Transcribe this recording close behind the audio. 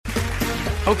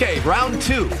Okay, round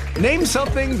two. Name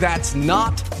something that's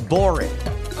not boring.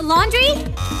 A laundry?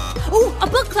 Ooh, a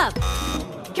book club.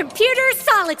 Computer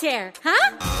solitaire,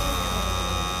 huh?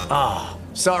 Ah,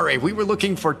 sorry, we were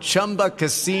looking for Chumba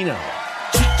Casino.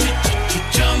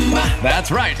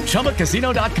 That's right,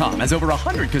 ChumbaCasino.com has over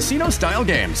 100 casino-style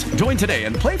games. Join today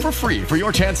and play for free for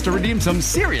your chance to redeem some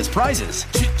serious prizes.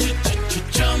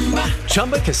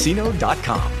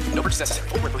 ChumbaCasino.com. No purchase necessary.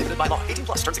 Void where prohibited by law. 18+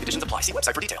 terms and conditions apply. See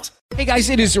website for details. Hey guys,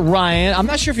 it is Ryan. I'm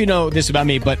not sure if you know this about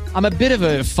me, but I'm a bit of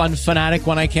a fun fanatic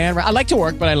when I can. I like to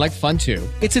work, but I like fun too.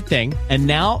 It's a thing. And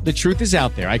now the truth is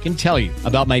out there. I can tell you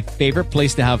about my favorite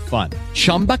place to have fun.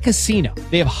 Chumba Casino.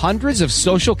 They have hundreds of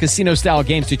social casino style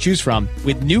games to choose from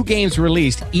with new games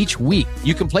released each week.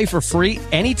 You can play for free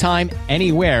anytime,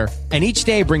 anywhere. And each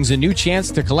day brings a new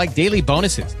chance to collect daily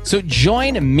bonuses. So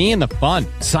join me in the fun.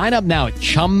 Sign up now at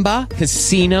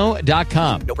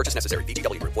ChumbaCasino.com. No purchase necessary.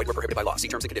 VGW Group. Void where prohibited by law. See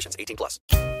terms and conditions. 18+.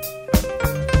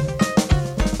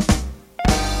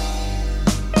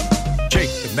 Jake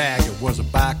the Maggot was a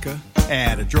biker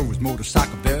and drove his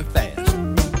motorcycle very fast.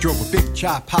 Drove a big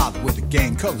chop Harley with a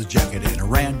gang color jacket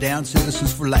and ran down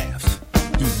citizens for laughs.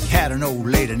 He had an old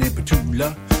lady named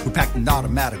Petula who packed an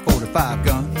automatic 45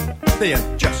 gun. They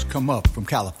had just come up from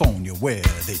California where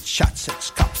they'd shot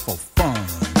 6 cops for fun.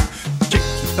 Jake,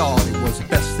 he thought it was the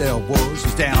best there was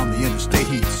down the interstate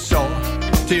he saw,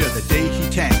 till the day he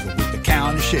tangled with the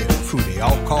county sheriff who they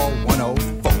all call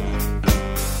 104.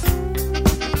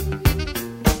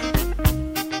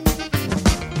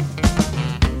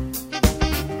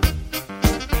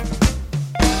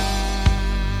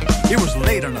 It was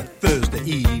late on a Thursday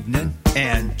evening,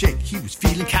 and Jake, he was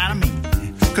feeling kind of mean,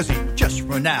 cause he just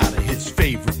run out of his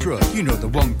favorite drug, you know, the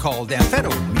one called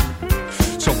amphetamine.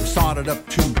 So we sauntered up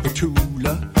to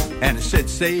Petula, and he said,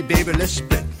 say, baby, let's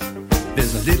split.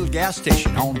 There's a little gas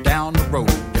station on down the road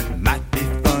that might be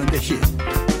fun to hit.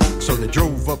 So they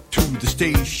drove up to the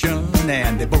station,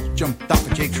 and they both jumped off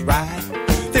of Jake's ride.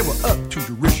 They were up to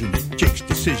derision at Jake's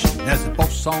decision as they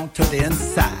both saw to the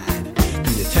inside.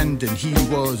 The attendant, he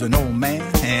was an old man,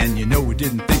 and you know he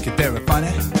didn't think it very funny.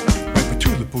 When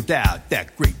Petula pulled out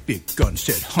that great big gun,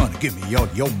 said, honey, give me all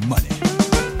your money.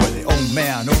 Well, the old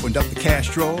man opened up the cash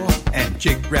drawer, and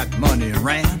Jake grabbed the money and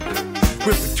ran.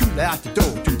 With Petula out the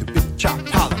door to the big chop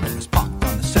Harley that was parked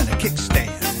on the center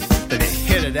kickstand. Then they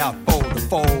headed out for the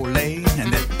 4-lane,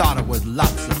 and they thought it was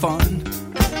lots of fun.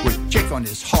 With Jake on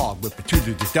his hog, with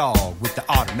Petula the dog, with the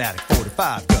automatic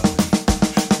 45 gun.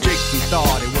 Jake, he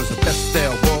thought it was the best there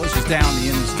was, just down the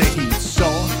interstate he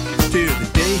saw, till the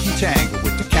day he tangled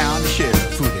with the county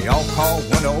sheriff, who they all call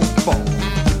 104.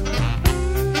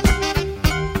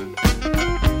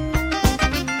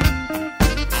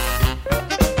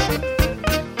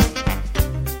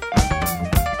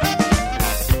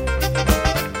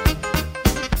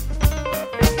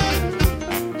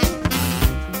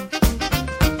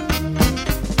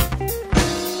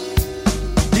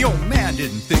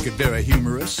 Very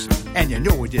humorous, and you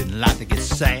know he didn't like to get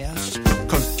sassed,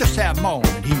 cause just that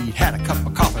morning he had a cup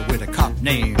of coffee with a cop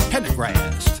named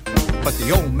Pendergrast. But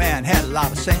the old man had a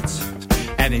lot of sense,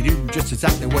 and he knew just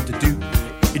exactly what to do.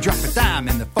 He dropped a dime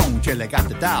in the phone till he got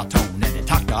the dial tone, and he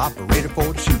talked to Operator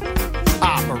 42.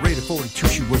 Operator 42,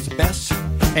 she was the best,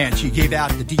 and she gave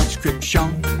out the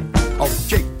description of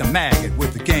Jake the Maggot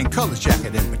with the gang colors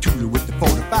jacket and Petula with the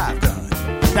 45 gun.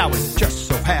 Now it just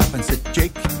so happens that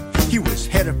Jake, he was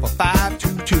headed for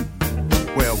 522,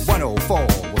 where 104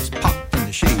 was popped in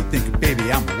the shade, thinking, baby,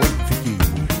 I'm waiting for you.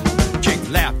 Jake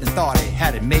laughed and thought he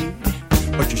had it made,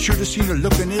 but you should have seen the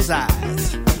look in his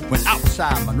eyes. When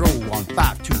outside Monroe on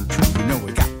 522, you know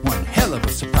he got one hell of a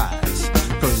surprise.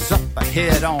 Cause up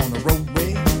ahead on the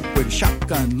roadway, with a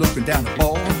shotgun looking down the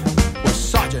ball, was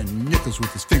Sergeant Nichols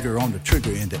with his finger on the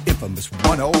trigger in the infamous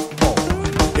 104.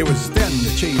 It was then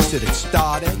the chase that it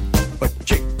started, but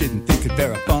Jake didn't think it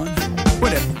very fun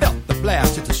when it felt the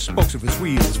blast at the spokes of his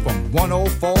wheels from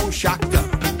 104 shotgun.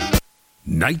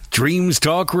 Night Dreams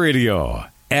Talk Radio,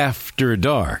 After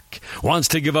Dark, wants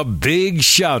to give a big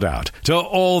shout out to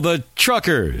all the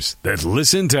truckers that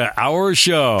listen to our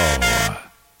show.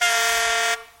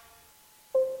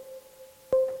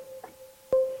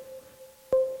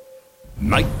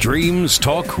 Night Dreams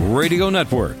Talk Radio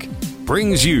Network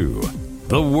brings you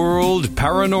the World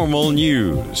Paranormal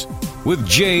News with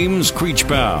James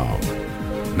Creechbaum.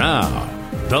 Now,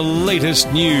 the latest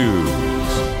news.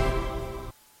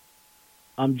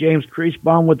 I'm James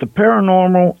Creechbaum with the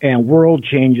Paranormal and World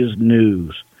Changes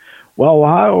News. Well,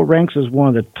 Ohio ranks as one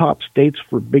of the top states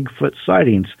for Bigfoot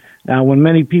sightings. Now, when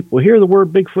many people hear the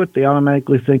word Bigfoot, they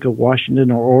automatically think of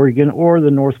Washington or Oregon or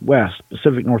the Northwest,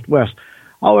 Pacific Northwest.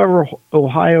 However,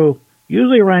 Ohio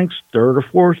usually ranks third or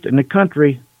fourth in the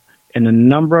country in the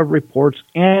number of reports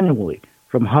annually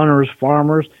from hunters,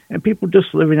 farmers, and people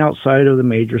just living outside of the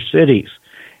major cities.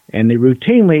 And they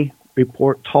routinely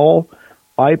report tall,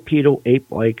 bipedal,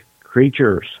 ape-like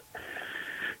creatures.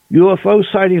 UFO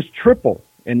sightings triple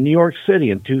in New York City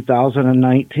in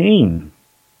 2019.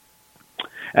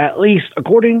 At least,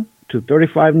 according to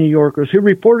 35 New Yorkers who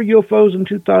reported UFOs in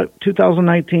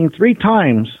 2019, 3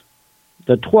 times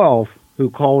the 12 who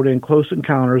called in close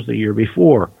encounters the year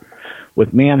before,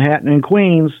 with Manhattan and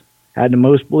Queens had the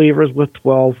most believers with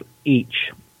 12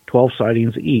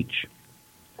 sightings each.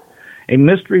 A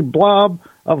mystery blob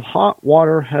of hot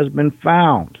water has been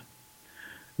found.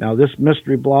 Now, this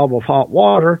mystery blob of hot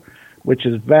water, which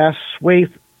is vast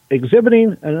swathe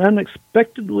exhibiting an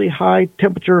unexpectedly high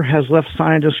temperature, has left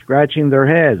scientists scratching their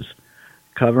heads.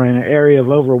 Covering an area of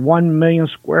over 1 million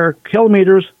square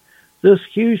kilometers, this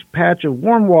huge patch of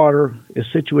warm water is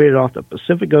situated off the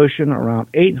Pacific Ocean, around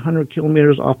 800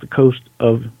 kilometers off the coast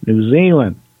of New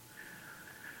Zealand.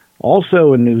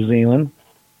 Also in New Zealand,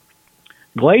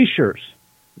 glaciers.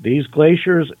 These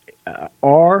glaciers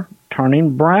are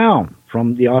turning brown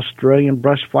from the Australian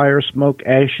brush fire smoke,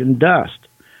 ash, and dust.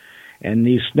 And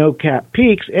these snow-capped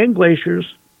peaks and glaciers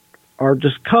are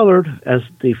discolored, as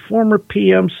the former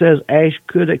PM says ash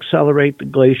could accelerate the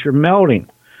glacier melting.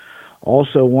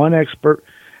 Also, one expert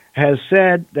has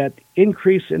said that the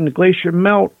increase in the glacier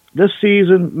melt this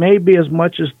season may be as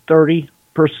much as 30%.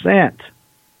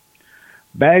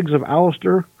 Bags of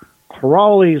Alistair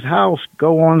Crowley's house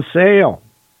go on sale.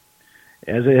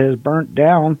 As it has burnt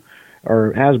down,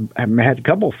 or has had a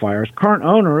couple of fires, current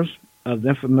owners of the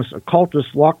infamous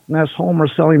occultist Loch Ness home are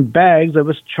selling bags of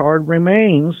its charred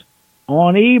remains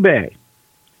on eBay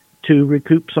to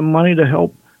recoup some money to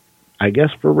help, I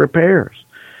guess, for repairs.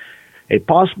 A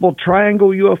possible triangle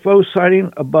UFO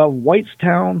sighting above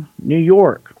Whitestown, New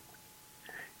York.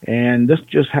 And this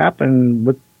just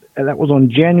happened, that was on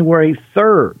January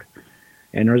 3rd.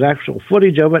 And there's actual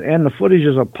footage of it, and the footage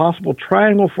is a possible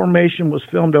triangle formation was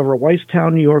filmed over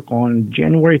Whitestown, New York on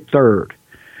January 3rd.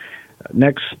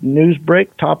 Next news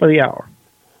break, top of the hour.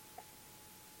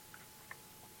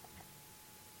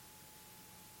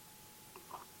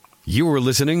 You are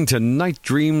listening to Night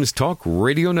Dreams Talk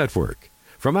Radio Network,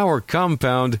 from our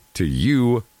compound to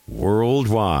you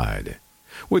worldwide,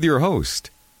 with your host,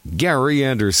 Gary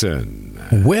Anderson.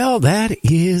 Well, that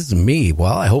is me.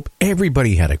 Well, I hope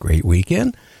everybody had a great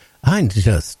weekend. I'm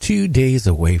just 2 days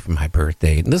away from my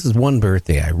birthday, and this is one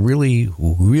birthday I really,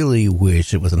 really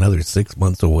wish it was another 6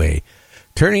 months away.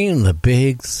 Turning the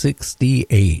big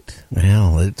 68.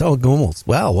 Well, it's all almost,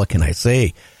 well, what can I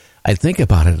say? I think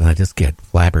about it and I just get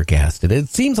flabbergasted. It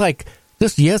seems like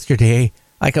just yesterday,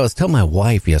 like I was telling my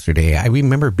wife yesterday, I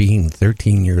remember being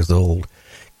 13 years old,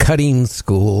 cutting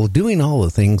school, doing all the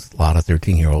things a lot of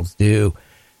 13-year-olds do.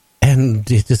 And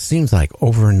it just seems like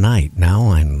overnight,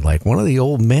 now I'm like one of the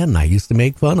old men I used to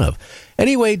make fun of.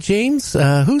 Anyway, James,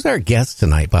 who's our guest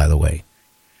tonight, by the way?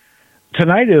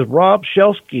 Tonight is Rob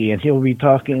Shelsky, and he'll be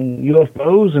talking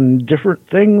UFOs and different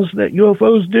things that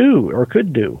UFOs do or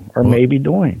could do or may be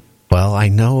doing. Well, I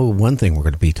know one thing we're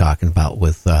going to be talking about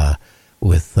with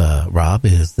Rob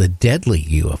is the deadly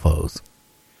UFOs.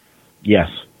 Yes,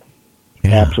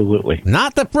 yeah. Absolutely.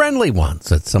 Not the friendly ones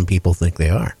that some people think they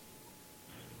are.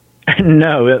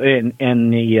 No,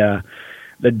 and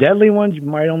the deadly ones, you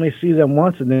might only see them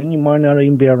once, and then you might not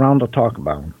even be around to talk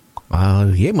about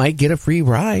them. You might get a free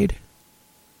ride.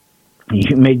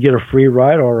 You may get a free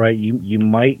ride, all right. You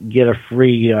might get a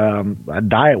free a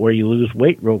diet where you lose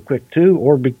weight real quick too,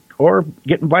 or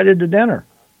get invited to dinner.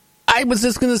 I was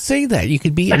just going to say that you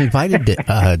could be invited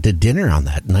to dinner on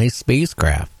that nice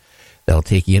spacecraft. They'll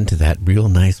take you into that real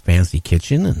nice fancy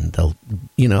kitchen, and they'll,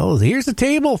 here's a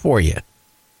table for you.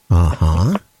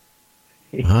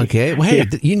 Okay. Well, hey,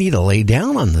 you need to lay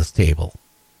down on this table.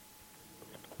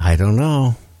 I don't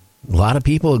know. A lot of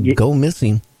people go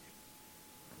missing.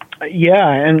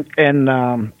 Yeah, and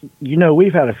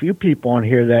we've had a few people on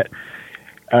here that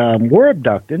were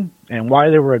abducted, and while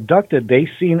they were abducted, they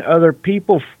seen other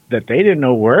people that they didn't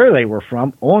know where they were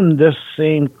from on this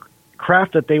same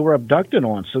craft that they were abducted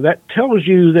on. So that tells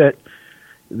you that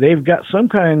they've got some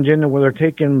kind of agenda where they're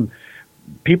taking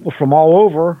people from all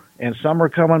over, and some are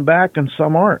coming back and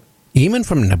some aren't. Even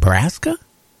from Nebraska?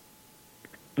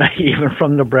 Even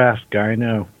from Nebraska, I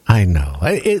know. I know.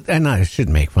 And I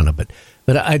shouldn't make fun of it.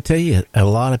 But I tell you, a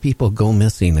lot of people go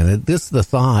missing. And this is the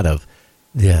thought of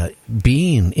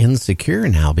being insecure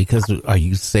now, because are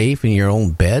you safe in your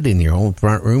own bed, in your own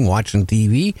front room, watching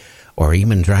TV, or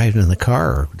even driving in the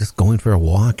car, or just going for a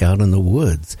walk out in the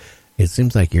woods? It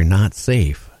seems like you're not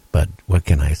safe. But what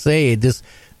can I say?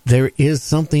 There is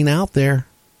something out there,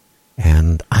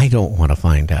 and I don't want to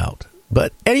find out.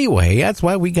 But anyway, that's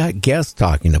why we got guests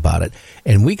talking about it.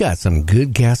 And we got some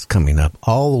good guests coming up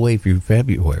all the way through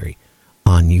February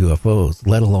on UFOs,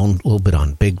 let alone a little bit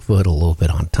on Bigfoot, a little bit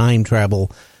on time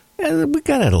travel. And we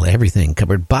got everything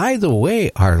covered. By the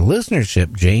way, our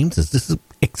listenership, James, has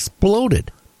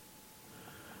exploded.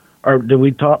 Or did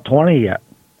we top 20 yet?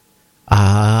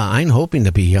 I'm hoping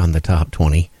to be on the top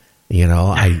 20. You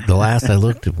know, the last I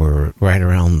looked, we're right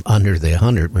around under the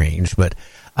 100 range. But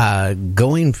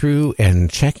going through and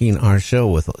checking our show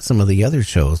with some of the other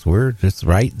shows, we're just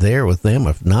right there with them,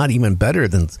 if not even better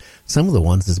than some of the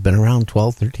ones that's been around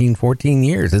 12, 13, 14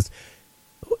 years.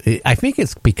 I think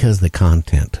it's because the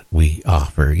content we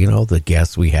offer, you know, the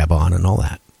guests we have on and all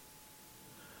that.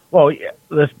 Well,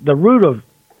 the root of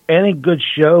any good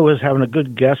show is having a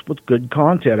good guest with good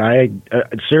content.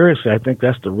 Seriously, I think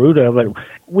that's the root of it.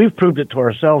 We've proved it to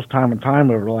ourselves time and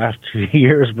time over the last 2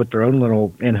 years with their own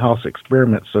little in-house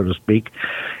experiments, so to speak.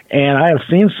 And I have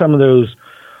seen some of those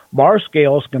bar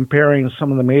scales comparing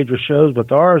some of the major shows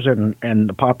with ours, and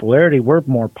the popularity, we're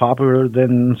more popular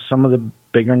than some of the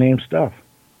bigger name stuff.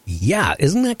 Yeah,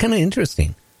 isn't that kind of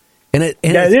interesting? And it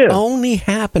is. Only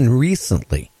happened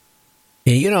recently.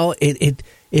 You know,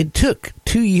 it took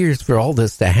 2 years for all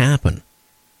this to happen.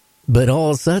 But all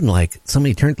of a sudden, like,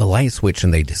 somebody turned the light switch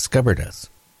and they discovered us.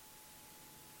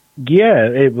 Yeah,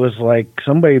 it was like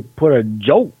somebody put a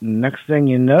jolt, and next thing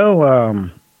you know,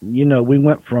 we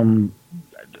went from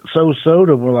so-so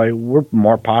to we're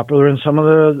more popular in some of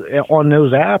on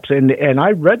those apps. And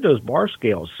I read those bar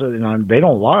scales, so they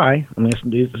don't lie. I mean,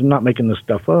 I'm not making this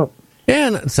stuff up.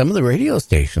 And some of the radio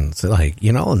stations, like,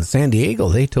 you know, in San Diego,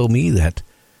 they told me that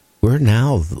we're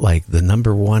now like the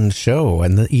number one show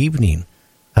in the evening,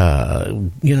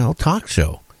 talk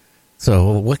show.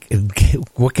 So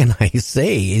what can I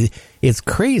say? It's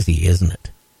crazy, isn't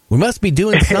it? We must be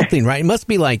doing something right. It must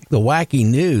be like the wacky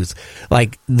news.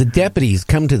 Like the deputies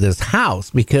come to this house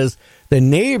because the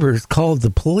neighbors called the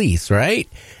police, right?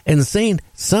 And saying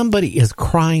somebody is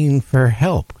crying for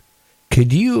help.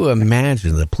 Could you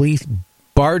imagine the police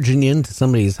barging into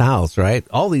somebody's house, right?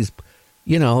 All these,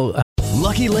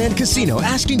 Lucky Land Casino,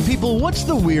 asking people, what's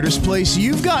the weirdest place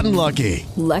you've gotten lucky?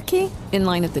 Lucky? In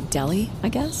line at the deli, I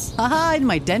guess? Aha, in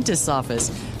my dentist's office.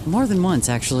 More than once,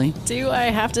 actually. Do I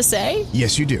have to say?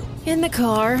 Yes, you do. In the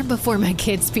car before my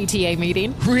kids' PTA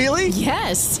meeting. Really?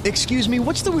 Yes. Excuse me,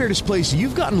 what's the weirdest place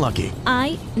you've gotten lucky?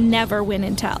 I never win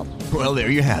and tell. Well, there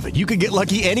you have it. You can get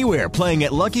lucky anywhere, playing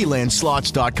at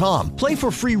LuckyLandSlots.com. Play for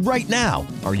free right now.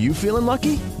 Are you feeling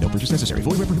lucky? No purchase necessary.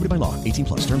 Void where prohibited by law.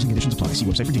 18+. Terms and conditions apply. See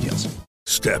website for details.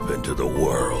 Step into the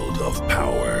world of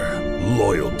power,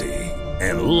 loyalty,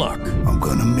 and luck. I'm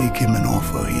gonna make him an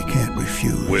offer he can't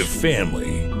refuse. With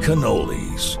family,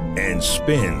 cannolis, and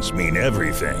spins mean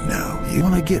everything. Now, you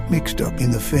wanna get mixed up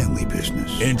in the family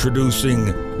business. Introducing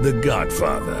The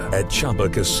Godfather at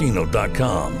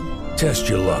ChumbaCasino.com. Test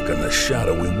your luck in the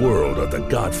shadowy world of The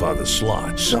Godfather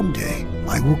slot. Someday,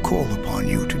 I will call upon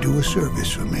you to do a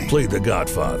service for me. Play The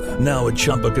Godfather, now at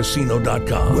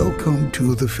ChumbaCasino.com. Welcome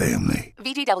to the family.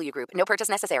 VGW Group. No purchase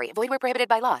necessary. Void where prohibited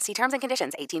by law. See terms and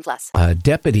conditions. 18+.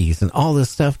 Deputies and all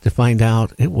this stuff to find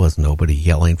out it was nobody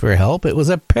yelling for help. It was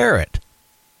a parrot.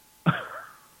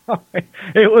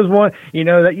 It was one, who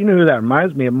that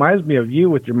reminds me. It reminds me of you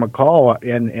with your McCall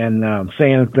and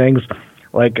saying things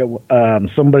like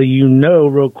somebody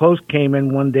real close came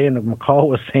in one day and McCall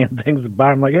was saying things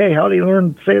about him like, hey, how do you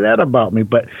learn to say that about me?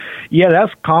 But, yeah,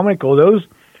 that's comical.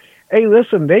 Hey,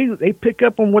 listen, they pick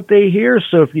up on what they hear,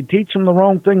 so if you teach them the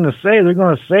wrong thing to say, they're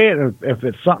going to say it. If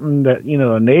it's something that,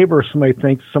 a neighbor or somebody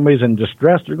thinks somebody's in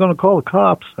distress, they're going to call the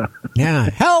cops. Yeah,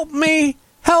 help me.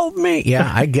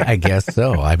 Yeah, I guess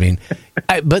so. I mean,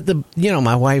 but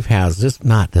my wife has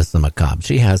not just the macabre.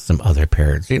 She has some other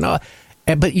parrots,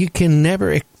 but you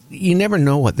never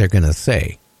know what they're going to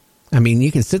say. I mean,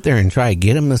 you can sit there and try to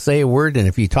get them to say a word, and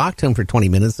if you talk to them for 20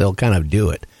 minutes, they'll kind of do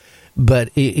it.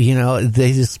 But,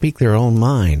 they just speak their own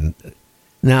mind.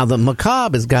 Now, the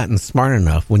macabre has gotten smart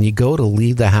enough. When you go to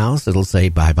leave the house, it'll say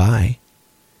bye-bye.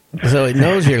 So it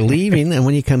knows you're leaving, and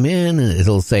when you come in,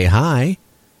 it'll say hi.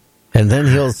 And then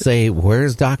he'll say,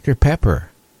 where's Dr. Pepper?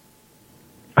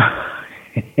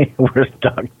 Where's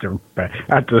Dr. Pepper?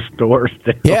 At the store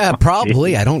still. Yeah,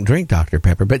 probably. I don't drink Dr.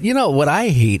 Pepper. But what I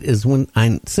hate is when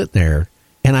I sit there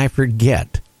and I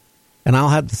forget. And I'll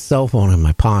have the cell phone in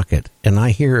my pocket, and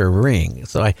I hear a ring.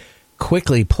 So I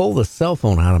quickly pull the cell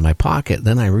phone out of my pocket.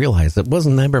 Then I realize it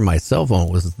wasn't ever my cell phone.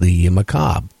 It was the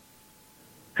macabre.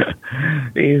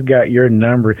 He's got your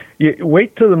number. You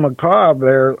wait till the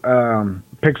macabre there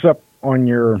picks up on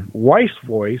your wife's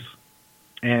voice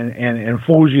and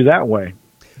fools you that way.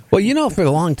 Well, for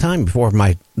a long time before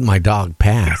my dog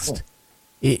passed,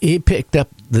 it picked up,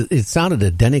 it sounded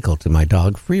identical to my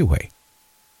dog Freeway.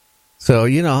 So,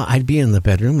 I'd be in the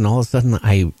bedroom and all of a sudden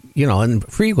and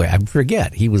Freeway, I'd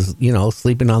forget. He was,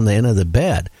 sleeping on the end of the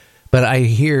bed. But I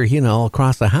hear,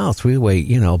 across the house, Freeway,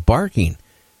 barking.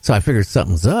 So I figured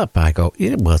something's up. I go,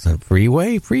 it wasn't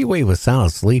Freeway. Freeway was sound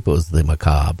asleep. It was the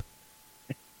macabre.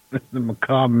 The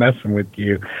macabre messing with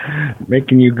you,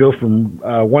 making you go from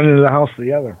one end of the house to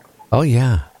the other. Oh,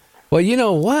 yeah. Well, you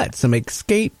know what? Some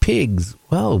escaped pigs,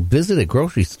 visit a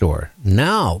grocery store.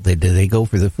 Now, did they go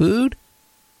for the food?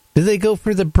 Did they go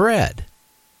for the bread?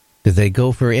 Did they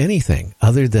go for anything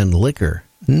other than liquor?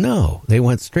 No, they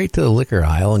went straight to the liquor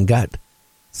aisle and got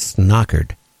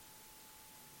snockered.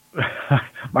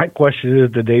 My question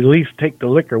is, did they at least take the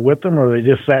liquor with them, or they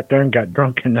just sat there and got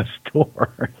drunk in the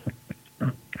store?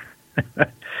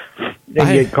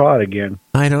 They get caught again.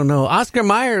 I don't know. Oscar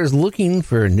Mayer is looking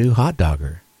for a new hot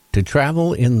dogger to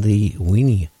travel in the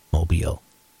Weenie Mobile.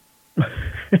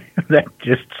 That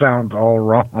just sounds all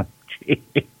wrong.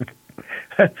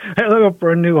 They're looking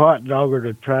for a new hot dogger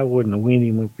to travel in the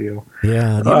Weenie Mobile.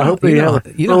 Yeah. I hope they have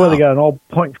they got an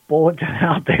all-point bulletin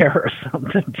out there or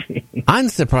something. Gee. I'm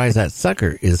surprised that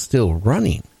sucker is still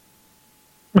running.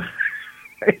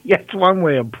 That's one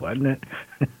way of putting it.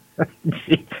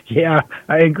 Yeah,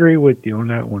 I agree with you on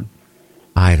that one.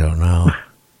 I don't know.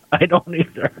 I don't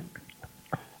either.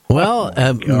 Well,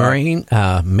 Maine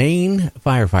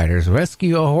firefighters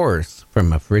rescue a horse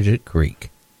from a frigid creek.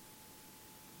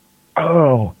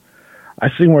 Oh, I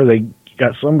seen where they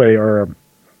got somebody, or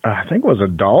I think it was a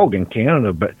dog in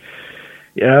Canada, but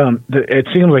it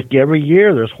seems like every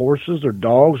year there's horses or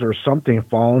dogs or something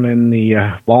falling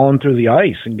through the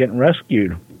ice and getting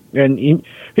rescued. And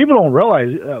people don't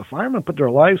realize firemen put their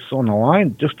lives on the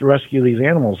line just to rescue these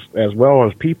animals as well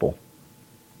as people.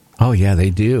 Oh, yeah, they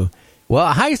do. Well,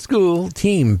 a high school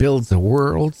team builds the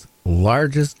world's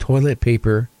largest toilet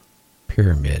paper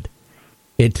pyramid.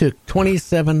 It took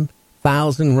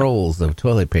 27,000 rolls of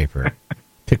toilet paper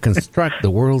to construct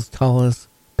the world's tallest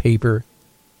paper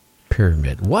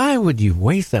pyramid. Why would you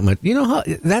waste that much?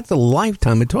 That's a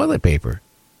lifetime of toilet paper.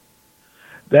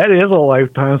 That is a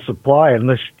lifetime supply,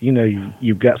 unless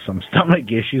you've got some stomach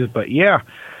issues. But yeah,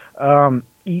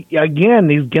 again,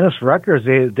 these Guinness records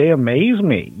they amaze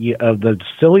me. Of the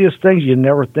silliest things you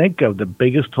never think of, the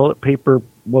biggest toilet paper.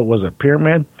 What was it?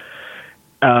 Pyramid.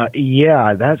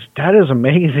 Yeah, that is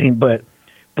amazing. But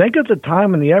think of the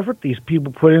time and the effort these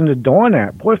people put into doing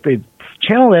that. Boy, if they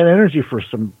channel that energy for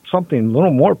something a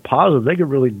little more positive, they could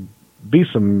really be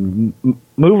some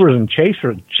movers and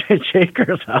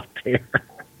shakers out there.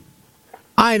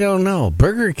 I don't know.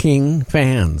 Burger King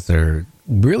fans are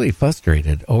really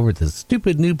frustrated over the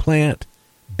stupid new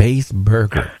plant-based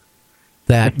burger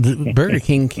that Burger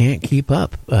King can't keep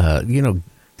up.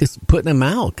 Just putting them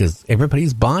out because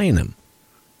everybody's buying them.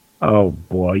 Oh,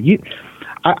 boy.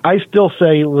 I still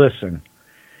say, listen,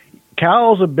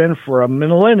 cows have been for a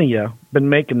millennia been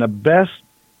making the best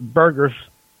burgers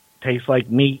taste like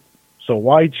meat. So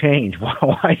why change?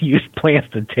 Why use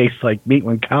plants to taste like meat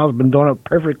when cows have been doing it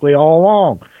perfectly all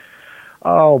along?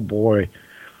 Oh, boy.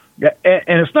 And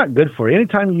it's not good for you.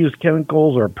 Anytime you use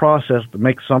chemicals or a process to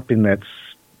make something that's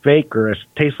fake or it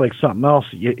tastes like something else,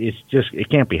 it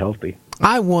can't be healthy.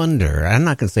 I wonder, I'm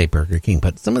not going to say Burger King,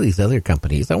 but some of these other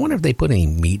companies, I wonder if they put any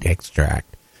meat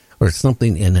extract or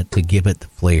something in it to give it the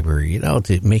flavor,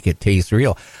 to make it taste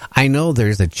real. I know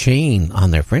there's a chain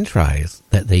on their French fries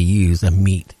that they use a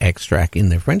meat extract in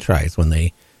their French fries when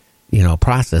they,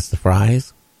 process the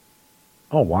fries.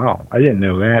 Oh, wow. I didn't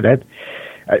know that.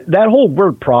 That whole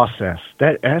word process,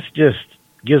 that's just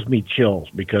gives me chills,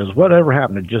 because whatever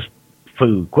happened to just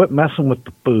food? Quit messing with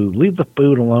the food. Leave the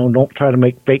food alone. Don't try to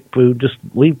make fake food. Just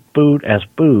leave food as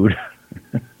food.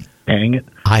 Dang it.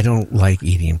 I don't like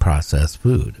eating processed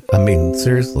food. I mean,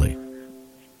 seriously.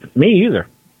 Me either.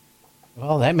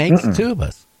 Well, that makes two of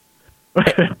us.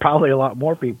 Probably a lot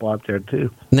more people out there,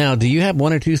 too. Now, do you have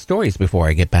one or two stories before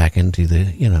I get back into the,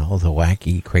 the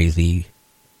wacky, crazy,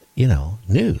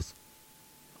 news?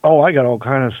 Oh, I got all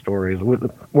kind of stories.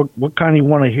 What kind do you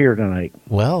want to hear tonight?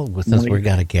 Well, since we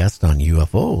got a guest on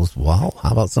UFOs, well,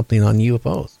 how about something on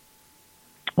UFOs?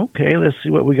 Okay, let's see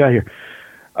what we got here.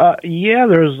 Yeah,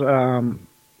 there's,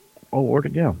 where'd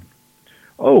it go?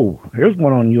 Oh, here's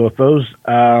one on UFOs.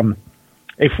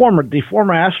 The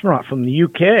former astronaut from the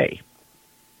UK.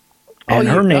 And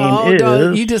her name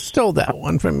is... You just stole that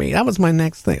one from me. That was my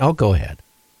next thing. Oh, go ahead.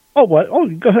 Oh, what? Oh,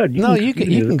 go ahead. You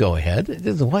can go ahead.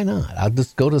 Why not? I'll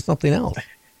just go to something else.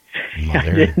 I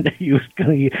didn't know he was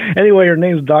going to. Anyway, her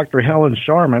name's Dr. Helen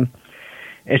Sharman,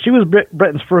 and she was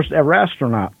Britain's first ever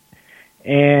astronaut.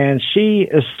 And she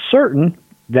is certain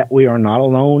that we are not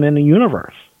alone in the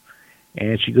universe.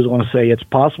 And she goes on to say it's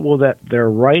possible that they're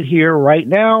right here, right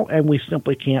now, and we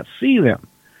simply can't see them.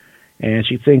 And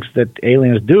she thinks that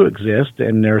aliens do exist,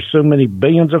 and there are so many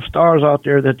billions of stars out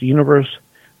there that the universe,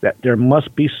 that there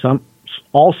must be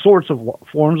all sorts of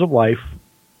forms of life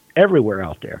everywhere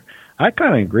out there. I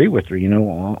kind of agree with her,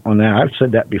 on that. I've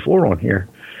said that before on here.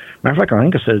 Matter of fact, I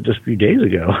think I said it just a few days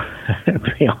ago, to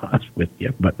be honest with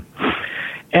you.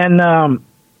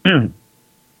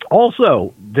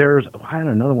 Also, I had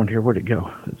another one here. Where'd it go?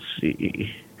 Let's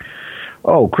see.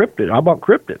 Oh, cryptid. How about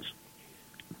cryptids?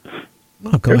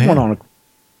 Oh, go ahead.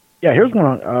 Here's one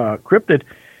on cryptid.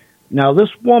 Now, this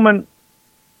is a woman's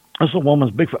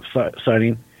Bigfoot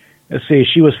sighting. Let's see.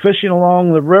 She was fishing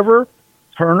along the river,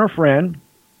 her and her friend,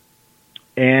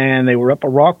 and they were up a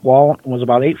rock wall. It was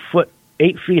about 8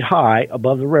 feet high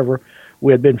above the river.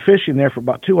 We had been fishing there for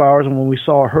about 2 hours, and when we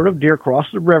saw a herd of deer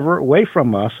cross the river away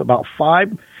from us, about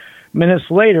 5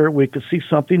 minutes later, we could see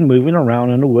something moving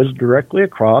around in the woods directly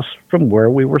across from where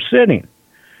we were sitting.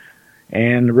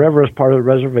 And the river is part of the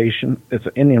reservation. It's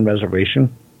an Indian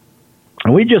reservation.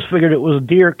 And we just figured it was a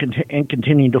deer and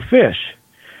continued to fish.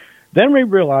 Then we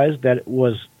realized that it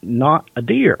was not a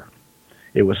deer.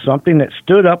 It was something that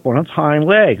stood up on its hind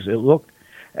legs. It looked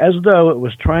as though it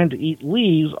was trying to eat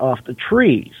leaves off the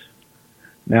trees.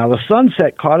 Now, the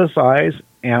sunset caught its eyes,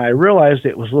 and I realized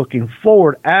it was looking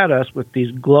forward at us with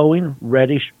these glowing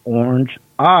reddish-orange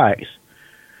eyes,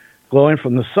 glowing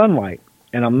from the sunlight.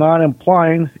 And I'm not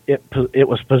implying it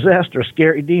was possessed or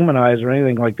scary demon eyes or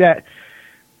anything like that.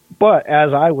 But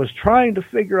as I was trying to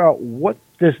figure out what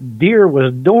this deer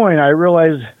was doing, I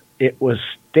realized it was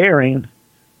staring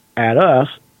at us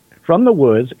from the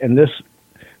woods. And this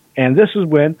is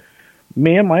when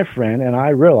me and my friend and I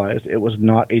realized it was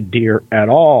not a deer at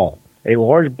all. A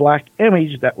large black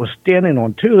image that was standing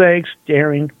on 2 legs,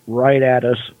 staring right at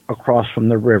us across from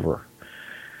the river.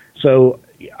 So,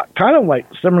 kind of like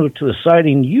similar to the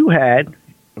sighting you had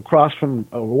across from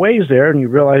a ways there, and you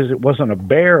realized it wasn't a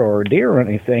bear or a deer or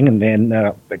anything, and then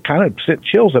it kind of sent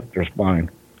chills up their spine.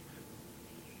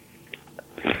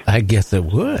 I guess it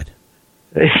would.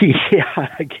 Yeah,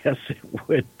 I guess it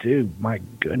would too. My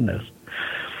goodness.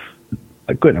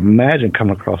 I couldn't imagine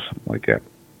coming across something like that.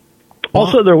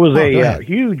 Also, there was a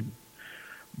huge,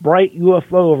 bright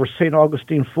UFO over St.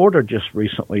 Augustine, Florida just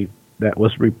recently that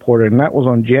was reported, and that was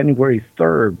on January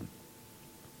 3rd.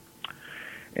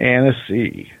 And let's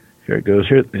see. Here it goes.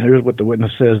 Here's what the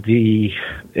witness says.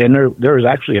 And there is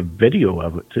actually a video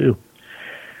of it, too.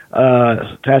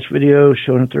 Attached video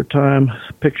showing at their time.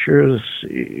 Pictures.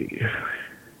 Let's see.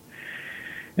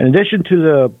 In addition to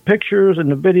the pictures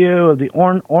and the video of the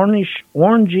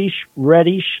orangish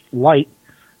reddish light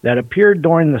that appeared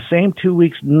during the same 2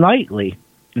 weeks nightly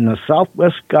in the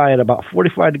southwest sky at about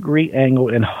 45-degree angle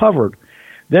and hovered,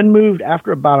 then moved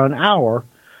after about an hour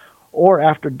or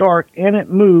after dark, and it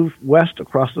moved west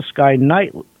across the sky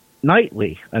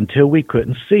nightly until we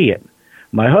couldn't see it.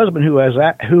 My husband,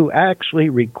 who actually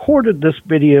recorded this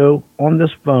video on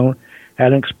this phone,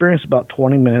 had an experience about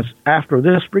 20 minutes after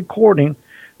this recording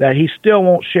that he still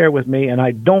won't share with me, and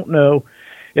I don't know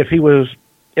if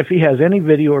he has any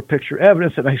video or picture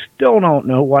evidence, and I still don't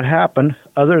know what happened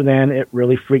other than it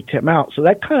really freaked him out. So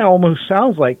that kind of almost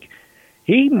sounds like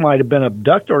he might have been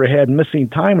abducted or had missing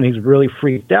time, and he's really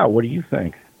freaked out. What do you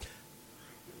think?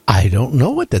 I don't know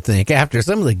what to think. After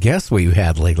some of the guests we've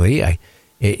had lately,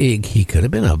 he could have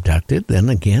been abducted. Then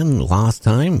again, lost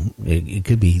time. It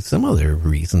could be some other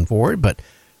reason for it, but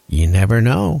you never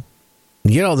know.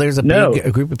 You know, there's a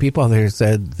group of people out there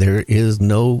said there is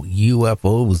no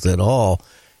UFOs at all.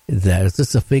 That is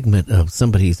just a figment of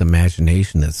somebody's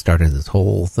imagination that started this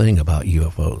whole thing about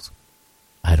UFOs.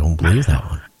 I don't believe that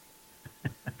one.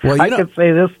 Well, I could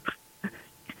say this.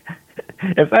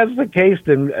 If that's the case,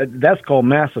 then that's called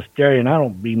mass hysteria, and I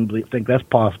don't even think that's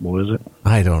possible, is it?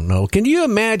 I don't know. Can you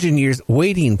imagine you're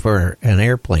waiting for an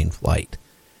airplane flight?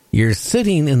 You're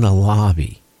sitting in the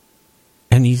lobby,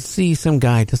 and you see some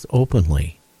guy just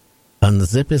openly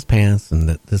unzip his pants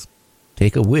and just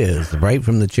take a whiz right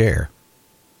from the chair.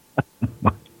 Oh,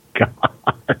 my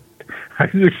God. Are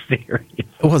you serious?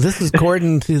 Well, this is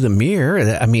according to the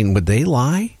Mirror. I mean, would they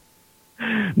lie?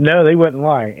 No, they wouldn't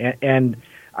lie. And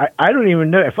I don't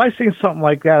even know. If I seen something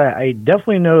like that, I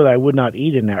definitely know that I would not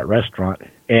eat in that restaurant.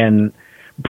 And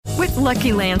with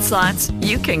Lucky Land Slots,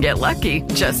 you can get lucky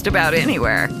just about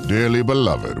anywhere. Dearly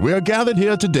beloved, we are gathered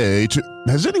here today to...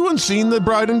 Has anyone seen the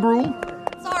bride and groom?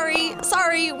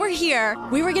 Sorry, we're here.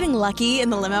 We were getting lucky in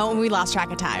the limo and we lost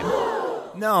track of time.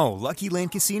 No, Lucky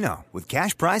Land Casino, with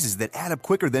cash prizes that add up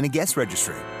quicker than a guest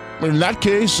registry. In that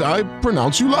case, I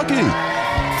pronounce you lucky.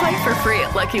 Play for free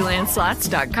at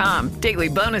LuckyLandSlots.com. Daily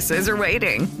bonuses are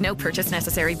waiting. No purchase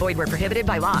necessary. Void where prohibited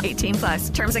by law.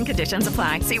 18+. Terms and conditions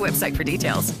apply. See website for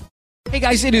details. Hey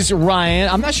guys, it is Ryan.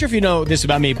 I'm not sure if you know this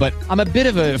about me, but I'm a bit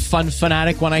of a fun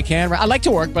fanatic when I can. I like to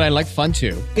work, but I like fun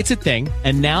too. It's a thing.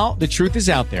 And now the truth is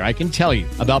out there. I can tell you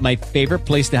about my favorite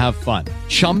place to have fun.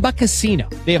 Chumba Casino.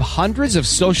 They have hundreds of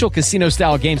social casino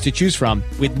style games to choose from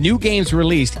with new games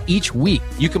released each week.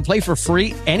 You can play for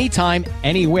free anytime,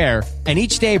 anywhere. And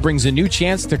each day brings a new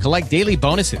chance to collect daily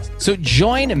bonuses. So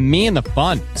join me in the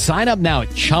fun. Sign up now at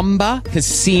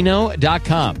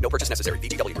ChumbaCasino.com. No purchase necessary.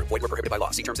 VGW. Void where prohibited by law.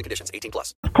 See terms and conditions.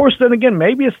 18+. Of course, then again,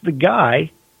 maybe it's the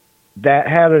guy that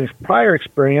had a prior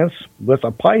experience with a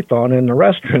python in the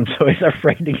restroom, so he's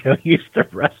afraid to go use the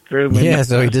restroom. Yeah,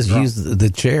 so he just used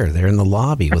the chair there in the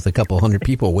lobby with a couple hundred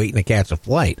people waiting to catch a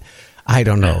flight. I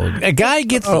don't know. A guy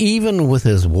gets even with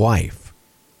his wife.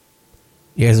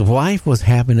 His wife was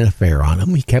having an affair on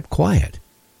him. He kept quiet.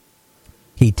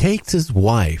 He takes his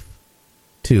wife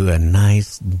to a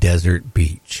nice desert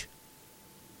beach,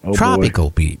 tropical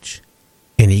beach,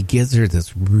 and he gives her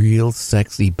this real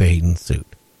sexy bathing suit.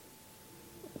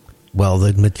 Well,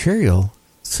 the material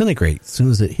disintegrates as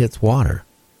soon as it hits water.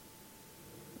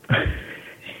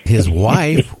 His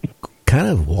wife kind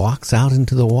of walks out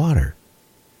into the water,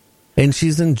 and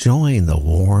she's enjoying the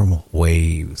warm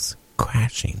waves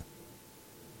crashing.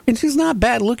 And she's not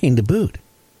bad looking to boot.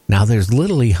 Now, there's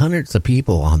literally hundreds of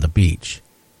people on the beach.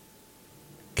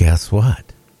 Guess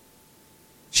what?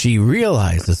 She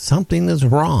realizes something is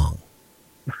wrong.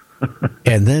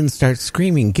 And then starts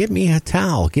screaming, "Get me a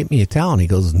towel, get me a towel." And he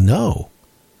goes, "No."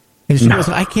 And she goes,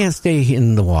 "I can't stay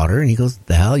in the water." And he goes,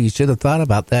 "The hell, you should have thought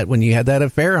about that when you had that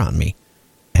affair on me."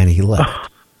 And he left.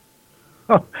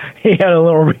 He had a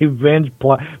little revenge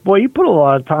plot. Boy, you put a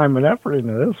lot of time and effort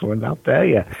into this one, I'll tell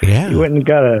you. Yeah. You went and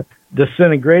got a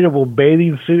disintegratable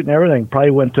bathing suit and everything.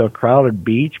 Probably went to a crowded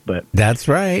beach, but... That's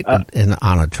right. And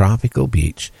on a tropical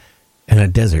beach and a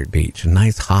desert beach. A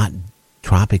nice, hot,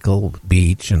 tropical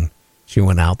beach. And she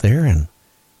went out there and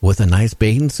with a nice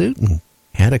bathing suit and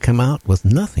had to come out with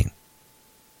nothing.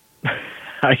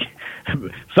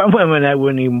 Some women, that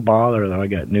wouldn't even bother, though. I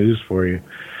got news for you.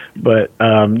 But,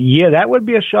 yeah, that would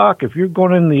be a shock. If you're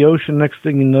going in the ocean, next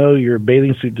thing you know, your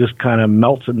bathing suit just kind of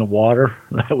melts in the water.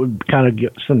 That would kind of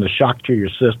send a shock to your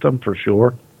system, for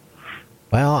sure.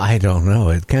 Well, I don't know.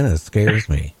 It kind of scares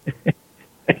me.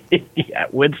 Yeah,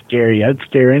 it would scare you. It'd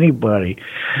scare anybody.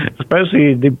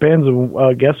 Especially, it depends on,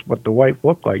 I guess, what the wife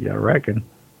looked like, I reckon.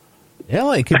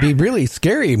 Hell, it could be really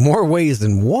scary more ways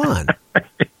than one.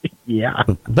 Yeah.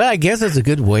 But I guess it's a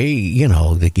good way,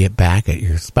 to get back at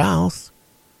your spouse.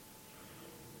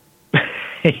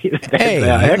 That's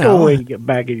a heck of a way to get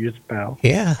back at your spouse.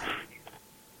 Yeah.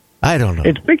 I don't know.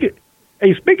 And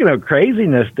speaking of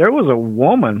craziness, there was a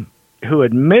woman who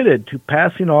admitted to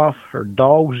passing off her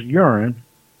dog's urine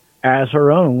as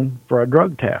her own for a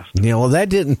drug test. Yeah, well, that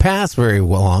didn't pass very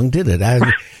long, did it? As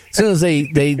soon as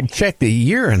they checked the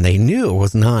urine, they knew it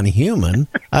was non-human.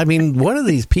 I mean, what do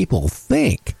these people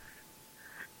think?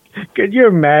 Could you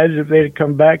imagine if they'd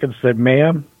come back and said,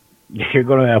 "Ma'am, you're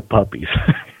going to have puppies"?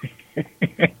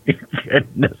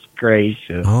 Goodness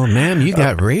gracious. Oh, ma'am, you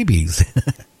got rabies.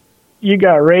 You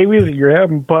got rabies and you're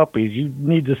having puppies. You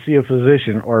need to see a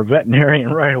physician or a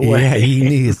veterinarian right away. Yeah, you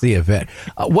need to see a vet.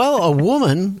 A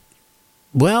woman,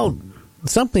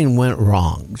 something went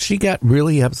wrong. She got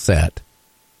really upset.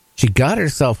 She got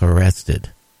herself arrested.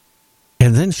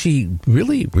 And then she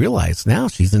really realized now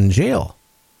she's in jail.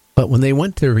 But when they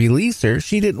went to release her,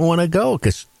 she didn't want to go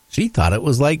because she thought it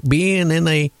was like being in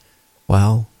a,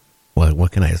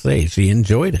 what can I say? She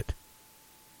enjoyed it.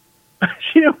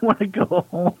 She didn't want to go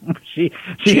home. She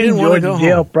didn't want to go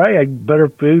jail. home. Probably had better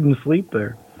food and sleep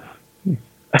there.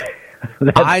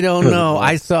 I don't know.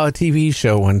 I saw a TV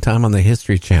show one time on the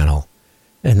History Channel,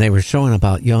 and they were showing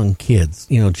about young kids,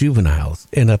 juveniles,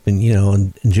 end up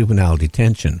in juvenile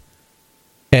detention.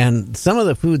 And some of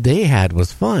the food they had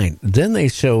was fine. Then they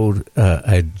showed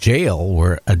a jail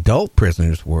where adult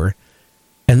prisoners were,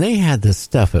 and they had this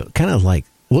stuff. It kind of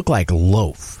looked like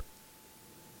loaf.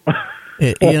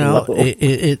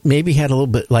 It maybe had a little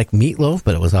bit like meatloaf,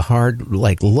 but it was a hard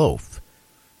loaf.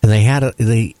 And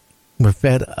they were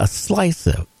fed a slice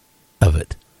of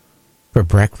it for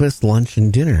breakfast, lunch,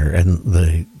 and dinner. And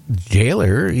the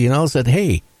jailer, said,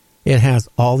 "Hey, it has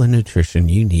all the nutrition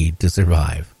you need to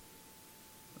survive."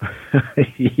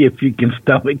 If you can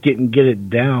stomach it and get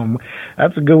it down,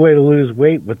 that's a good way to lose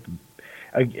weight.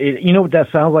 You know what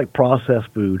that sounds like? Processed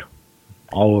food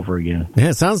all over again. Yeah,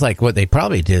 it sounds like what they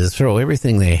probably did is throw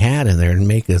everything they had in there and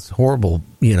make this horrible,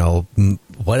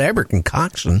 whatever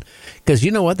concoction. Because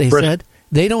you know what they said?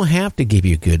 They don't have to give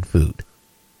you good food.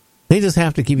 They just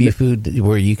have to give you food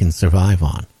where you can survive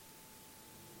on.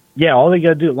 Yeah, all they got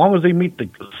to do, as long as they meet the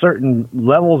certain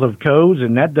levels of codes,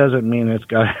 and that doesn't mean it's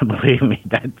got to, believe me,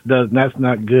 that's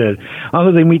not good. As long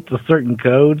as they meet the certain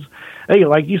codes, hey,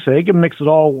 like you say, they can mix it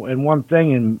all in one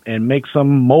thing and make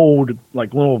some mold,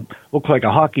 like look like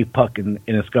a hockey puck, and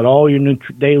it's got all your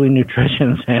daily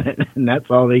nutrition in it, and that's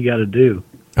all they got to do.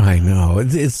 I know.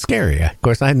 It's scary. Of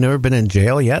course, I've never been in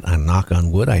jail yet. I knock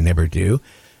on wood, I never do.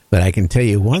 But I can tell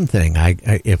you one thing.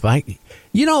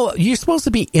 You're supposed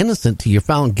to be innocent till you're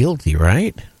found guilty,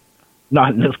 right?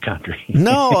 Not in this country.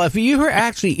 No, if you were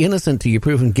actually innocent till you're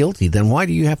proven guilty, then why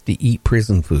do you have to eat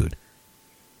prison food?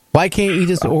 Why can't you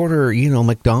just order,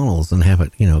 McDonald's and have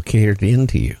it, catered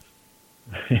into you?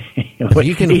 If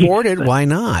you can afford it, why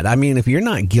not? I mean, if you're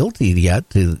not guilty yet,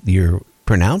 you're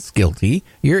pronounced guilty,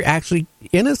 you're actually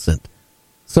innocent.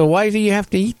 So why do you have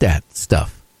to eat that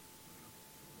stuff?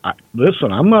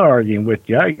 Listen, I'm not arguing with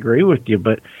you. I agree with you,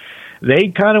 but they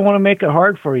kind of want to make it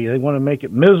hard for you. They want to make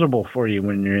it miserable for you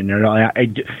when you're in there.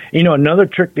 Another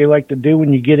trick they like to do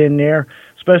when you get in there,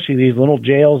 especially these little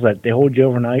jails that they hold you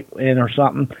overnight in or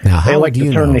something, they like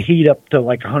to turn the heat up to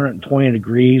like 120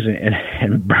 degrees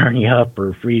and burn you up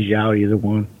or freeze you out, either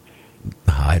one.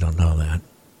 I don't know that.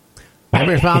 I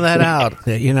never found that out.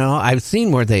 I've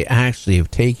seen where they actually have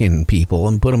taken people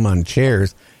and put them on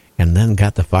chairs and then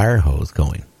got the fire hose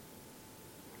going.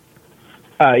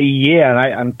 And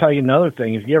I'm telling you another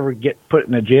thing. If you ever get put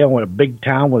in a jail in a big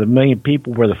town with 1 million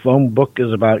people where the phone book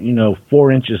is about,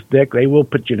 4 inches thick, they will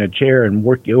put you in a chair and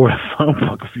work you over the phone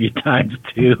book a few times,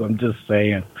 too. I'm just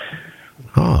saying.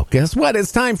 Oh, guess what?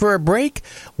 It's time for a break.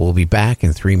 We'll be back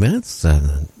in 3 minutes.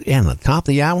 And at the top of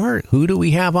the hour, who do we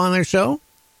have on our show?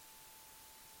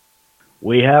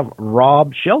 We have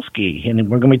Rob Shelsky, and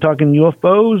we're going to be talking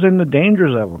UFOs and the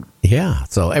dangers of them. Yeah,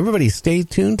 so everybody stay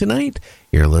tuned tonight.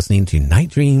 You're listening to Night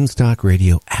Dreams Talk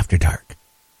Radio After Dark.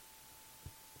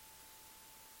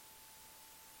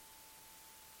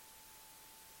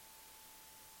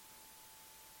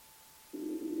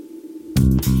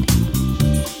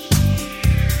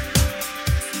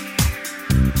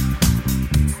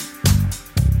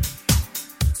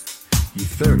 You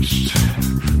thirst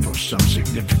for some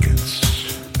significance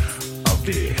of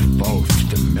the both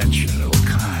dimensional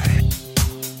kind.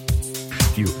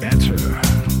 You enter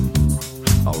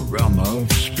a realm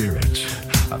of spirit,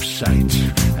 of sight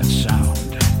and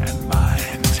sound and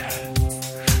mind.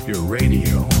 Your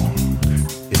radio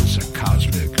is a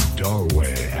cosmic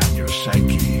doorway and your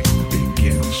psyche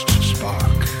begins to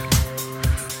spark.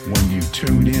 When you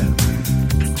tune in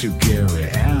to Gary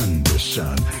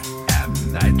Anderson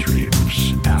and Night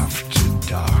Dreams After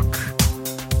Dark.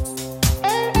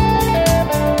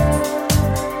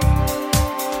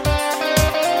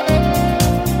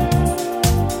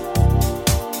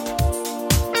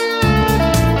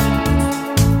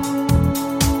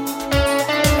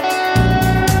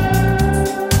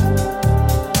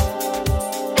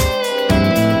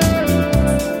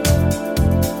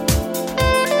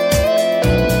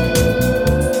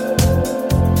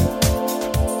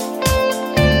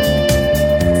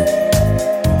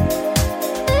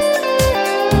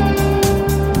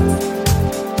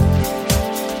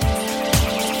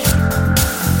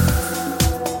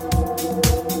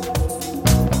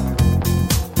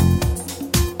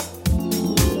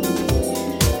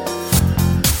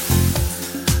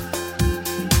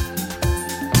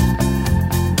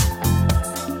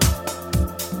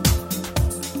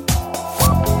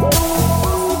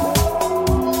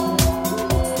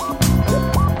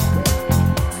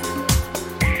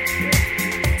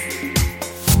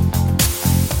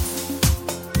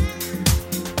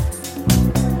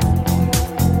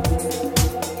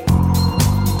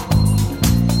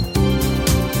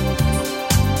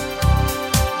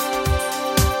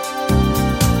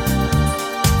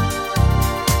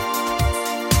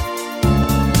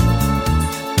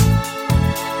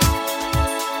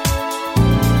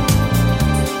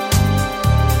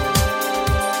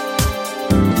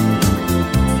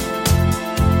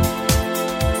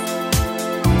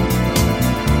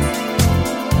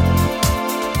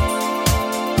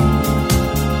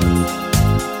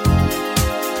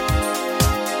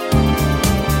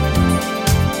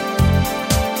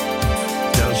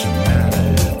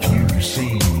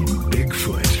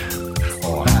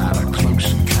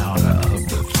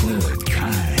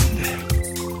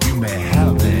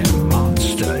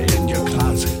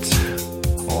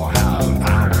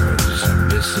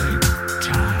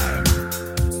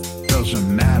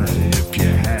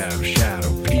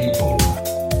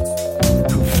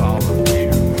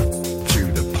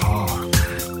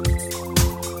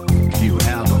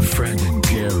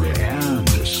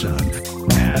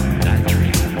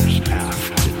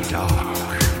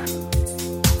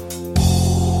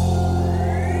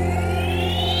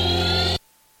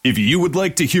 If you would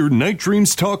like to hear Night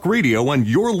Dreams Talk Radio on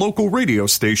your local radio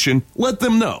station, let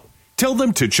them know. Tell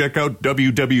them to check out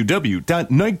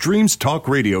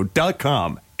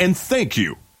www.nightdreamstalkradio.com. And thank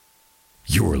you.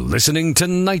 You're listening to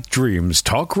Night Dreams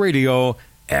Talk Radio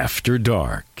After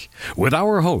Dark with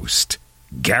our host,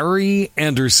 Gary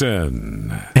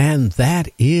Anderson. And that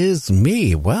is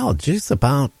me. Well, just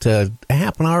about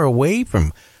half an hour away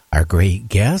from our great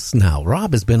guest. Now,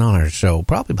 Rob has been on our show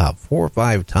probably about 4 or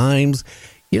 5 times.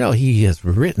 You know, he has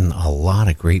written a lot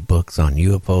of great books on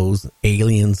UFOs,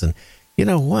 aliens, and you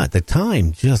know what? The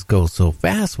time just goes so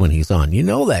fast when he's on. You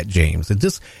know that, James.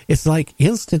 It's like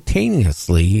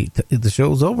instantaneously the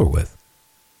show's over with.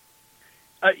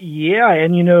 Yeah,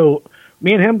 and you know,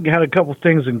 me and him had a couple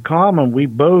things in common. We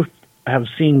both have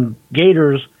seen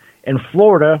gators in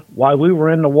Florida while we were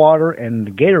in the water, and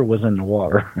the gator was in the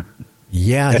water.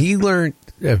 Yeah, he learned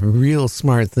a real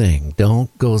smart thing.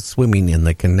 Don't go swimming in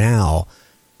the canal.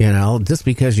 You know, just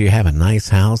because you have a nice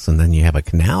house and then you have a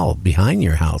canal behind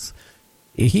your house.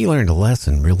 He learned a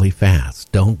lesson really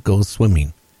fast. Don't go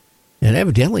swimming. And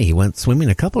evidently he went swimming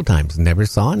a couple times and never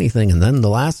saw anything. And then the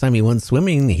last time he went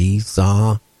swimming, he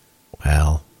saw,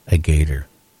 well, a gator.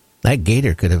 That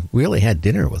gator could have really had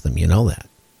dinner with him. You know that.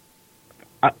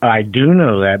 I do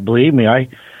know that. Believe me,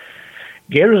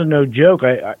 gators are no joke.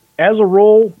 As a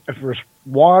rule, if there's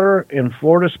water in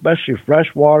Florida, especially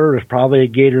fresh water, there's probably a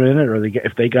gator in it, or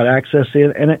if they got access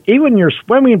in. And even your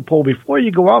swimming pool, before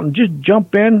you go out and just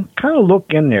jump in, kind of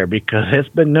look in there, because it's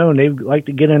been known they like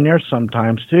to get in there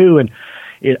sometimes too. And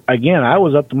again, I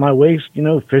was up to my waist, you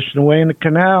know, fishing away in the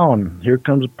canal, and here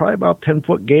comes probably about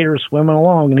 10-foot gator swimming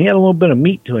along, and he had a little bit of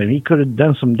meat to him. He could have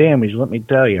done some damage, let me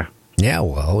tell you. Yeah,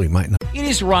 well, we might not. It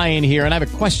is Ryan here, and I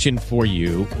have a question for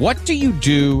you. What do you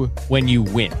do when you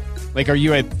win? Like, are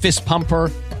you a fist pumper,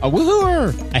 a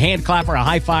woohooer, a hand clapper, a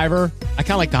high fiver? I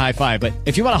kind of like the high five, but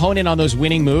if you want to hone in on those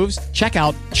winning moves, check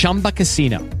out Chumba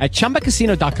Casino. At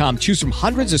ChumbaCasino.com, choose from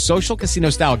hundreds of social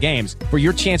casino-style games for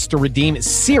your chance to redeem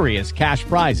serious cash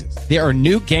prizes. There are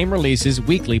new game releases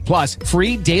weekly, plus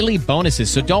free daily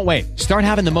bonuses. So don't wait. Start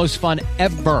having the most fun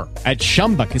ever at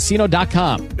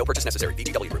ChumbaCasino.com. No purchase necessary.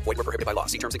 VGW Group. Void where prohibited by law.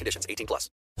 See terms and conditions. 18+.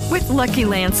 With Lucky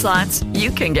Land Slots, you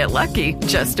can get lucky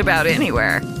just about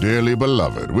anywhere. Dearly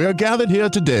beloved, we are gathered here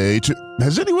today to...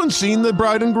 Has anyone seen the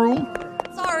bride and groom?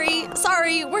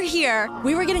 Sorry, we're here.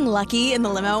 We were getting lucky in the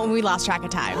limo and we lost track of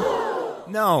time.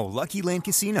 No, Lucky Land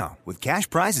Casino, with cash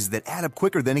prizes that add up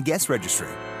quicker than a guest registry.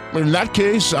 In that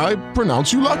case, I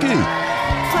pronounce you lucky.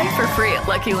 Play for free at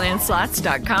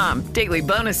LuckyLandSlots.com. Daily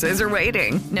bonuses are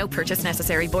waiting. No purchase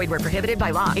necessary. Void where prohibited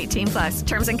by law. 18+.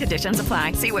 Terms and conditions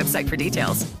apply. See website for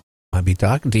details. I'll be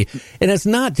talking to you. And it's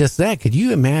not just that. Could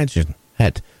you imagine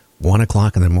at 1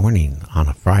 o'clock in the morning on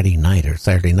a Friday night or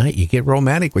Saturday night, you get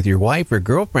romantic with your wife or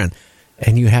girlfriend,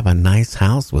 and you have a nice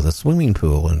house with a swimming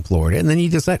pool in Florida, and then you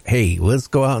decide, hey, let's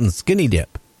go out and skinny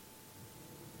dip.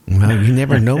 Well, you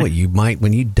never know what you might,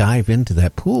 when you dive into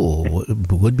that pool,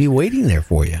 would be waiting there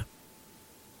for you.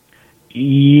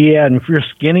 Yeah, and if you're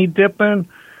skinny dipping,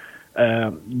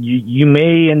 you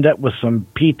may end up with some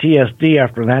PTSD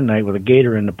after that night with a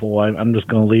gator in the pool. I'm just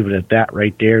going to leave it at that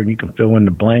right there, and you can fill in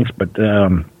the blanks. But,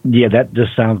 yeah, that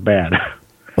just sounds bad.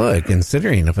 Well,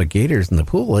 considering if a gator's in the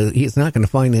pool, he's not going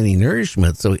to find any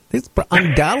nourishment, so it's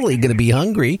undoubtedly going to be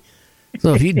hungry.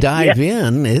 So if you dive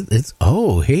in, it's,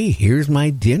 oh, hey, here's my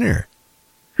dinner.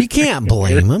 You can't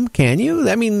blame them, can you?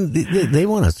 I mean, they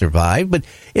want to survive, but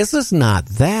it's just not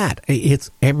that. It's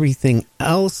everything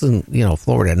else in,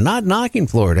 Florida. Not knocking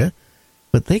Florida,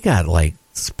 but they got, like,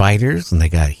 spiders, and they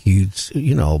got huge,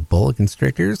 boa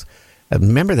constrictors.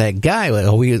 Remember that guy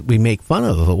we make fun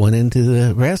of went into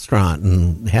the restaurant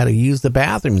and had to use the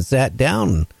bathroom and sat down,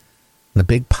 and the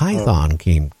big python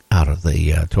came out of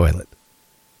the toilet.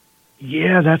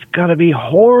 Yeah, that's got to be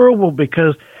horrible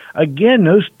because, again,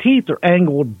 those teeth are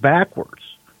angled backwards,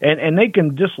 and they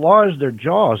can dislodge their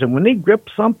jaws. And when they grip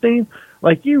something,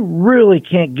 like, you really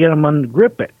can't get them to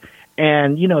grip it.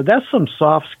 And, that's some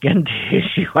soft skin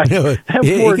tissue.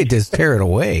 You could just tear it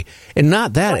away. And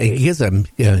not that, it gives a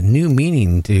new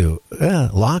meaning to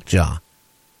lockjaw.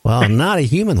 Well, not a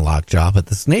human lockjaw, but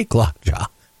the snake lockjaw.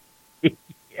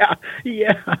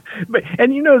 Yeah. But,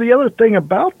 and the other thing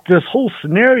about this whole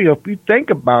scenario, if you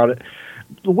think about it,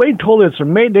 the way toilets are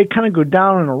made, they kind of go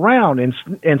down and around, and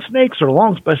snakes are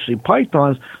long, especially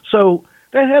pythons. So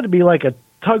that had to be like a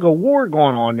tug of war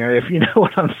going on there, if you know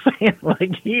what I'm saying.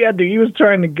 Like he was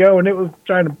trying to go, and it was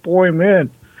trying to pull him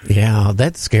in. Yeah,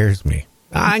 that scares me.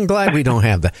 I'm glad we don't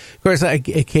have that. Of course,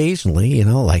 occasionally,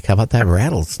 like, how about that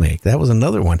rattlesnake? That was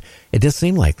another one. It just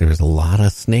seemed like there was a lot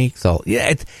of snakes.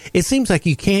 It seems like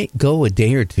you can't go a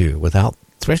day or two without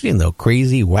especially in the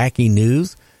crazy, wacky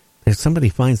news, if somebody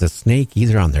finds a snake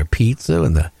either on their pizza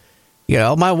and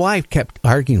my wife kept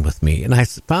arguing with me. And I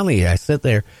sat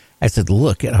there, I said,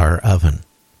 look at our oven.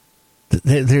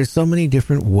 There's so many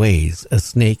different ways a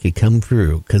snake could come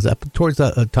through, because up towards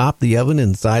the top of the oven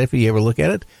inside, if you ever look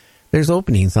at it, there's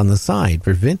openings on the side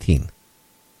for venting.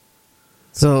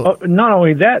 So not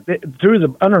only that,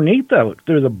 underneath of it,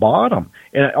 through the bottom,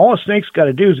 and all a snake's got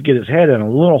to do is get his head in a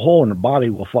little hole, and the body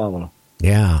will follow.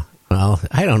 Yeah, well,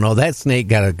 I don't know. That snake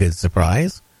got a good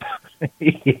surprise.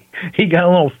 He got a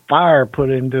little fire put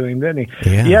into him, didn't he?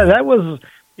 Yeah, that was.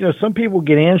 Some people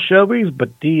get anchovies,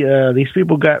 but these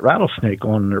people got rattlesnake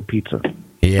on their pizza.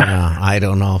 Yeah, I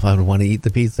don't know if I would want to eat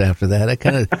the pizza after that.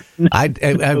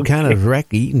 I've kind of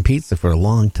wrecked eating pizza for a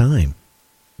long time.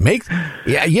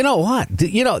 You know what?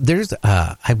 There's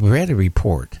I've read a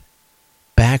report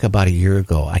back about a year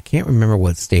ago. I can't remember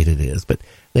what state it is, but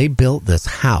they built this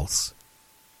house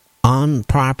on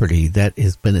property that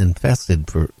has been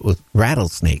infested with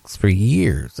rattlesnakes for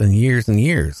years and years and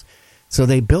years. So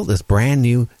they built this brand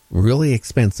new, really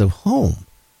expensive home,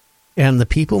 and the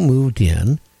people moved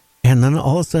in, and then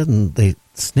all of a sudden, the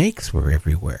snakes were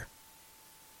everywhere.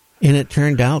 And it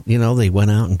turned out, they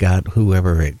went out and got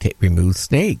whoever removed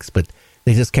snakes, but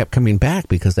they just kept coming back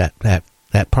because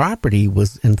that property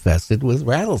was infested with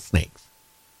rattlesnakes.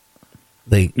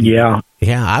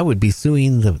 I would be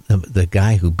suing the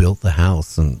guy who built the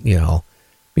house, and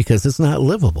because it's not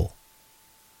livable.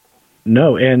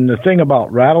 No, and the thing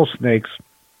about rattlesnakes,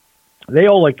 they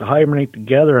all like to hibernate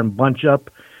together and bunch up,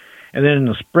 and then in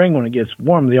the spring when it gets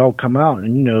warm, they all come out,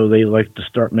 and they like to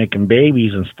start making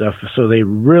babies and stuff, so they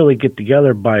really get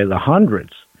together by the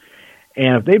hundreds.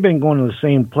 And if they've been going to the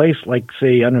same place, like,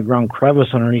 say, underground crevice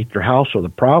underneath their house or the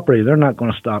property, they're not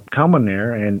going to stop coming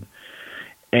there, and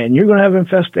you're going to have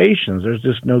infestations. There's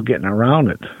just no getting around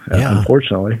it,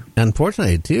 unfortunately.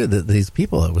 Unfortunately, too, that these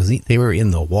people, they were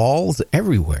in the walls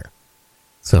everywhere.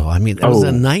 So, it was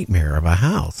a nightmare of a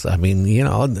house.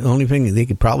 The only thing they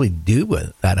could probably do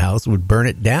with that house would burn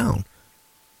it down.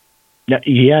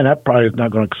 Yeah, and that probably is not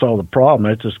going to solve the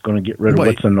problem. It's just going to get rid of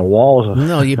what's in the walls.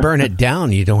 No, you burn it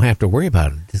down. You don't have to worry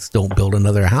about it. Just don't build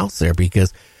another house there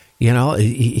because,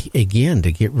 again,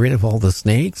 to get rid of all the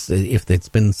snakes, if it's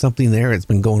been something there, it's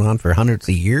been going on for hundreds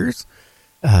of years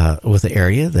with the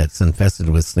area that's infested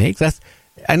with snakes.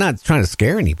 I'm not trying to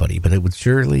scare anybody, but it would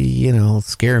surely,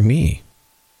 scare me.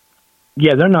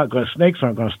 Yeah, snakes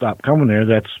aren't going to stop coming there.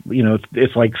 That's,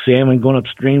 it's like salmon going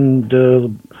upstream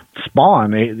to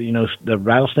spawn. The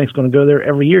rattlesnake's going to go there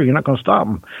every year. You're not going to stop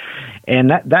them.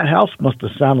 And that house must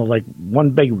have sounded like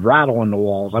one big rattle in the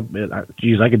walls. I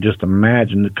could just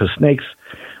imagine, because snakes,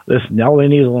 listen, all they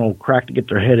need is a little crack to get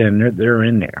their head in. They're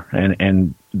in there.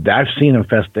 And I've seen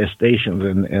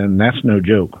infestations, and that's no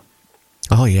joke.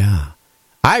 Oh, yeah.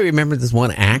 I remember this one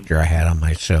actor I had on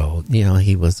my show.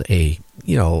 He was a,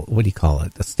 what do you call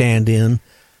it? A stand-in,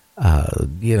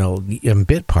 in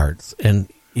bit parts. And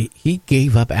he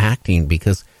gave up acting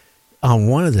because on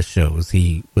one of the shows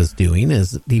he was doing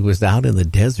he was out in the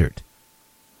desert.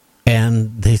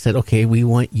 And they said, okay, we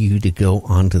want you to go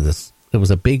onto this. It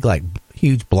was a big,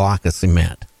 huge block of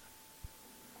cement.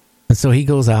 And so he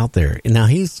goes out there. And now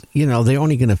he's, they're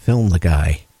only going to film the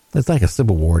guy. It's like a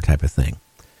Civil War type of thing.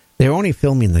 They're only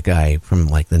filming the guy from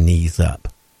the knees up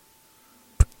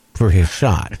for his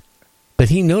shot. But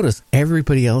he noticed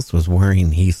everybody else was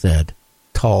wearing, he said,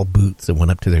 tall boots that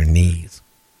went up to their knees.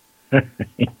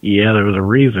 Yeah, there was a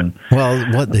reason.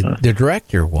 Well, what the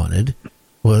director wanted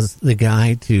was the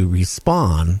guy to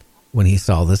respawn when he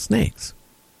saw the snakes.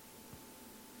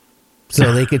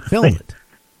 So they could film it.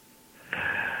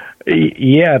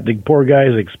 Yeah, the poor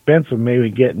guy's expensive, maybe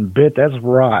getting bit. That's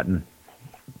rotten.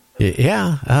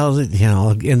 Yeah,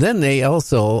 and then they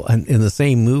also, in the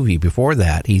same movie before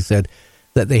that, he said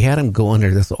that they had him go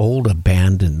under this old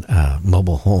abandoned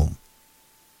mobile home.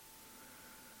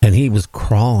 And he was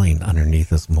crawling underneath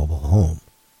this mobile home.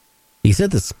 He said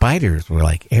the spiders were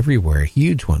everywhere,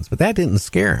 huge ones, but that didn't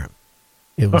scare him.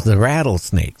 It was the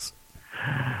rattlesnakes.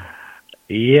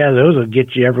 Yeah, those will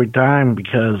get you every time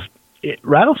because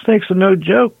rattlesnakes are no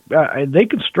joke. They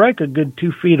can strike a good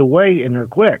 2 feet away and they're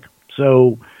quick.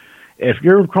 So if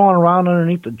you're crawling around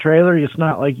underneath the trailer, it's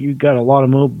not like you got a lot of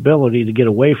mobility to get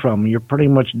away from them. You're pretty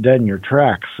much dead in your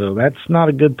tracks. So that's not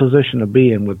a good position to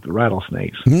be in with the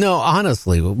rattlesnakes. No,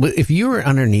 honestly, if you were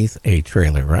underneath a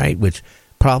trailer, right, which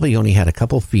probably only had a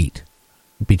couple feet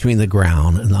between the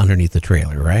ground and underneath the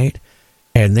trailer, right?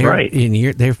 And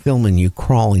they're filming you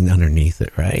crawling underneath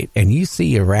it, right? And you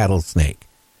see a rattlesnake.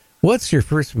 What's your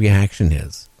first reaction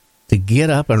is? To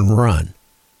get up and run.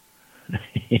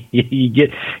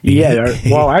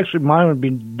 Well, actually, mine would be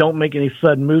don't make any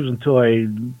sudden moves until I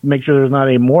make sure there's not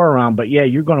any more around. But yeah,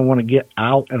 you're going to want to get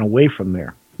out and away from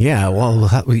there. Yeah, well,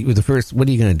 what are you going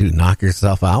to do? Knock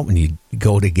yourself out when you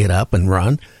go to get up and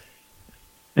run?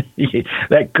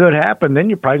 That could happen. Then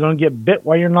you're probably going to get bit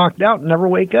while you're knocked out and never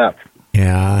wake up.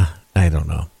 Yeah, I don't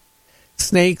know.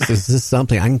 Snakes is just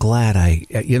something. I'm glad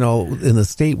in the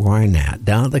state where I'm at,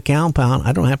 down at the compound,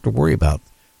 I don't have to worry about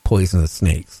poisonous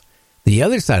snakes. The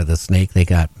other side of the snake, they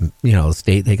got,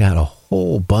 they got a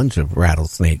whole bunch of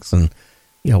rattlesnakes and,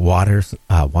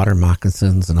 water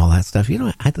moccasins and all that stuff.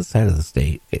 At the side of the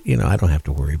state, I don't have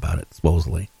to worry about it,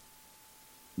 supposedly.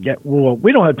 Yeah, well,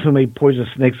 we don't have too many poisonous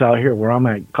snakes out here where I'm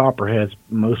at, copperheads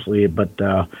mostly, but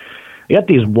you got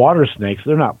these water snakes.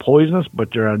 They're not poisonous, but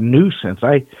they're a nuisance.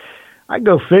 I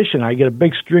go fishing, I get a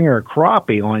big stringer of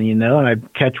crappie on, and I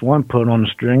catch one, put it on the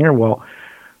stringer. Well,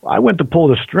 I went to pull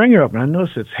the stringer up, and I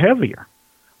noticed it's heavier.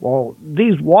 Well,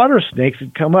 these water snakes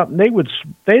would come up, and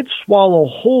they'd swallow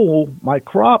whole my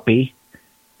crappie.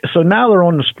 So now they're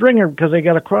on the stringer because they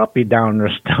got a crappie down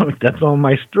their stomach that's on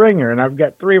my stringer, and I've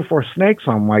got 3 or 4 snakes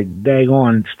on my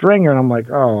daggone stringer, and I'm like,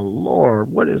 oh,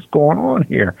 Lord, what is going on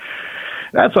here?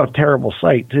 That's a terrible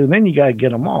sight, too. And then you got to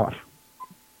get them off.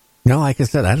 No, like I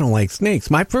said, I don't like snakes.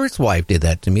 My first wife did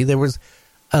that to me. There was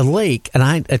a lake, and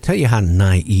I tell you how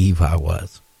naive I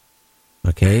was.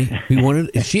 Okay?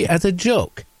 She, as a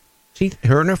joke,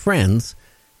 her and her friends,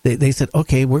 they said,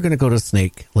 okay, we're going to go to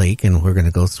Snake Lake, and we're going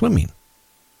to go swimming.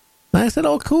 And I said,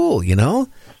 oh, cool,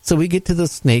 So we get to the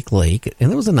Snake Lake,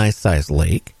 and it was a nice-sized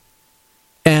lake.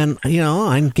 And,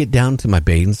 I get down to my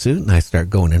bathing suit, and I start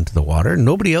going into the water.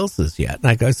 Nobody else is yet. And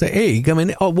I say, hey, you come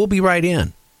in? Oh, we'll be right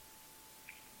in.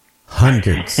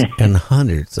 Hundreds and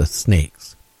hundreds of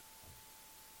snakes.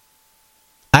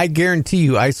 I guarantee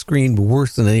you I screamed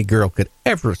worse than any girl could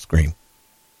ever scream.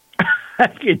 I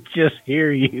could just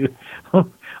hear you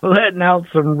letting out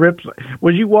some rips.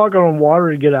 Was you walking on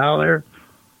water to get out of there?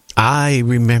 I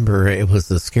remember it was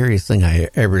the scariest thing I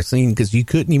ever seen because you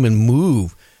couldn't even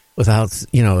move without,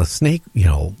 a snake,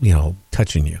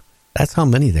 touching you. That's how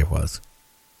many there was.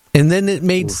 And then it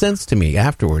made sense to me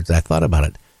afterwards. I thought about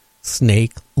it.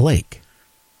 Snake Lake.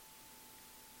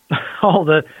 Oh,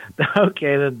 the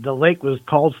lake was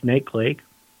called Snake Lake.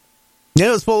 Yeah,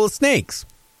 it was full of snakes.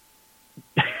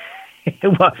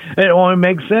 Well, it only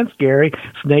makes sense, Gary.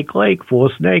 Snake Lake, full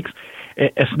of snakes.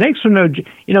 Snakes are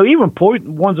even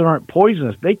ones that aren't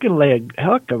poisonous, they can lay a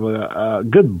heck of a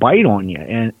good bite on you.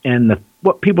 And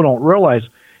what people don't realize,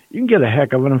 you can get a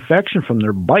heck of an infection from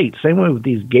their bite. Same way with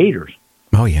these gators.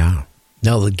 Oh, yeah.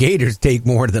 No, the gators take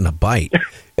more than a bite.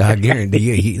 I guarantee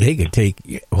you, they could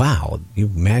take, wow, you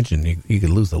imagine you could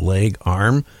lose a leg,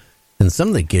 arm. And some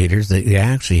of the gators, they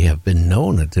actually have been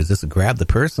known to just grab the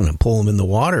person and pull them in the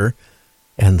water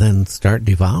and then start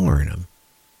devouring them.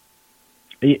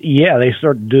 Yeah, they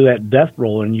start to do that death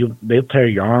roll, and they'll tear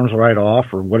your arms right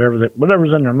off or whatever's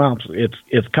in their mouths.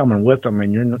 It's coming with them,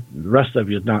 and the rest of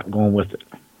you is not going with it.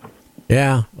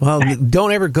 Yeah, well,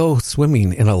 don't ever go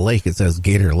swimming in a lake. It says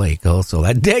Gator Lake. Also,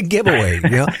 that dead giveaway.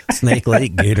 Snake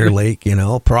Lake, Gator Lake.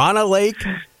 Piranha Lake.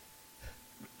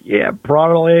 Yeah,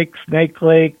 Piranha Lake, Snake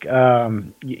Lake. Was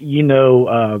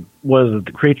it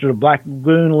the Creature of Black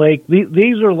Lagoon Lake?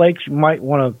 These are lakes you might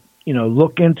want to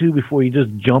look into before you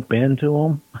just jump into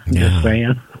them. Just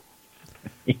saying.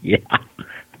 Yeah.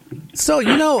 So,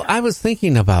 I was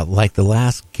thinking about like the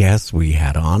last guest we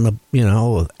had on,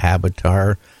 with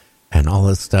Avatar and all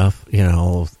this stuff,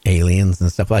 aliens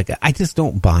and stuff like that. I just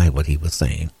don't buy what he was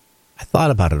saying. I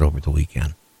thought about it over the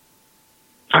weekend.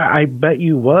 I bet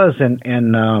you was, and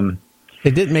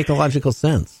it didn't make a logical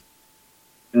sense.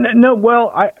 No,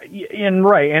 well,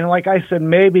 right, and like I said,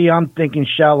 maybe I'm thinking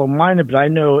shallow-minded, but I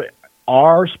know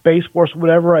our Space Force,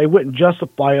 whatever, it wouldn't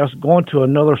justify us going to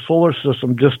another solar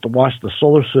system just to watch the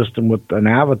solar system with an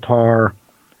avatar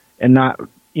and not,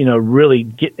 really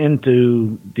get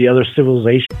into the other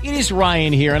civilization. It is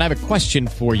Ryan here, and I have a question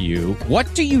for you.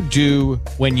 What do you do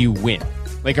when you win?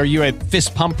 Like, are you a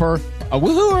fist pumper, a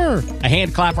woohooer, a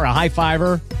hand clapper, a high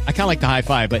fiver? I kind of like the high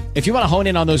five, but if you want to hone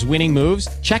in on those winning moves,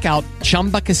 check out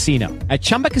Chumba Casino. At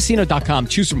ChumbaCasino.com,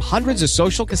 choose from hundreds of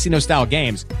social casino-style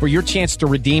games for your chance to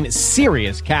redeem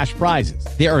serious cash prizes.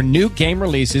 There are new game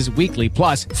releases weekly,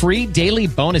 plus free daily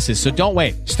bonuses. So don't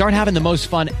wait. Start having the most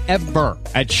fun ever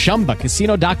at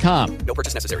ChumbaCasino.com. No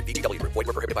purchase necessary. VGW. Void where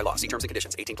prohibited by law. See terms and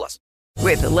conditions. 18+.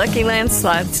 With the Lucky Land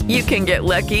Slots, you can get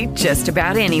lucky just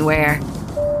about anywhere.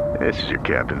 This is your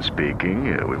captain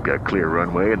speaking. We've got clear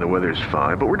runway and the weather's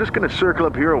fine, but we're just going to circle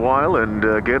up here a while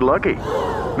and get lucky.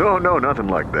 No, nothing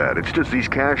like that. It's just these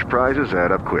cash prizes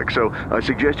add up quick. So I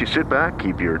suggest you sit back,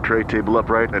 keep your tray table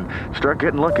upright, and start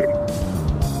getting lucky.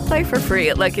 Play for free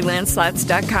at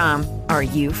LuckyLandSlots.com. Are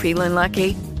you feeling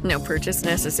lucky? No purchase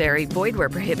necessary. Void where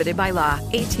prohibited by law.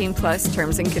 18 plus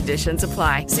terms and conditions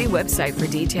apply. See website for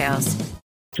details.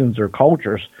 Or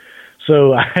cultures.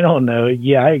 So I don't know.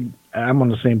 Yeah, I'm on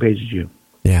the same page as you.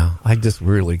 Yeah, I just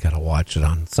really got to watch it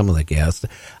on some of the guests.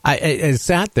 I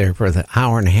sat there for the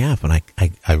hour and a half, and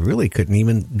I really couldn't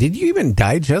even. Did you even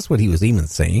digest what he was even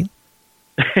saying?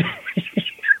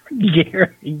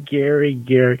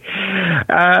 Gary.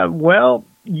 Well,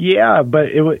 yeah, but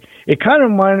it kind of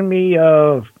reminded me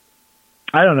of.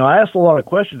 I don't know. I asked a lot of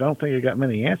questions. I don't think I got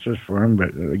many answers for him, but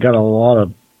I got a lot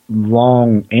of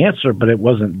long answer, but it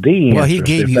wasn't the answer. Well, he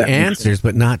gave you answers,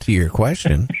 but not to your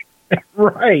question.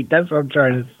 Right. That's what I'm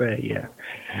trying to say. Yeah.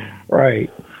 Right.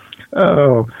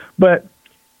 Oh, but,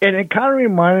 and it kind of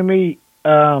reminded me,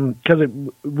 because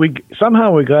we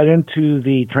got into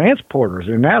the transporters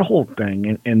and that whole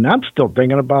thing, and I'm still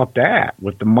thinking about that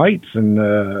with the mites and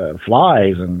the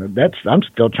flies, and I'm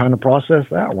still trying to process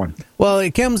that one. Well,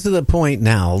 it comes to the point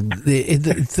now,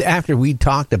 after we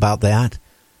talked about that,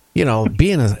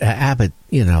 being an avid,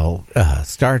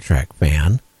 Star Trek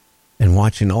fan and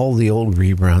watching all the old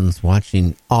reruns,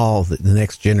 watching all the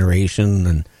Next Generation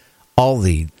and all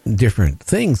the different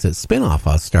things that spin off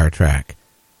of Star Trek.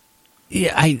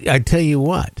 Yeah, I tell you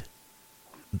what,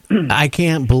 I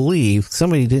can't believe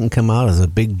somebody didn't come out as a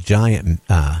big giant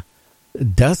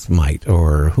dust mite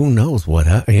or who knows what,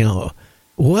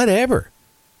 whatever.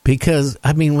 Because,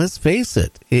 I mean, let's face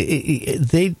it,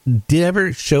 they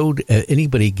never showed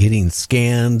anybody getting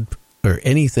scanned or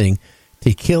anything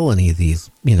to kill any of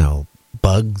these,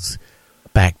 bugs,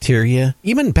 bacteria,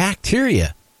 even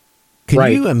bacteria.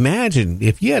 Can you imagine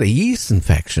if you had a yeast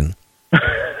infection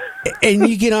and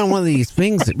you get on one of these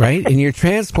things, right, and you're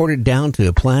transported down to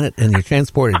a planet and you're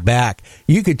transported back,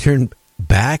 you could turn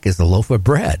back as a loaf of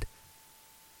bread.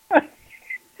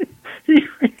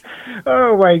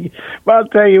 Oh, my. Well, I'll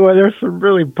tell you what, there's some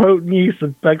really potent yeast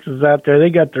infections out there.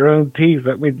 They got their own teeth.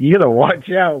 I mean, you got to watch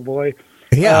out, boy.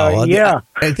 Yeah. Yeah.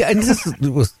 And this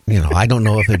was, I don't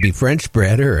know if it'd be French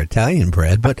bread or Italian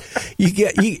bread, but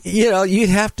you'd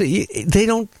have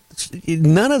to,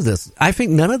 none of this, I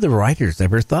think none of the writers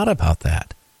ever thought about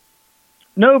that.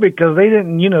 No, because they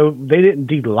didn't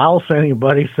delouse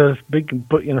anybody so to speak and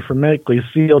put in a hermetically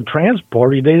sealed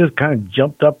transporter. They just kind of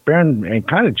jumped up there and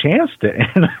kind of chanced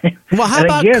it. Well, how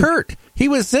about Kurt? He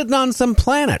was sitting on some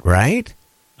planet, right?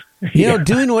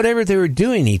 Doing whatever they were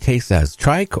doing. He takes his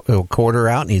tricorder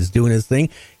out and he's doing his thing.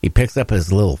 He picks up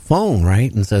his little phone,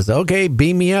 right, and says, "Okay,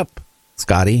 beam me up,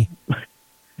 Scotty."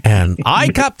 And I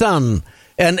Captain.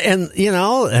 And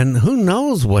who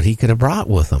knows what he could have brought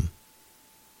with him.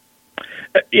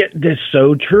 It's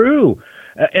so true.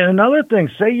 And another thing,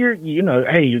 say you're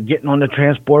getting on the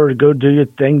transporter to go do your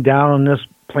thing down on this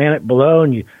planet below,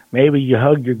 and maybe you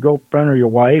hug your girlfriend or your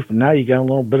wife, and now you got a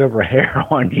little bit of her hair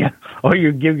on you, or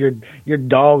you give your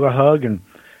dog a hug, and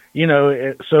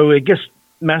so it gets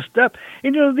messed up.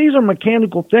 These are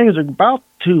mechanical things that are about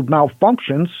to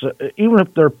malfunction. So even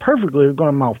if they're perfectly going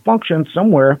to malfunction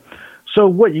somewhere. So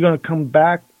what, you're going to come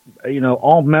back,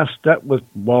 all messed up with,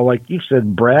 well, like you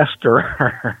said, breast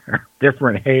or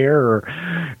different hair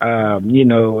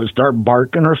or, start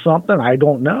barking or something? I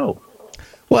don't know.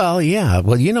 Well, yeah.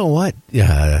 Well, you know what,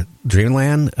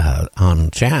 Dreamland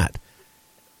on chat,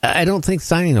 I don't think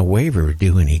signing a waiver would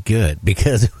do any good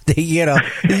because,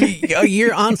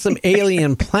 you're on some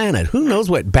alien planet. Who knows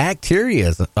what bacteria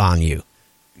is on you?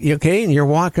 Okay, and you're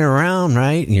walking around,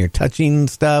 right, and you're touching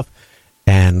stuff.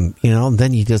 And,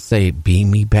 then you just say,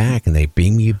 beam me back, and they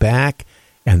beam you back,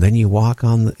 and then you walk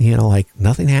on, like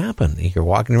nothing happened. You're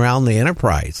walking around the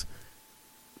Enterprise.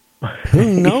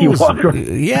 Who knows?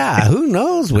 Who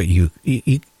knows what you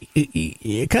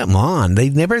come on.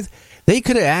 They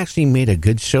could have actually made a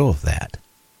good show of that.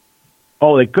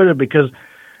 Oh, they could have, because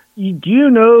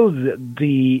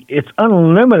that it's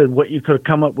unlimited what you could have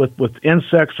come up with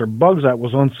insects or bugs that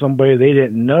was on somebody they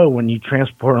didn't know when you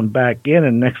transport them back in,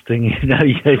 and next thing you know,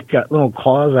 you've got little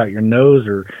claws out your nose,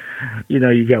 or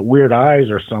you got weird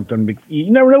eyes or something. You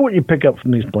never know what you pick up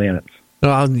from these planets.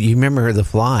 Well, you remember The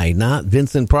Fly, not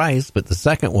Vincent Price, but the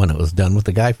second one that was done with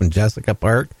the guy from Jurassic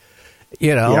Park.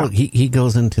 He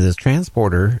goes into this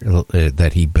transporter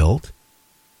that he built.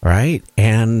 Right,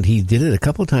 and he did it a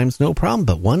couple of times, no problem.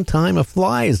 But one time a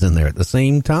fly is in there at the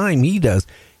same time he does.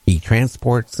 He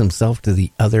transports himself to the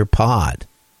other pod.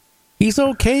 He's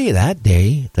okay that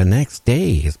day. The next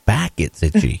day, his back gets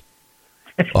itchy.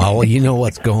 Well, you know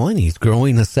what's going? He's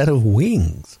growing a set of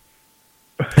wings.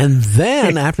 And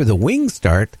then after the wings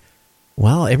start,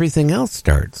 well, everything else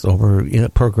starts over,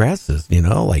 progresses,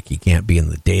 like he can't be in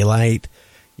the daylight.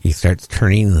 He starts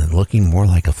turning and looking more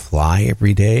like a fly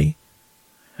every day.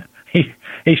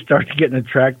 He starts getting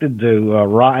attracted to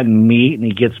rotten meat, and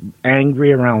he gets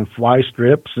angry around fly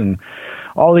strips and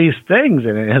all these things.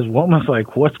 And his woman's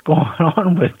like, what's going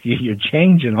on with you? You're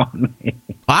changing on me.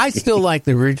 I still like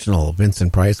the original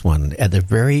Vincent Price one at the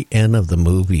very end of the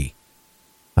movie.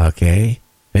 Okay?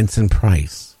 Vincent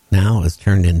Price now is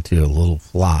turned into a little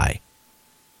fly.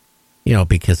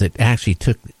 Because it actually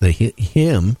took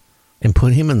him and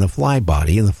put him in the fly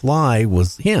body, and the fly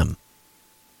was him.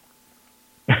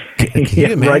 Can you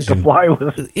imagine? Right, the fly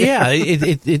was. Yeah,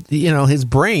 his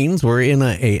brains were in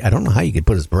I don't know how you could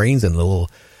put his brains in the little,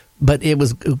 but it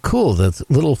was cool. The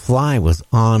little fly was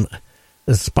on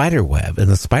the spider web, and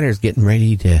the spider's getting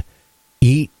ready to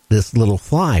eat this little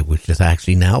fly, which is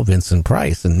actually now Vincent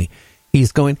Price, and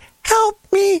he's going, help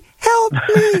me,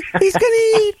 he's going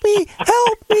to eat me,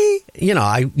 help me.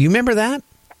 You remember that?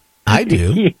 I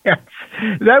do. Yeah.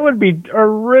 That would be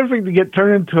horrific to get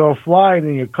turned into a fly and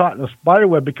then you're caught in a spider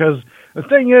web, because the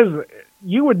thing is,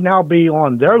 you would now be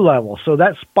on their level. So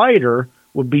that spider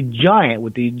would be giant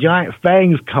with these giant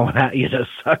fangs coming at you to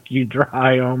suck you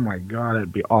dry. Oh, my God,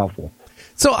 it'd be awful.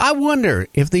 So I wonder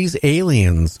if these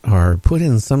aliens are put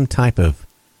in some type of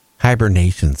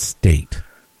hibernation state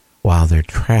while they're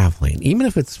traveling, even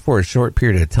if it's for a short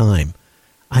period of time.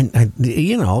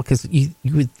 Because you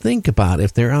would think about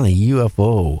if they're on a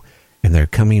UFO and they're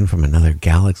coming from another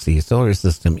galaxy, solar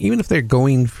system, even if they're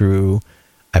going through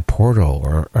a portal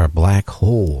or a black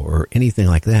hole or anything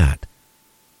like that,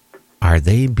 are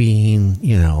they being,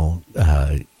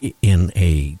 in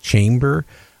a chamber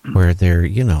where they're,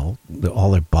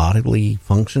 all their bodily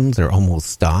functions are almost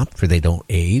stopped for they don't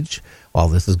age while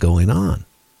this is going on?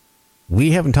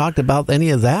 We haven't talked about any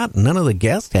of that. None of the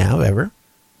guests have ever.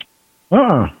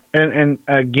 And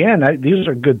again, these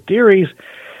are good theories.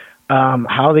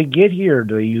 How they get here?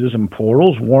 Do they use them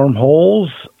portals,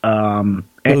 wormholes? And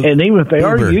even if they Uber.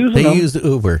 are using they them, use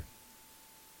Uber.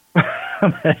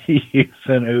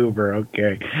 Using Uber,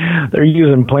 okay. They're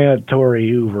using planetary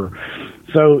Uber.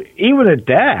 So even at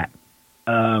that,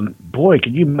 boy,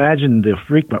 could you imagine the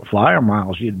frequent flyer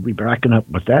miles you'd be racking up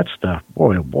with that stuff?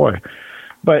 Boy, oh boy.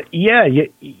 But yeah,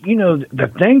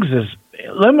 the things is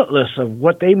limitless of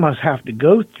what they must have to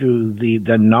go through,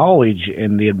 the knowledge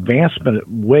and the advancement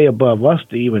way above us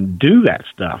to even do that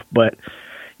stuff. But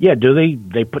yeah, do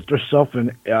they put themselves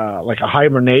in like a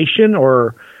hibernation,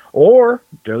 or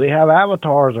do they have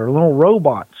avatars or little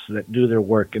robots that do their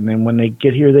work, and then when they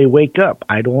get here they wake up?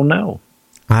 I don't know.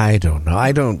 I don't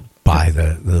buy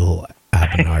the little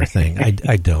avatar thing.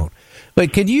 I don't.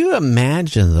 But could you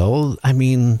imagine though? I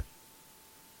mean,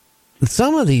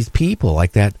 some of these people,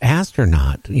 like that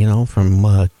astronaut,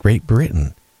 from Great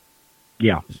Britain.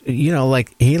 Yeah.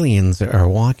 Like aliens are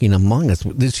walking among us.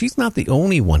 She's not the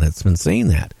only one that's been saying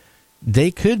that. They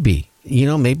could be.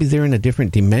 Maybe they're in a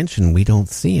different dimension. We don't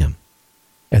see them.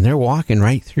 And they're walking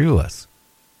right through us.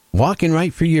 Walking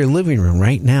right through your living room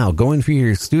right now, going through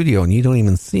your studio, and you don't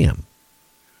even see them.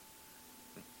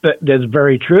 That's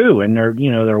very true, and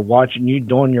they're watching you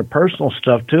doing your personal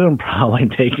stuff too, and probably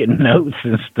taking notes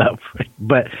and stuff.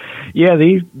 But yeah,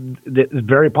 it's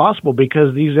very possible,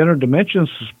 because these interdimensions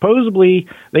supposedly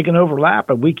they can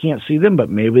overlap, and we can't see them, but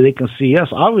maybe they can see us.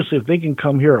 Obviously, if they can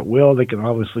come here at will, they can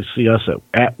obviously see us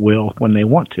at will when they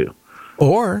want to.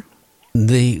 Or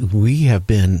we have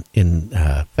been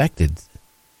affected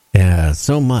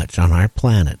so much on our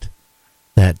planet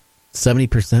that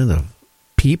 70% of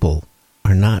people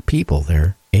are not people,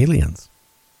 they're aliens.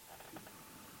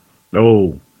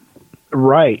 Oh,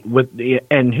 right.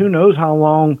 And who knows how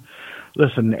long.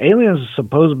 Listen, aliens are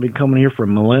supposed to be coming here for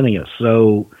millennia,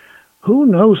 so who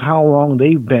knows how long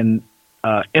they've been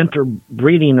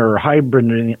interbreeding or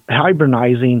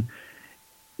hibernizing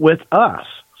with us.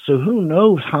 So who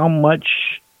knows how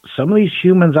much some of these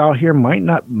humans out here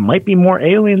might be more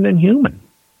alien than human.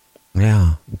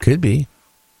 Yeah, could be.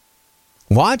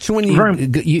 Watch when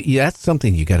you that's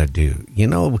something you got to do.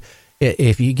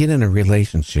 If you get in a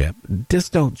relationship,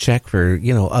 just don't check for,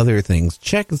 other things.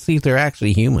 Check and see if they're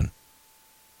actually human.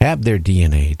 Have their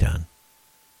DNA done.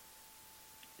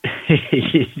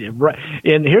 Right.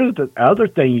 And here's the other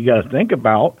thing you got to think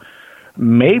about.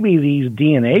 Maybe these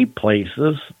DNA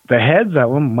places, the heads of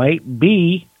them might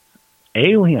be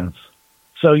aliens.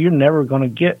 So you're never going to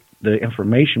get the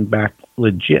information back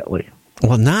legitly.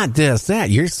 Well, not just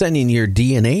that. You're sending your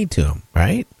DNA to them,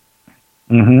 right?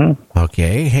 Mm-hmm.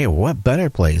 Okay. Hey, what better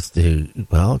place to,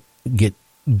 get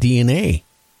DNA?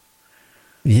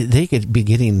 They could be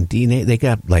getting DNA. They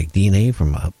got like DNA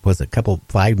from, a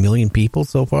 5 million people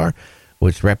so far,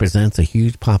 which represents a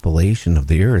huge population of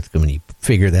the earth. When you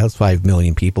figure that's 5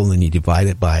 million people, and then you divide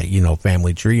it by,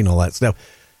 family tree and all that stuff,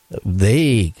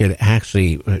 they could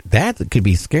actually, that could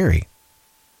be scary.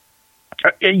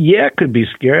 Yeah, it could be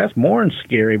scary. That's more than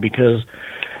scary because,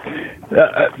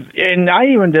 and I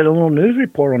even did a little news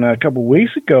report on that a couple of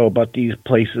weeks ago about these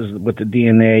places with the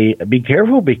DNA. Be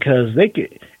careful because they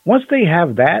could, once they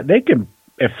have that, they can,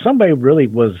 if somebody really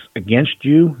was against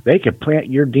you, they could plant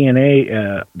your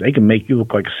DNA. They can make you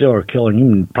look like a serial killer,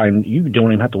 and you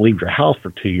don't even have to leave your house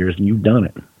for 2 years, and you've done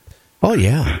it. Oh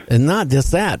yeah, and not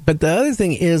just that, but the other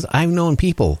thing is, I've known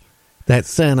people that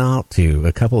sent out to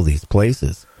a couple of these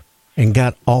places and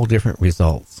got all different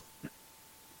results.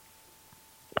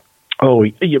 Oh,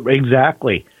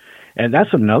 exactly. And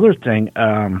that's another thing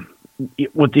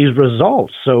with these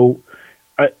results. So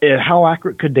how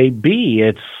accurate could they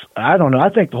be? I don't know. I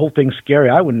think the whole thing's scary.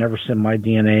 I would never send my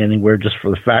DNA anywhere just for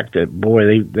the fact that,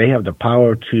 boy, they have the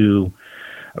power to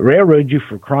railroad you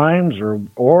for crimes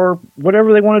or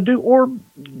whatever they want to do, or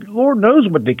Lord knows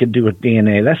what they could do with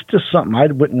DNA. That's just something I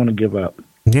wouldn't want to give up.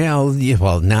 Yeah,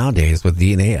 well, nowadays with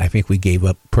DNA, I think we gave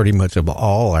up pretty much of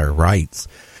all our rights.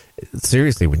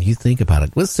 Seriously, when you think about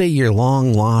it, let's say your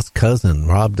long-lost cousin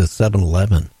robbed a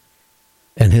 7-Eleven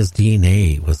and his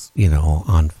DNA was,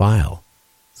 on file.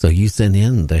 So you send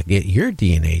in to get your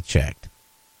DNA checked.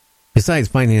 Besides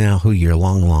finding out who your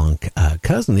long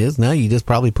cousin is, now you just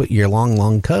probably put your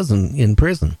long cousin in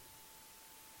prison.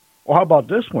 Well, how about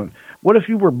this one? What if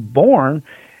you were born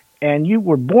and you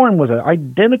were born with an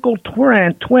identical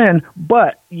twin,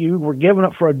 but you were given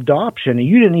up for adoption, and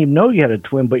you didn't even know you had a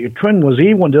twin, but your twin was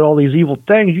evil and did all these evil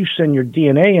things. You send your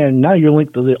DNA in, and now you're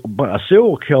linked to a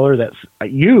serial killer that's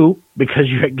you because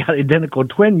you got an identical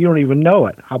twin. You don't even know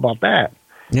it. How about that?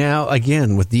 Now,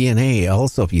 again, with DNA,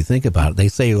 also, if you think about it, they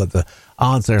say that the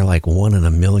odds are like 1 in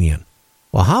a million.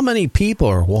 Well, how many people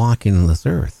are walking this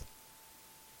earth?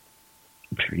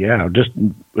 Yeah, just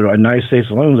the United States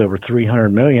alone is over 300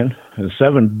 million, and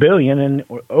 7 billion, and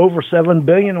over 7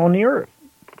 billion on the earth.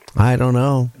 I don't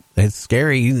know. It's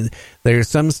scary. There's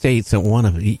some states that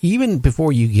want to, even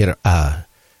before you get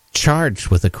charged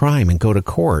with a crime and go to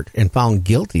court and found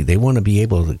guilty, they want to be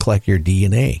able to collect your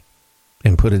DNA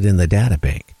and put it in the data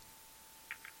bank.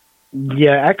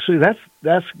 Yeah, actually,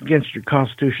 that's against your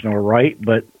constitutional right,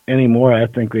 but anymore, I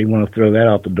think they want to throw that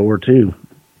out the door, too.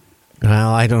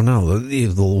 Well, I don't know.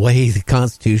 The way the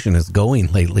Constitution is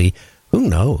going lately, who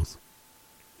knows?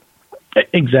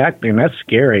 Exactly, and that's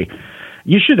scary.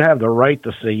 You should have the right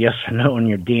to say yes or no on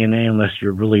your DNA unless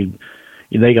you're really,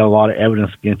 they got a lot of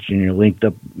evidence against you and you're linked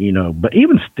up, But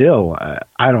even still,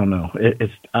 I don't know.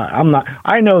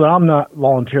 I know that I'm not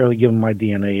voluntarily giving my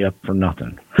DNA up for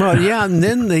nothing. Well, yeah, and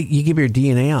then you give your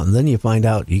DNA out, and then you find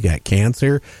out you got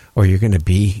cancer, or you're going to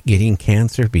be getting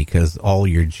cancer because all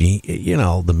your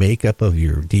the makeup of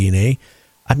your DNA.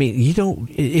 I mean,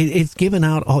 it's given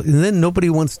out all, and then nobody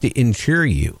wants to insure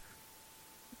you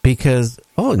because,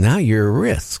 now you're a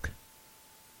risk.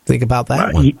 Think about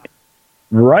that one.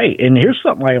 Right, and here's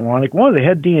something ironic. One of the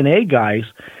head DNA guys,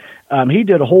 he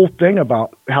did a whole thing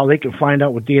about how they can find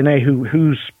out with DNA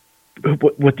who's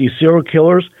with these serial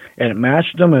killers, and it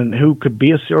matched them, and who could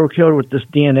be a serial killer with this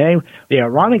DNA. The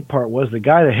ironic part was the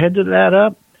guy that headed that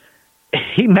up,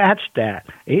 he matched that.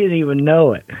 He didn't even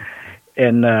know it.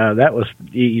 And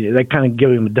that kind of gave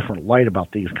him a different light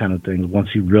about these kind of things once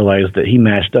he realized that he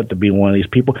matched up to be one of these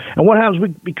people. And what happens? We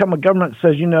become a government that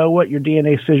says, you know what, your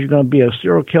DNA says you're going to be a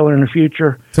serial killer in the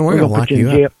future. So we're going to lock you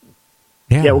up.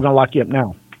 Yeah, we're going to lock you up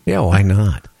now. Yeah, why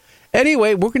not?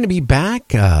 Anyway, we're going to be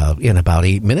back in about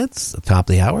 8 minutes, at the top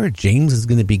of the hour. James is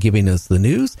going to be giving us the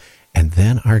news, and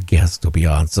then our guest will be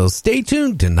on. So stay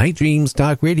tuned to Night Dreams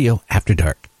Talk Radio After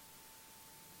Dark.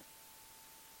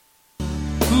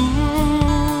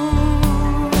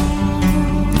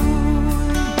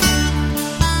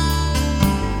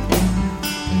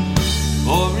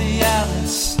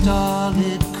 Borealis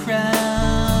starlit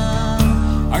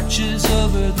crown arches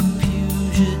over the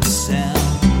Puget Sound.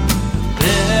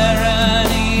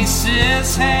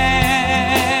 Berenice's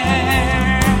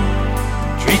hair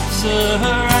drapes the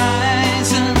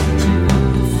horizon.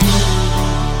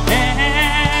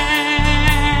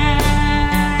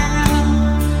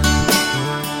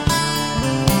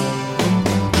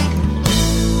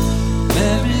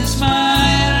 There is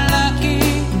my lucky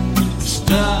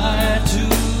star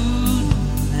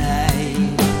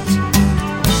tonight,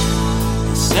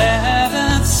 the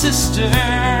seventh sister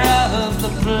of the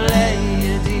Pleiades.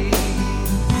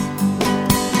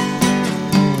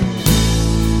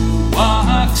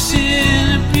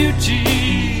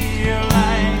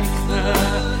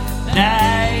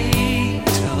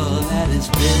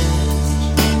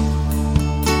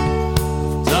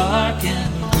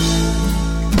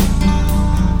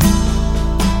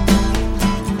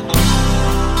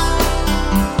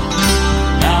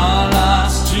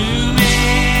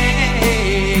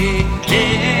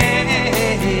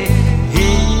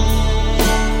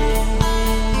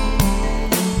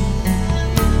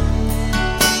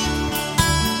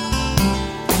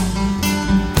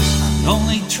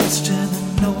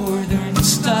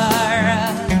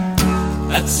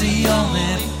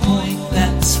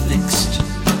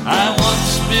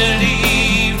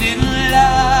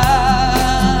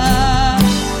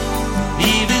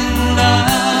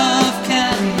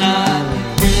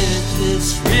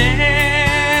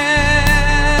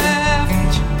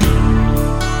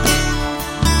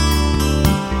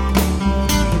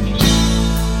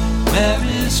 Where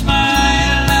is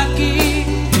my lucky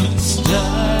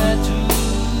star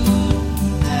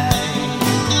tonight?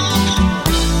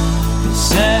 The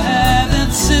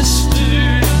seventh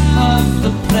sister of the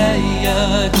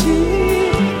Pleiades,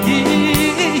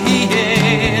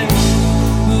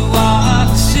 who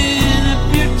walks in a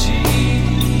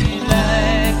beauty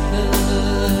like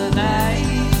the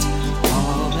night.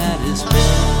 All that is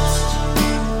best.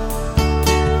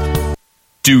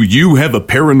 Do you have a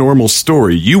paranormal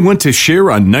story you want to share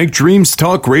on Night Dreams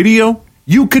Talk Radio?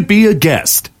 You could be a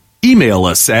guest. Email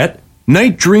us at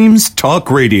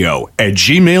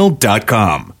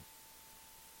nightdreamstalkradio@gmail.com.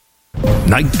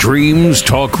 Night Dreams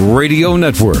Talk Radio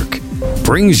Network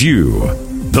brings you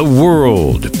the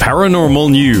World Paranormal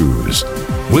News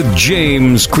with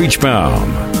James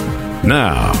Creechbaum.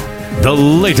 Now, the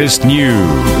latest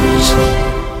news.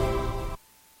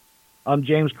 I'm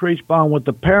James Creechbaum with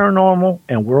the Paranormal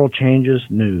and World Changes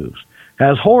News.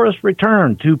 As Horus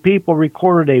returned, 2 people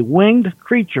recorded a winged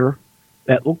creature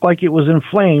that looked like it was in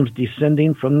flames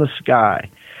descending from the sky.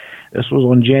 This was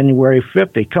on January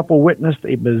 5th. A couple witnessed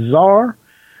a bizarre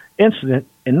incident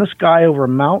in the sky over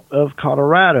Mount of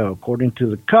Colorado. According to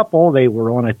the couple, they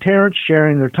were on a terrace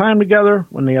sharing their time together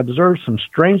when they observed some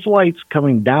strange lights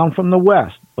coming down from the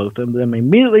west. Both of them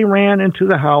immediately ran into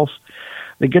the house.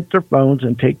 They get their phones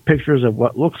and take pictures of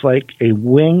what looks like a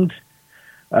winged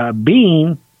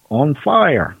being on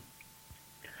fire.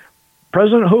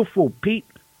 President hopeful Pete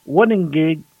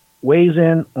Buttigieg weighs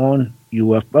in on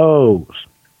UFOs.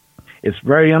 It's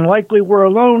very unlikely we're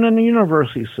alone in the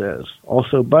universe, he says.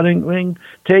 Also, Buttigieg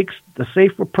takes the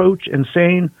safe approach in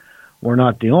saying we're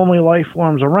not the only life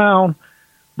forms around,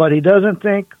 but he doesn't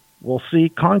think we'll see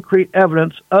concrete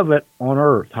evidence of it on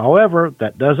Earth. However,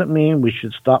 that doesn't mean we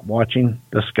should stop watching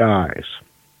the skies.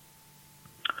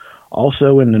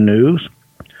 Also in the news,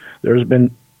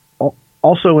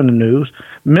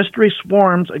 mystery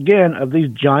swarms again of these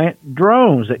giant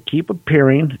drones that keep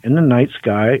appearing in the night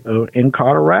sky in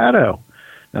Colorado.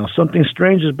 Now, something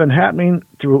strange has been happening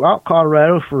throughout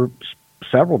Colorado for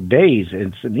several days.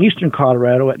 It's in eastern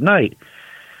Colorado at night.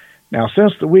 Now,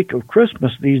 since the week of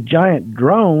Christmas, these giant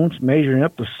drones measuring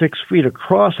up to 6 feet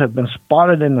across have been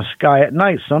spotted in the sky at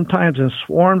night, sometimes in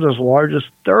swarms as large as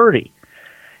 30.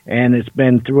 And it's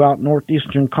been throughout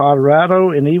northeastern Colorado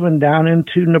and even down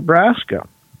into Nebraska.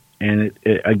 And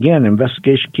again,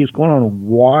 investigation keeps going on.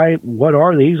 What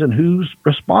are these and who's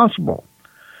responsible?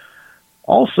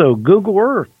 Also, Google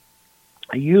Earth.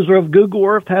 A user of Google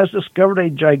Earth has discovered a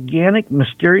gigantic,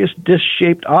 mysterious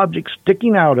disc-shaped object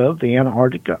sticking out of the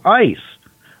Antarctica ice.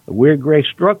 The weird gray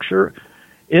structure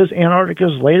is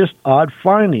Antarctica's latest odd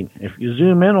finding. If you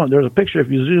zoom in on, there's a picture. If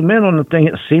you zoom in on the thing,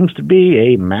 it seems to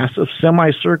be a massive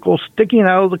semicircle sticking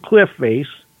out of the cliff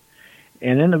face.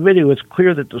 And in the video, it's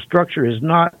clear that the structure is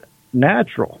not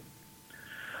natural.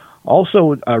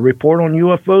 Also, a report on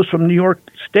UFOs from New York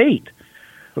State.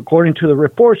 According to the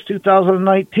reports,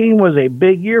 2019 was a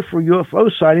big year for UFO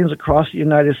sightings across the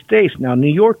United States. Now, New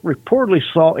York reportedly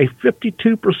saw a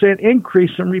 52%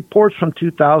 increase in reports from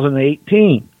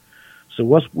 2018. So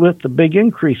what's with the big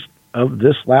increase of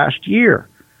this last year?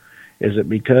 Is it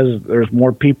because there's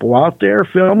more people out there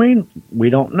filming? We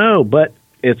don't know, but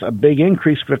it's a big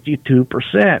increase,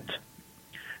 52%.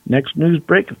 Next news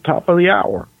break at the top of the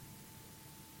hour.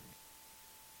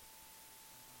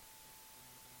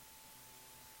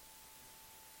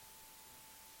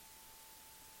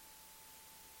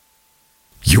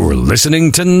 You're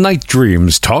listening to Night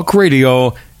Dreams Talk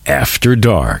Radio After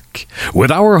Dark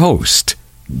with our host,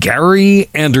 Gary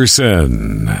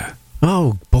Anderson.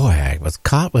 Oh, boy, I was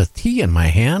caught with tea in my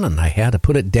hand, and I had to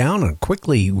put it down and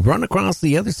quickly run across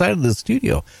the other side of the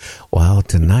studio. Well,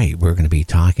 tonight we're going to be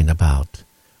talking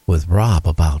with Rob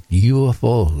about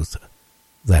UFOs,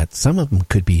 that some of them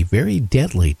could be very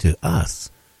deadly to us.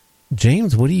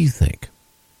 James, what do you think?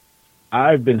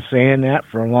 I've been saying that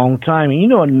for a long time. You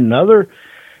know, another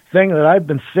thing that I've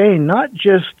been saying, not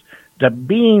just the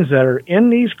beings that are in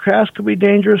these crafts could be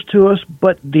dangerous to us,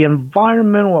 but the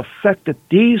environmental effect that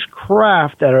these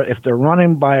craft that are, if they're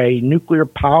running by nuclear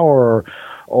power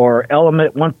or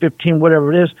element 115,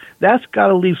 whatever it is, that's got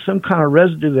to leave some kind of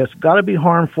residue that's got to be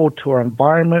harmful to our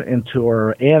environment and to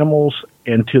our animals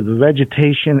and to the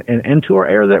vegetation and into our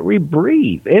air that we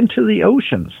breathe, into the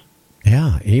oceans.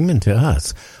 Yeah, even to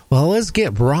us. Well, let's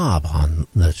get Rob on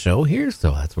the show here.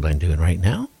 So that's what I'm doing right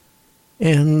now.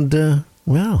 And,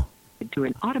 well. To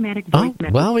an automatic voice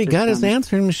message well, we got his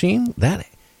answering machine.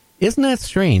 Isn't that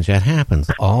strange? That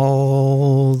happens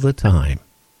all the time.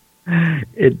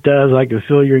 It does. I can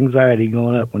feel your anxiety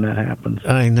going up when that happens.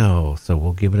 I know. So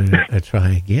we'll give it a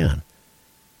try again.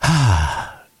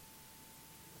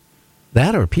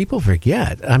 That or people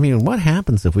forget. I mean, what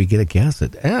happens if we get a guess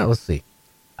at... let's see.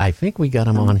 I think we got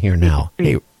him on here now.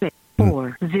 Hey,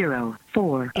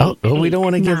 404. Oh, we don't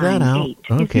want to give that out.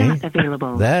 Okay. Not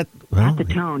available. That, at the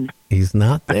tone. He's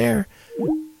not there.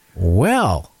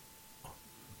 Well,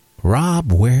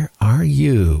 Rob, where are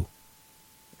you?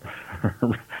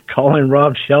 Calling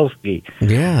Rob Shelsky.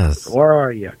 Yes. Where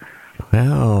are you?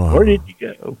 Well, where did you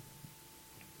go?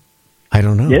 I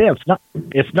don't know. Yeah,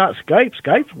 it's not Skype.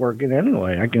 Skype's working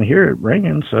anyway. I can hear it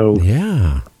ringing. So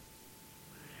yeah.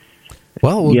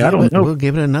 Well, we'll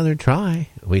give it another try.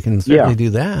 We can certainly do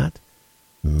that.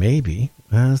 Maybe.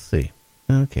 Let's see.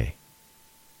 Okay.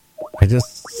 Well,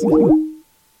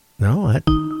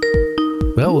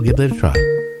 we'll give it a try.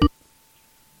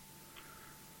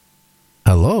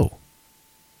 Hello.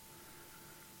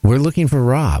 We're looking for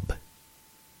Rob.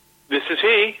 This is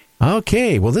he.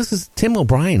 Okay, well, this is Tim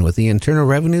O'Brien with the Internal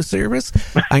Revenue Service.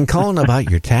 I'm calling about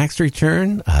your tax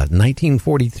return,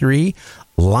 1943,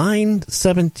 line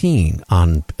 17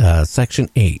 on Section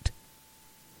 8.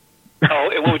 Oh,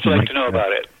 and what would you like to know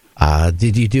about it?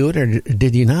 Did you do it or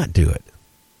did you not do it?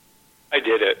 I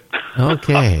did it.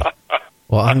 Okay.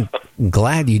 Well, I'm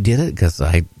glad you did it because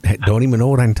I don't even know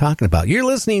what I'm talking about. You're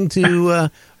listening to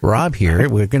Rob here.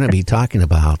 We're going to be talking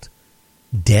about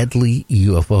deadly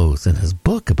UFOs and his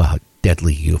book about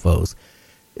deadly UFOs.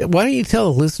 Why don't you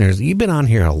tell the listeners, you've been on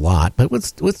here a lot, but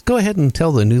let's go ahead and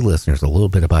tell the new listeners a little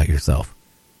bit about yourself.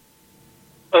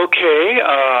 Okay,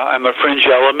 I'm a fringe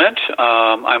element.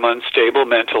 I'm unstable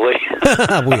mentally.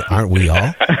 Aren't we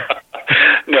all?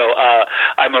 No,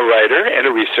 I'm a writer and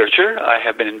a researcher. I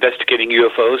have been investigating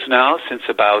UFOs now since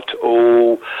about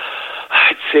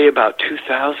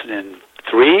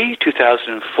 2003,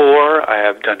 2004. I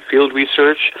have done field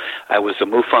research. I was a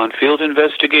MUFON field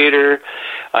investigator.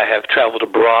 I have traveled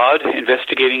abroad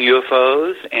investigating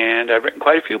UFOs, and I've written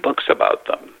quite a few books about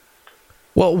them.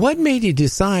 Well, what made you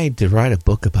decide to write a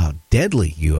book about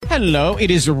deadly UFOs? Hello,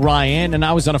 it is Ryan, and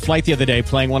I was on a flight the other day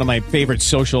playing one of my favorite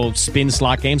social spin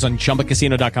slot games on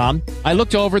ChumbaCasino.com. I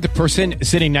looked over at the person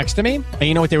sitting next to me, and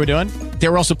you know what they were doing? They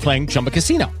were also playing Chumba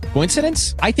Casino.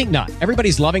 Coincidence? I think not.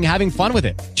 Everybody's loving having fun with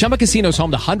it. Chumba Casino is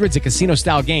home to hundreds of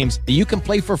casino-style games that you can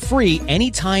play for free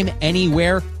anytime,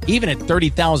 anywhere, even at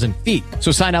 30,000 feet.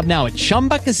 So sign up now at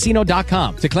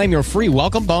ChumbaCasino.com to claim your free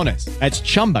welcome bonus. That's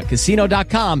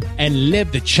ChumbaCasino.com and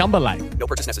live the Chumba life. No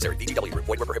purchase necessary. VGW. Void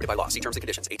where prohibited by law. See terms and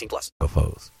conditions. 18+.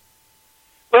 UFOs.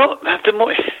 Well,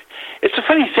 it's a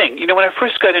funny thing. You know, when I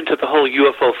first got into the whole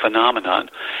UFO phenomenon,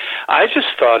 I just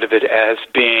thought of it as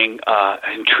being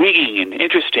intriguing and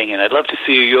interesting, and I'd love to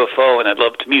see a UFO, and I'd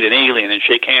love to meet an alien and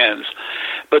shake hands.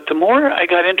 But the more I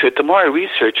got into it, the more I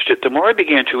researched it, the more I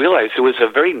began to realize there was a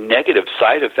very negative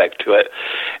side effect to it,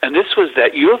 and this was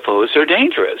that UFOs are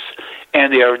dangerous.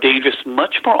 And they are dangerous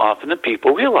much more often than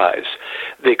people realize.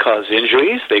 They cause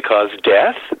injuries, they cause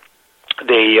death,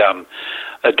 they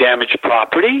damage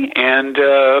property, and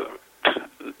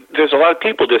there's a lot of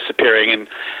people disappearing. And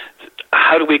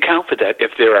how do we account for that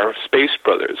if there are space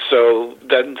brothers? So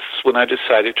that's when I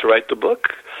decided to write the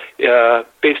book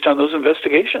based on those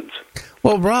investigations.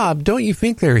 Well, Rob, don't you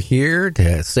think they're here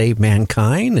to save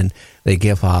mankind, and they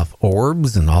give off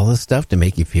orbs and all this stuff to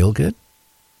make you feel good?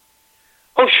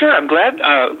 Oh, sure. I'm glad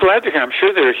to hear. I'm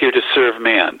sure they're here to serve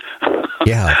man.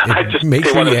 Yeah, I just they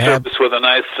want to serve us with a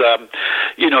nice,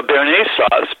 béarnaise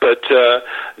sauce. But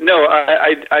no,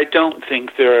 I don't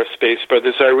think there are space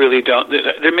brothers. I really don't.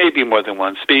 There may be more than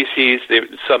one species.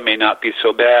 Some may not be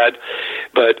so bad,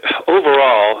 but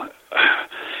overall,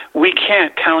 we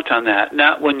can't count on that.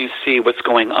 Not when you see what's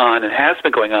going on and has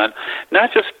been going on,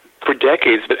 not just for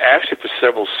decades, but actually for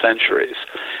several centuries.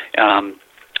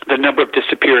 The number of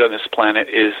disappeared on this planet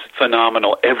is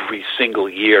phenomenal. Every single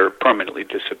year, permanently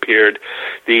disappeared.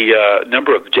 The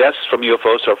number of deaths from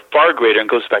UFOs are far greater and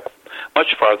goes back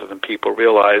much farther than people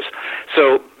realize.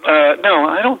 So, no,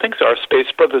 I don't think there are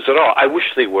space brothers at all. I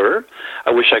wish they were.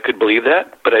 I wish I could believe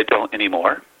that, but I don't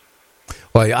anymore.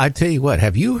 Well, I tell you what,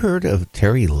 have you heard of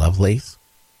Terry Lovelace?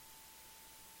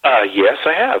 Yes,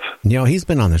 I have. You know, he's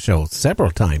been on the show several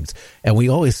times, and we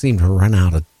always seem to run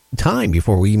out of time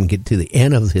before we even get to the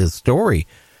end of his story.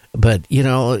 But, you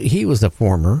know, he was a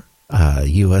former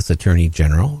U.S. Attorney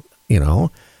General,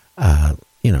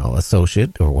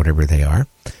 associate or whatever they are.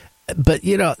 But,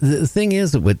 you know, the thing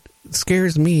is, what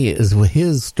scares me is with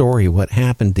his story, what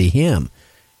happened to him.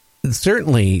 It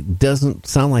certainly doesn't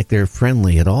sound like they're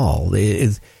friendly at all.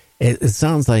 It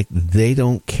sounds like they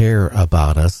don't care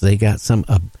about us. They got some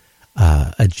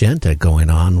agenda going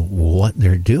on, what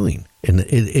they're doing. And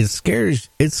it scares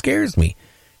me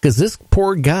because this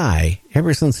poor guy,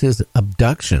 ever since his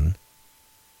abduction,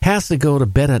 has to go to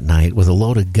bed at night with a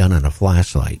loaded gun and a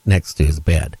flashlight next to his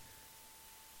bed.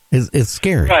 It's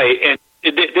scary. Right, and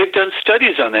they've done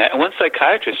studies on that, and one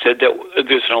psychiatrist said that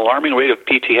there's an alarming rate of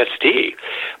PTSD,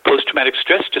 post-traumatic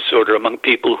stress disorder, among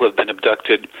people who have been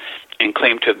abducted and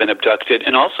claim to have been abducted,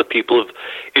 and also people who have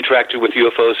interacted with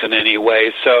UFOs in any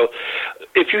way. So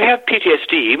if you have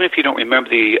PTSD, even if you don't remember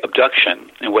the abduction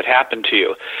and what happened to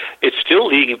you, it's still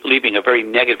leaving a very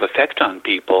negative effect on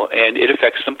people, and it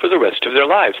affects them for the rest of their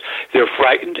lives. They're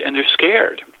frightened and they're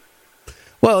scared.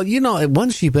 Well,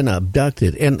 once you've been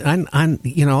abducted, and I'm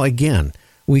again,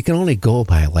 we can only go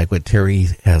by like what Terry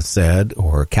has said,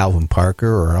 or Calvin Parker,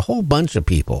 or a whole bunch of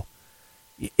people.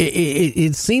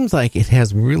 It seems like it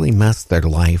has really messed their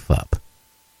life up,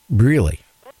 really,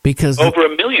 because over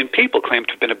 1 million people claim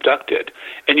to have been abducted,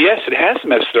 and yes, it has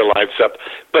messed their lives up.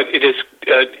 But it is,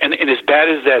 and as bad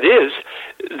as that is,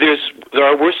 there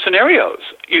are worse scenarios.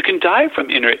 You can die from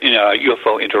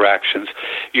UFO interactions.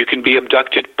 You can be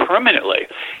abducted permanently.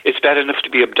 It's bad enough to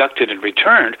be abducted and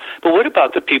returned, but what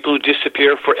about the people who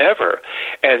disappear forever?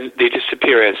 And they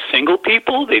disappear as single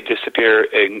people. They disappear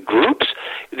in groups.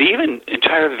 Even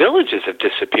entire villages have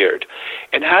disappeared.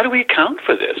 And how do we account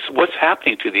for this? What's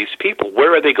happening to these people?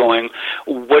 Where are they going?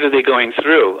 What are they going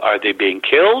through? Are they being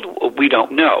killed? We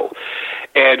don't know.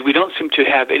 And we don't seem to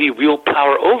have any real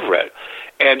power over it.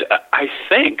 And I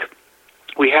think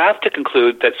we have to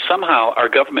conclude that somehow our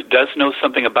government does know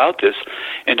something about this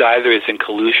and either is in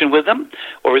collusion with them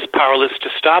or is powerless to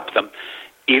stop them.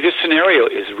 Either scenario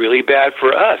is really bad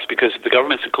for us, because if the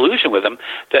government's in collusion with them,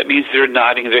 that means they're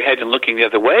nodding their head and looking the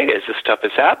other way as this stuff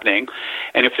is happening.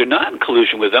 And if they're not in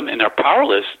collusion with them and are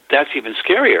powerless, that's even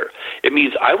scarier. It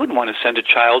means I wouldn't want to send a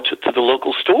child to the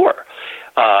local store,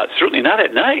 certainly not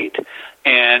at night.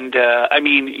 And,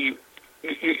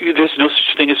 there's no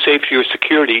such thing as safety or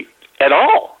security at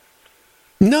all.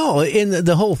 No, and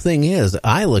the whole thing is,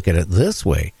 I look at it this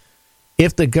way.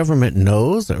 If the government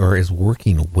knows or is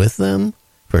working with them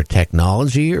for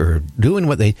technology or doing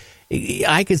what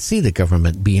I could see the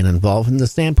government being involved from the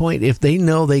standpoint, if they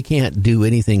know they can't do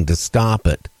anything to stop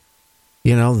it,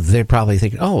 they're probably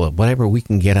thinking, oh, whatever we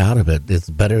can get out of it is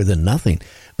better than nothing.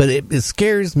 But it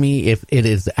scares me if it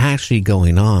is actually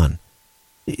going on.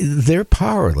 They're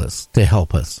powerless to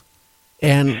help us.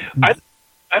 And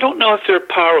I don't know if they're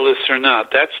powerless or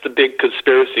not. That's the big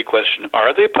conspiracy question.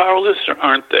 Are they powerless or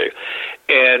aren't they?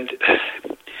 And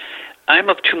I'm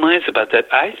of two minds about that.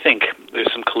 I think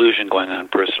there's some collusion going on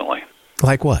personally.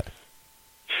 Like what?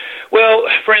 Well,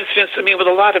 for instance, with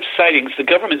a lot of sightings, the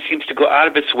government seems to go out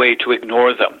of its way to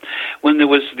ignore them. When there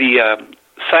was the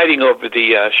sighting over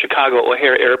the Chicago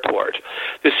O'Hare Airport,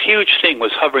 this huge thing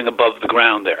was hovering above the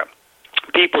ground there.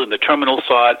 People in the terminal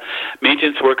saw it.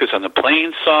 Maintenance workers on the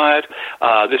plane saw it.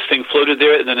 This thing floated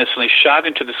there, and then it suddenly shot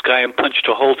into the sky and punched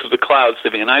a hole through the clouds,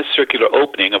 leaving a nice circular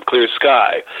opening of clear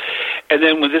sky. And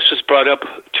then when this was brought up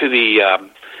to the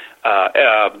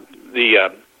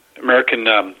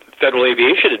American Federal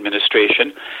Aviation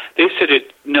Administration, they said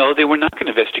no, they were not going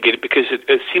to investigate it because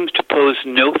it seems to pose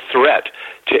no threat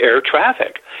to air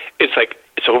traffic. It's like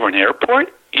it's over an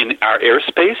airport in our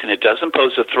airspace, and it doesn't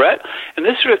pose a threat. And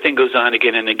this sort of thing goes on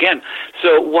again and again.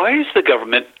 So why is the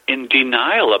government in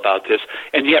denial about this?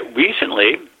 And yet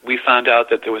recently we found out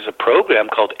that there was a program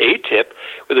called ATIP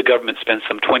where the government spent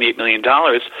some $28 million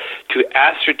to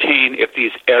ascertain if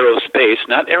these aerospace,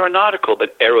 not aeronautical,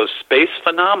 but aerospace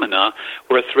phenomena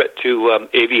were a threat to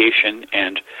aviation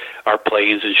and our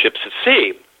planes and ships at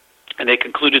sea. And they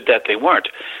concluded that they weren't.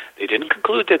 They didn't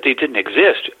conclude that they didn't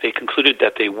exist. They concluded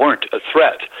that they weren't a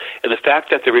threat. And the fact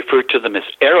that they referred to them as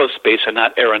aerospace and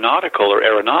not aeronautical or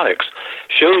aeronautics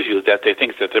shows you that they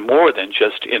think that they're more than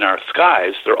just in our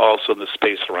skies. They're also in the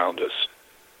space around us.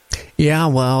 Yeah,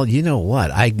 well, you know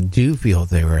what? I do feel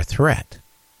they were a threat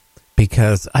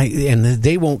because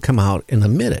they won't come out in a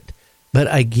minute. But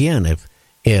again, if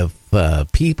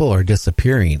people are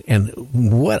disappearing, and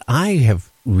what I have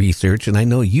research, and I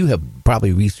know you have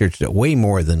probably researched it way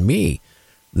more than me,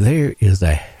 there is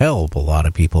a hell of a lot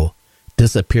of people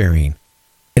disappearing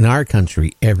in our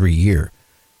country every year,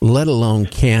 let alone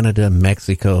Canada,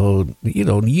 Mexico,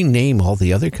 you name all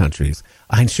the other countries.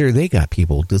 I'm sure they got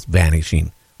people just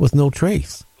vanishing with no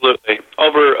trace. Absolutely.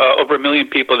 Over 1 million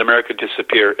people in America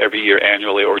disappear every year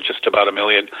annually, or just about 1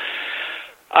 million.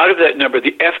 Out of that number,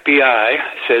 the FBI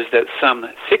says that some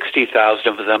 60,000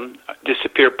 of them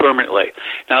disappear permanently.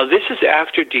 Now, this is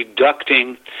after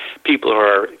deducting people who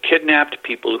are kidnapped,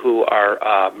 people who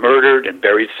are murdered and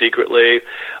buried secretly,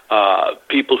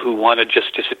 people who want to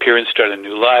just disappear and start a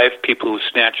new life, people who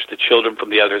snatch the children from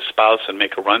the other spouse and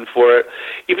make a run for it.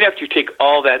 Even after you take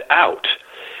all that out,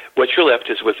 what you're left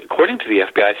is with, according to the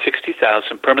FBI,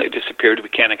 60,000 permanently disappeared we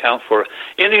can't account for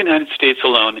in the United States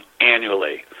alone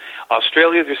annually.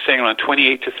 Australia, they're saying around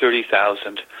 28 to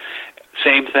 30,000.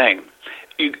 Same thing.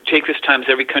 You take this times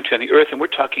every country on the earth, and we're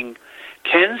talking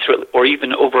tens or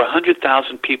even over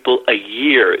 100,000 people a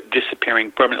year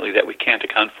disappearing permanently that we can't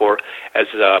account for as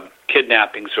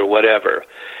kidnappings or whatever.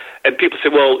 And people say,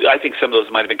 well, I think some of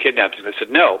those might have been kidnappings. I said,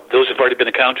 no, those have already been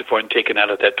accounted for and taken out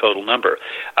of that total number.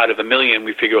 Out of 1 million,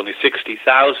 we figure only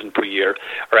 60,000 per year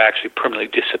are actually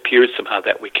permanently disappeared somehow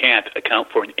that we can't account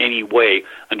for in any way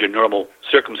under normal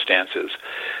circumstances.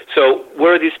 So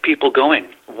where are these people going?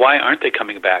 Why aren't they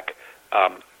coming back?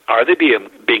 Are they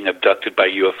being abducted by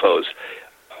UFOs?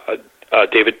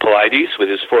 David Paulides, with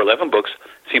his 411 books,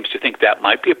 seems to think that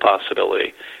might be a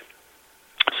possibility.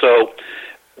 So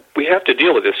we have to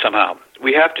deal with this somehow.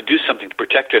 We have to do something to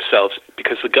protect ourselves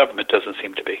because the government doesn't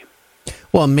seem to be.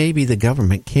 Well, maybe the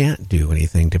government can't do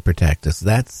anything to protect us.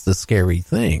 That's the scary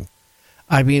thing.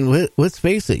 I mean, let's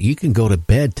face it, you can go to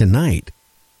bed tonight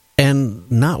and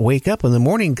not wake up in the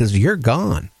morning because you're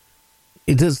gone.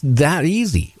 It is that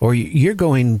easy. Or you're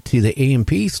going to the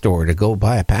A&P store to go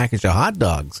buy a package of hot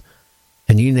dogs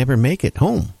and you never make it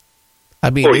home. I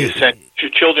mean, or you send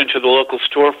your children to the local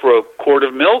store for a quart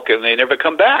of milk and they never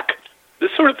come back.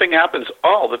 This sort of thing happens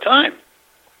all the time.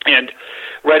 And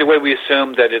right away we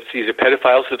assume that it's either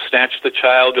pedophiles who have snatched the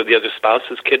child or the other spouse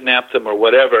has kidnapped them or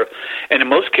whatever. And in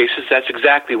most cases, that's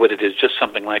exactly what it is, just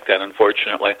something like that,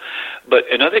 unfortunately. But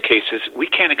in other cases, we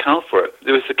can't account for it.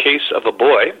 There was the case of a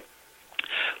boy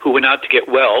who went out to get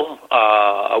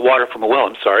water from a well,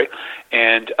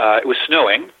 and it was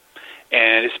snowing.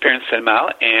 And his parents sent him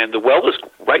out, and the well was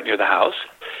right near the house.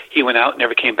 He went out,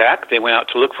 never came back. They went out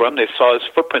to look for him. They saw his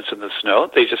footprints in the snow.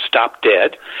 They just stopped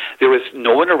dead. There was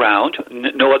no one around,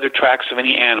 no other tracks of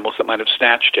any animals that might have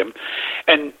snatched him.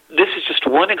 And this is just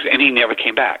one example, and he never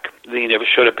came back. He never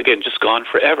showed up again, just gone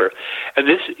forever. And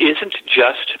this isn't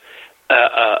just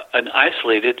an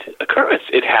isolated occurrence.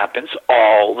 It happens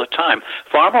all the time,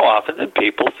 far more often than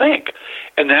people think.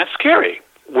 And that's scary.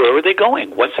 Where are they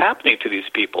going? What's happening to these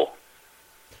people?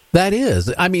 That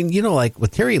is. I mean, you know, like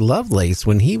with Terry Lovelace,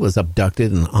 when he was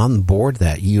abducted and on board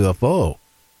that UFO,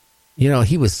 you know,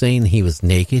 he was saying he was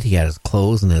naked. He had his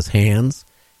clothes in his hands.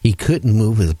 He couldn't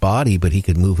move his body, but he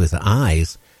could move his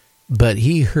eyes. But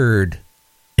he heard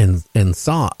and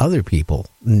saw other people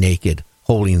naked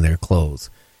holding their clothes.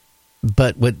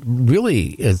 But what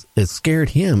really is scared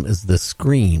him is the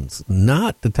screams,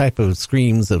 not the type of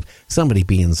screams of somebody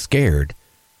being scared.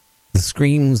 The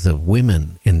screams of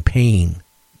women in pain.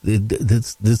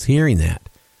 This hearing that,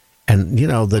 and you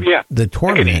know the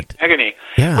torment, agony.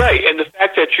 Yeah. Right. And the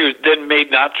fact that you're then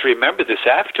made not to remember this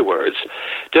afterwards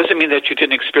doesn't mean that you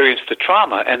didn't experience the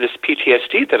trauma. And this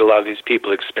PTSD that a lot of these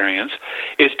people experience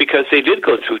is because they did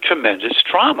go through tremendous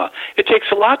trauma. It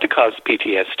takes a lot to cause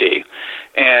PTSD,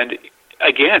 and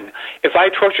again, if I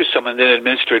torture someone and then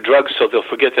administer a drug so they'll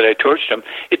forget that I tortured them,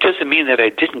 it doesn't mean that I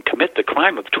didn't commit the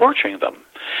crime of torturing them.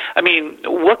 I mean,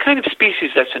 what kind of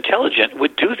species that's intelligent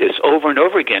would do this over and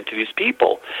over again to these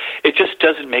people? It just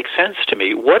doesn't make sense to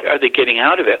me. What are they getting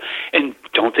out of it? And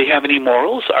don't they have any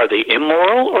morals? Are they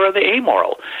immoral or are they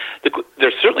amoral?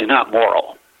 They're certainly not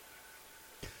moral.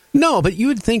 No, but you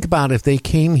would think about if they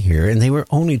came here and they were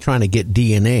only trying to get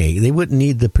DNA, they wouldn't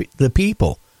need the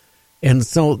people. And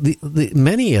so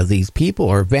many of these people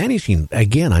are vanishing.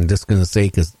 Again, I'm just going to say,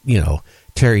 because, you know,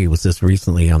 Terry was just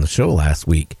recently on the show last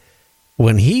week.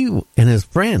 When he and his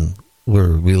friend were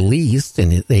released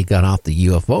and they got off the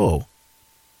UFO,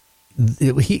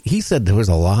 he said there was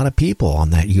a lot of people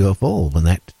on that UFO when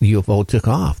that UFO took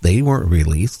off. They weren't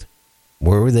released.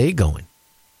 Where were they going?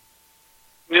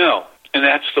 No, and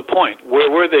that's the point. Where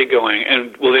were they going?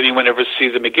 And will anyone ever see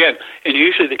them again? And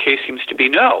usually the case seems to be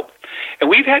no.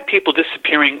 And we've had people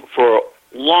disappearing for a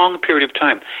long period of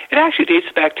time. It actually dates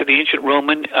back to the ancient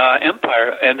Roman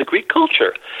Empire and the Greek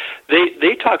culture.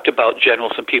 They talked about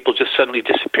generals and people just suddenly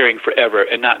disappearing forever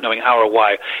and not knowing how or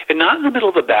why. And not in the middle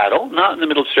of a battle, not in the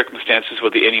middle of circumstances where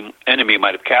the enemy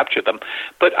might have captured them,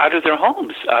 but out of their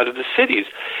homes, out of the cities.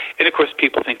 And, of course,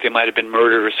 people think they might have been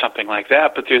murdered or something like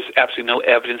that, but there's absolutely no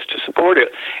evidence to support it.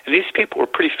 And these people were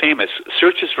pretty famous.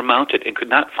 Searches were mounted and could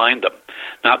not find them.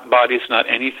 Not bodies, not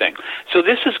anything. So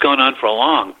this has gone on for a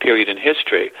long period in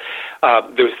history.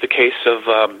 There was the case of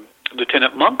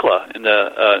Lieutenant Munkla in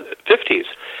the 50s.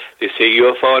 They see a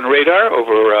UFO on radar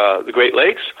over the Great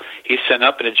Lakes. He's sent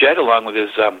up in a jet along with his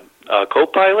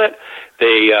co-pilot.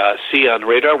 They see on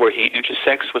radar where he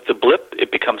intersects with the blip.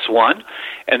 It becomes one.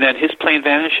 And then his plane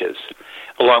vanishes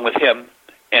along with him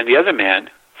and the other man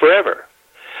forever.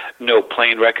 No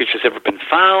plane wreckage has ever been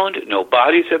found. No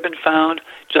bodies have been found.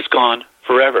 Just gone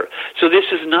forever. So this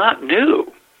is not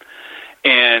new.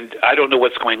 And I don't know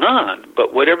what's going on,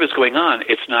 but whatever's going on,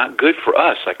 it's not good for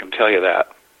us, I can tell you that.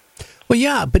 Well,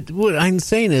 yeah, but what I'm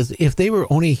saying is if they were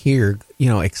only here,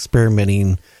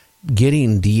 experimenting,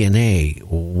 getting DNA,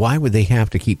 why would they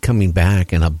have to keep coming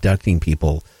back and abducting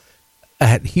people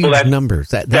at huge numbers?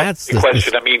 That's the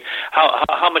question. I mean,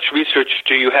 how much research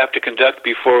do you have to conduct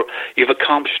before you've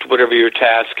accomplished whatever your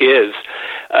task is?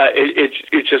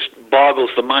 It just boggles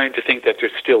the mind to think that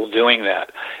they're still doing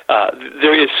that.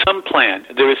 There is some plan.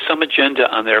 There is some agenda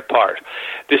on their part.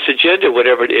 This agenda,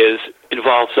 whatever it is,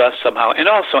 involves us somehow, and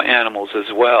also animals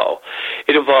as well.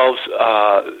 It involves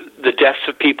the deaths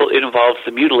of people. It involves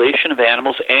the mutilation of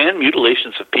animals and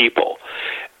mutilations of people.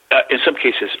 In some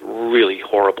cases, really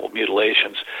horrible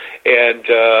mutilations, and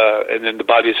then the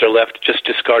bodies are left just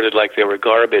discarded like they were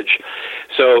garbage.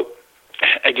 So,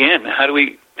 again, how do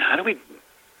we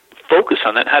focus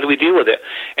on that? How do we deal with it?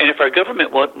 And if our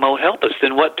government won't help us,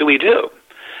 then what do we do?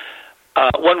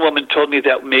 One woman told me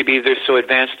that maybe they're so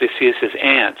advanced they see us as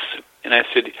ants, and I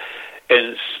said,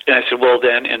 well,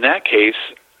 then in that case,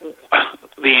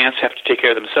 the ants have to take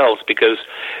care of themselves because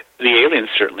the aliens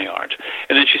certainly aren't.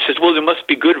 And then she says, well, there must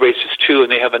be good races too,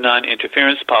 and they have a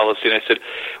non-interference policy. And I said,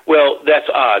 well, that's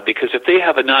odd, because if they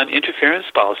have a non-interference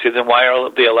policy, then why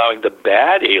are they allowing the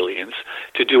bad aliens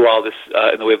to do all this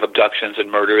in the way of abductions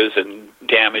and murders and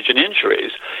damage and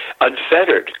injuries,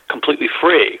 unfettered, completely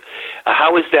free?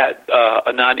 How is that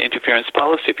a non-interference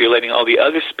policy if you're letting all the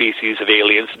other species of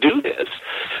aliens do this?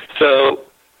 So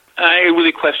I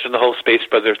really question the whole Space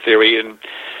Brother theory, and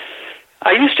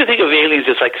I used to think of aliens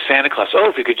as like Santa Claus. Oh,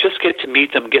 if we could just get to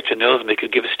meet them, get to know them, they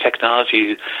could give us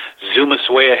technology, zoom us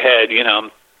way ahead,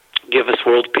 give us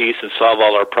world peace and solve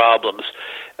all our problems.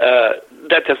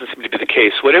 That doesn't seem to be the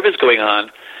case. Whatever's going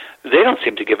on, they don't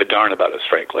seem to give a darn about us,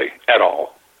 frankly, at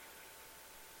all.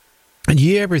 And do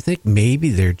you ever think maybe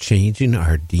they're changing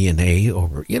our DNA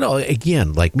over,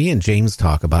 again, like me and James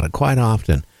talk about it quite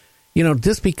often.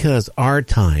 Just because our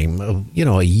time,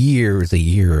 a year is a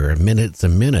year, a minute's a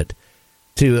minute,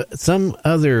 to some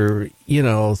other,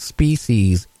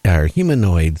 species or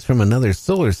humanoids from another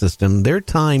solar system, their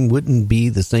time wouldn't be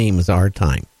the same as our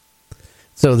time.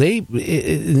 So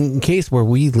in case where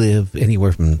we live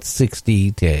anywhere from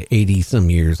 60 to 80 some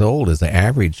years old as the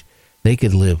average, they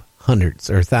could live hundreds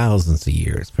or thousands of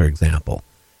years, for example.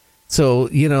 So,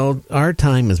 our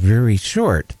time is very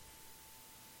short.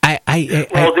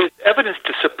 Well, there's evidence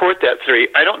to support that theory.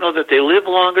 I don't know that they live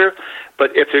longer,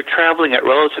 but if they're traveling at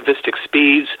relativistic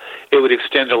speeds, it would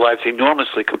extend their lives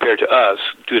enormously compared to us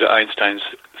due to Einstein's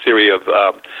theory of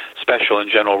special and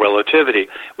general relativity.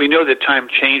 We know that time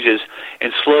changes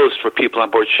and slows for people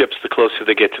on board ships the closer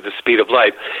they get to the speed of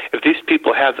light. If these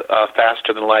people have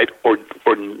faster than light or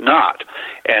not,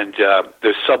 and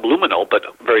they're subluminal but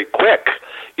very quick,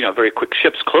 very quick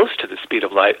ships close to the speed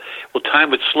of light, well,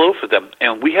 time would slow for them.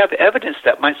 And we have evidence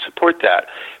that might support that.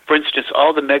 For instance,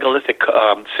 all the megalithic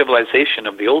civilization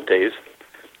of the old days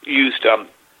used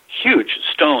huge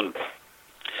stone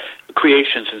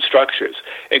creations and structures,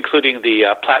 including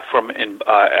the platform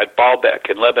at Baalbek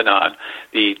in Lebanon,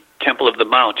 the Temple of the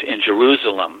Mount in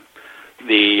Jerusalem,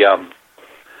 the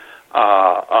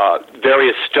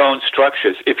various stone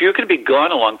structures. If you're going to be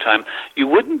gone a long time, you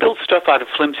wouldn't build stuff out of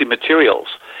flimsy materials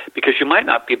because you might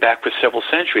not be back for several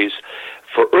centuries.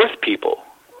 For Earth people,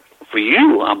 for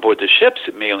you on board the ships,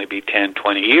 it may only be 10,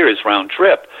 20 years round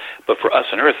trip. But for us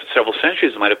on Earth, several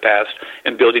centuries might have passed,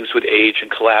 and buildings would age and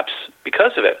collapse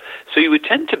because of it. So you would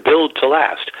tend to build to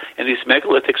last, and these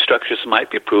megalithic structures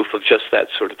might be proof of just that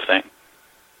sort of thing.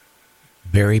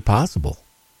 Very possible.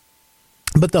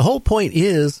 But the whole point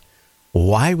is,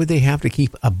 why would they have to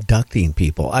keep abducting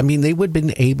people? I mean, they would have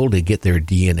been able to get their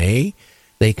DNA.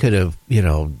 They could have,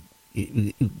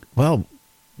 did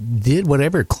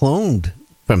whatever, cloned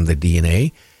from the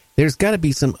DNA. There's got to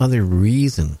be some other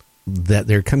reason that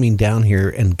they're coming down here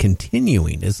and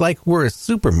continuing. It's like we're a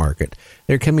supermarket.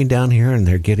 They're coming down here and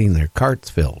they're getting their carts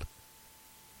filled.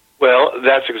 Well,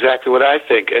 that's exactly what I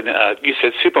think. And you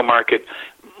said supermarket.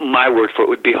 My word for it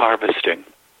would be harvesting.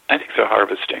 I think they're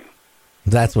harvesting.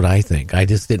 That's what I think. I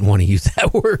just didn't want to use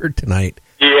that word tonight.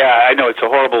 Yeah, I know it's a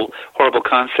horrible, horrible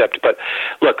concept. But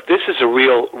look, this is a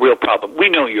real problem. We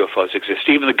know UFOs exist.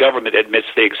 Even the government admits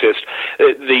they exist.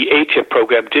 The ATIP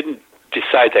program didn't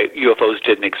decide that UFOs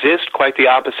didn't exist. Quite the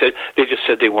opposite. They just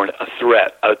said they weren't a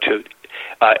threat to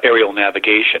aerial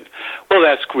navigation. Well,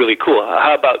 that's really cool.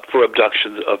 How about for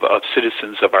abductions of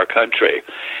citizens of our country?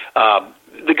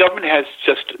 the government has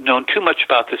just known too much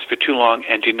about this for too long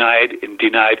and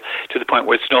denied to the point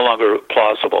where it's no longer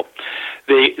plausible.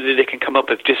 They can come up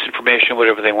with disinformation,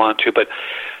 whatever they want to, but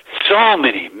so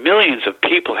many millions of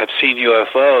people have seen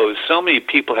UFOs. So many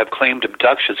people have claimed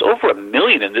abductions, over 1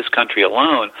 million in this country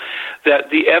alone, that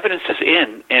the evidence is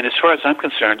in. And as far as I'm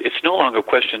concerned, it's no longer a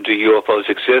question, do UFOs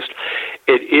exist?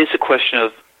 It is a question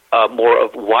of more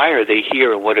of why are they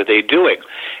here and what are they doing?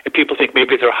 And people think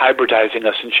maybe they're hybridizing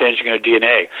us and changing our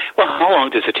DNA. Well, how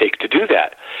long does it take to do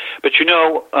that? But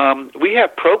we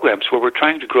have programs where we're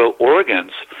trying to grow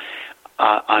organs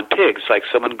on pigs, like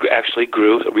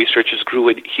researchers grew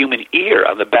a human ear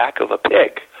on the back of a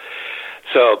pig.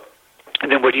 So,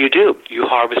 and then what do? You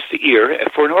harvest the ear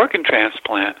for an organ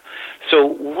transplant. So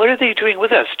what are they doing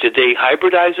with us? Did they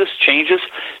hybridize us, change us,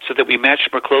 so that we match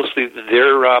more closely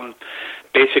their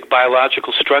basic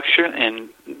biological structure, and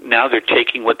now they're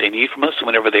taking what they need from us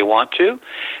whenever they want to?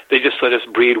 They just let us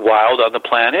breed wild on the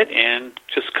planet and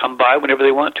just come by whenever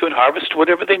they want to and harvest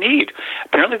whatever they need.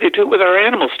 Apparently they do it with our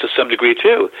animals to some degree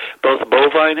too. Both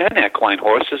bovine and equine,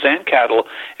 horses and cattle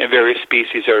and various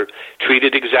species are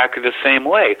treated exactly the same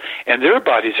way, and their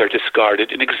bodies are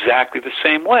discarded in exactly the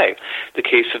same way. The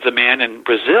case of the man in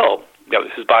Brazil,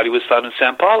 his body was found in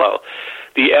Sao Paulo.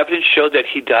 The evidence showed that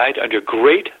he died under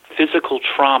great physical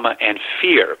trauma and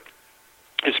fear.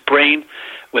 His brain,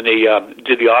 when they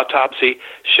did the autopsy,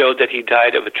 showed that he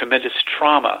died of a tremendous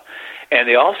trauma. And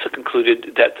they also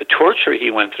concluded that the torture he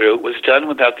went through was done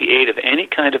without the aid of any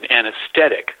kind of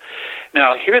anesthetic.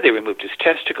 Now, here they removed his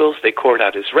testicles, they cored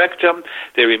out his rectum,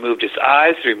 they removed his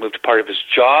eyes, they removed part of his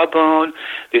jawbone,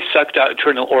 they sucked out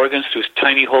internal organs through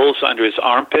tiny holes under his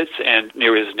armpits and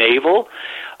near his navel.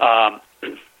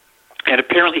 And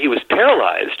apparently he was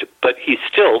paralyzed, but he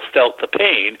still felt the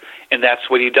pain, and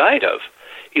that's what he died of.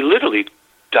 He literally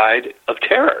died of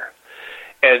terror.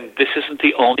 And this isn't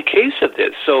the only case of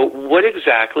this. So what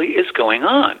exactly is going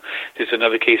on? There's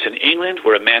another case in England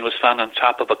where a man was found on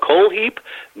top of a coal heap,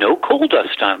 no coal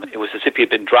dust on him. It was as if he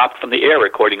had been dropped from the air,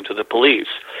 according to the police.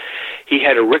 He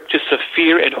had a rictus of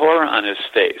fear and horror on his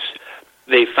face.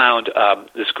 They found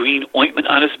this green ointment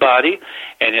on his body,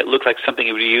 and it looked like something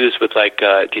he would use with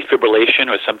defibrillation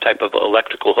or some type of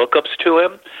electrical hookups to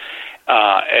him.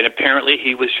 And apparently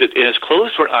he was and his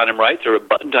clothes were on him right, they were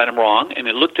buttoned on him wrong, and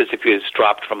it looked as if he was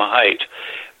dropped from a height.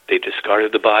 They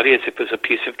discarded the body as if it was a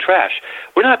piece of trash.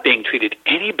 We're not being treated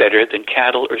any better than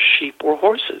cattle or sheep or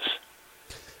horses.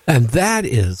 And that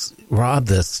is, Rob,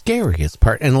 the scariest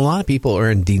part. And a lot of people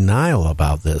are in denial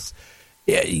about this.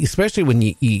 Especially when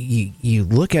you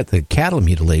look at the cattle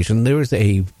mutilation. There was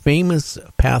a famous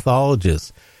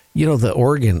pathologist, the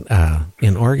Oregon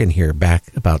in Oregon here back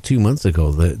about 2 months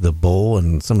ago, the bull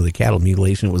and some of the cattle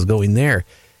mutilation was going there.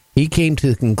 He came to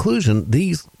the conclusion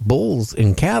these bulls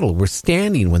and cattle were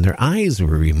standing when their eyes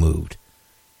were removed.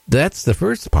 That's the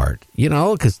first part,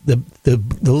 because the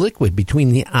liquid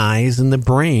between the eyes and the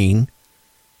brain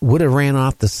would have ran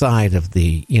off the side of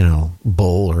the,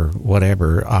 bull or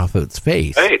whatever off its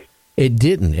face. Right. It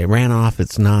didn't. It ran off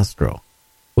its nostril,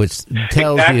 which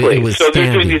tells you it was so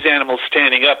standing. They're doing these animals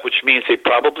standing up, which means they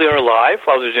probably are alive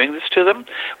while they're doing this to them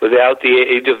without the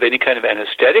aid of any kind of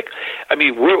anesthetic. I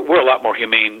mean, we're a lot more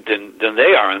humane than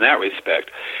they are in that respect.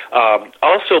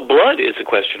 Also, blood is a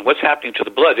question. What's happening to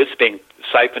the blood? It's being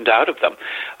siphoned out of them.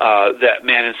 That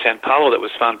man in Sao Paulo that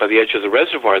was found by the edge of the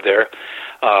reservoir there,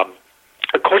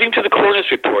 according to the coroner's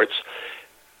reports,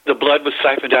 the blood was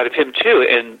siphoned out of him too,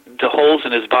 and the holes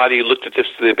in his body looked as if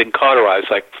they'd been cauterized,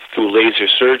 like through laser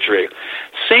surgery.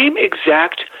 Same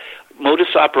exact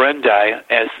modus operandi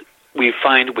as we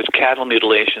find with cattle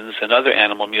mutilations and other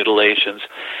animal mutilations,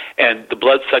 and the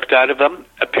blood sucked out of them.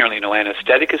 Apparently no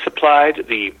anesthetic is applied,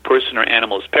 the person or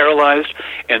animal is paralyzed,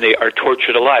 and they are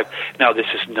tortured alive. Now, this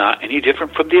is not any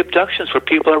different from the abductions where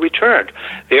people are returned.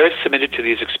 They are submitted to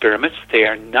these experiments. They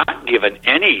are not given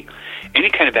any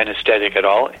kind of anesthetic at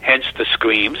all, hence the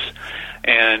screams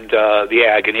and the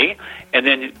agony, and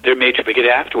then they're made to forget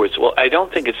afterwards. Well, I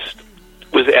don't think it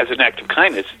was as an act of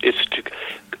kindness. It's to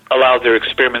allow their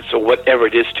experiments or whatever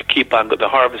it is to keep on, the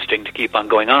harvesting to keep on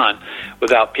going on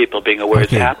without people being aware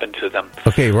it's happened to them.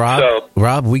 Okay,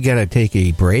 Rob, we got to take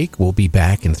a break. We'll be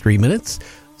back in 3 minutes.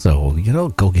 So,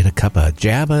 go get a cup of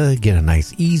Java, get a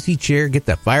nice easy chair, get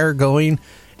the fire going,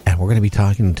 and we're going to be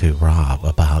talking to Rob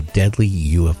about deadly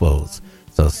UFOs.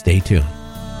 So stay tuned.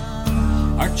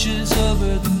 Arches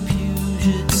over the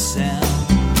Puget Sound,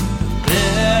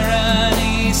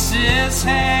 Berenice's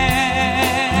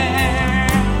hair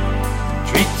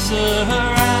drapes the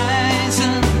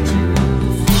horizon to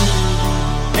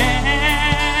air.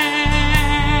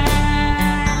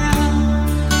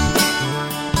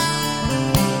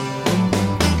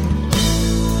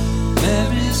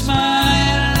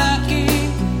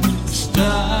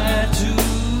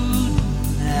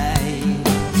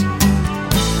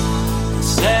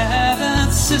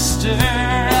 sister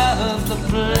of the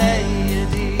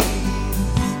Pleiades,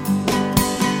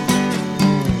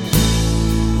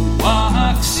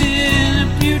 walks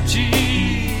in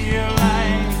beauty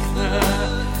like the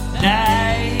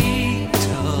night.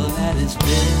 Oh, that is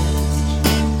best,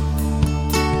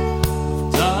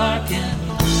 dark and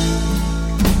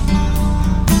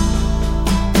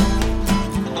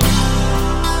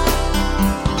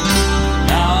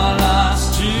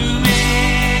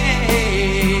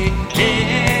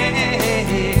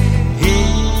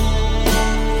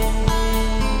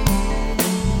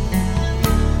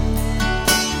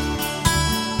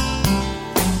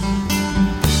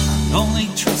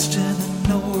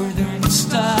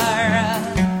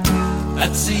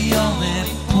that's the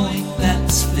only point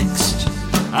that's fixed.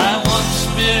 I once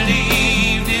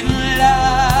believed in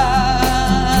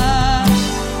love.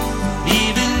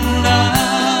 Even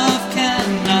love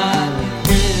cannot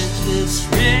bridge this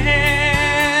rift.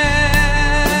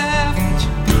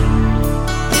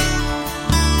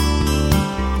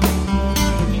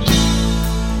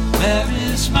 Where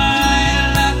is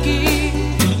my lucky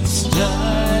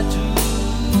star tonight?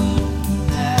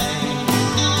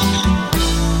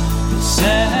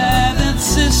 Seventh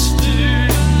sister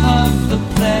of the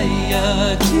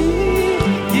Pleiades,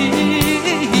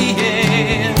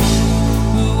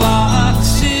 who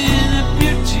walks in a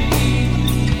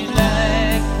beauty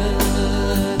like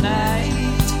the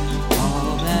night.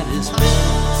 All that is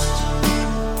best,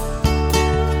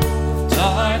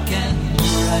 dark and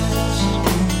bright.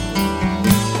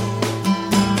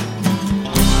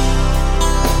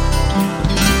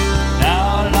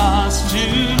 Now lost to me.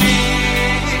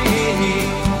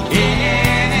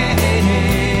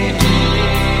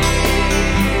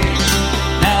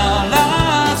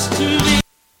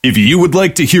 If you would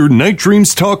like to hear Night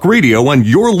Dreams Talk Radio on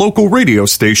your local radio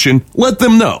station, let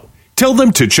them know. Tell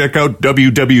them to check out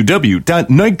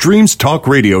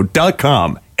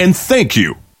www.nightdreamstalkradio.com, and thank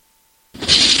you.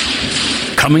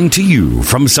 Coming to you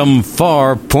from some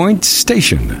far point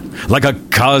station, like a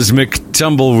cosmic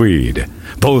tumbleweed,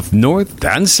 both north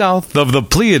and south of the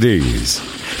Pleiades.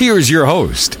 Here's your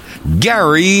host,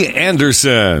 Gary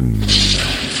Anderson.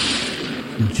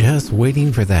 Just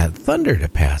waiting for that thunder to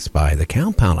pass by the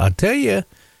compound. I'll tell you,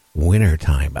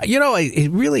 wintertime. You know,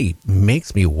 it really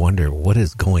makes me wonder what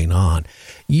is going on.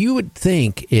 You would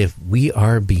think if we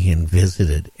are being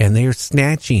visited and they're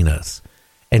snatching us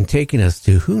and taking us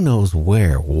to who knows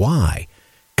where, why?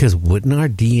 Because wouldn't our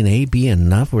DNA be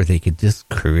enough where they could just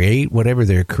create whatever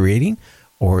they're creating?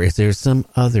 Or is there some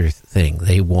other thing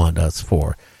they want us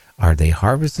for? Are they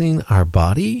harvesting our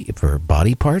body for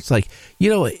body parts? Like, you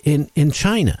know, in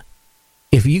China,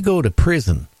 if you go to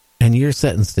prison and you're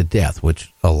sentenced to death,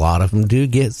 which a lot of them do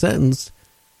get sentenced,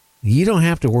 you don't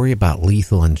have to worry about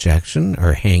lethal injection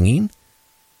or hanging.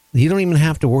 You don't even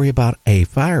have to worry about a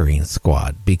firing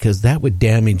squad because that would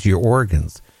damage your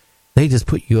organs. They just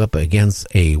put you up against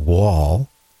a wall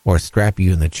or strap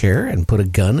you in the chair and put a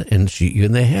gun and shoot you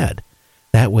in the head.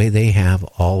 That way they have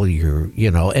all your,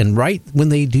 you know, and right when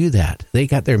they do that, they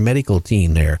got their medical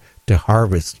team there to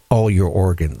harvest all your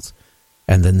organs,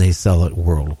 and then they sell it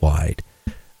worldwide.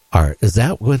 Is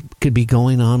that what could be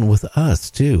going on with us,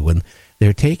 too? When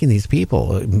they're taking these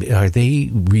people, are they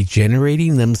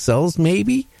regenerating themselves,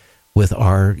 maybe, with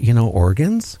our, you know,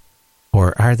 organs?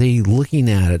 Or are they looking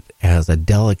at it as a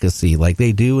delicacy like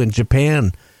they do in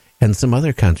Japan and some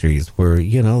other countries where,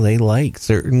 you know, they like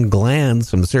certain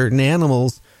glands from certain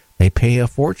animals. They pay a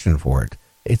fortune for it.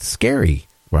 It's scary,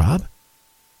 Rob.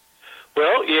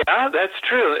 Well, yeah, that's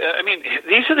true. I mean,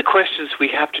 these are the questions we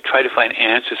have to try to find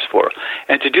answers for.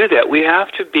 And to do that, we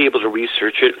have to be able to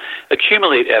research it,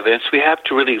 accumulate evidence. We have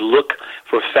to really look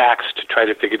for facts to try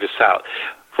to figure this out.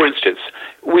 For instance,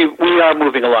 we are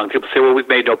moving along. People say, well, we've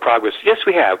made no progress. Yes,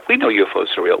 we have. We know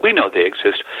UFOs are real. We know they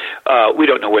exist. We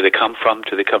don't know where they come from.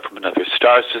 Do they come from another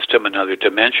star system, another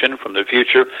dimension, from the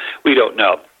future? We don't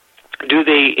know. Do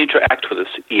they interact with us?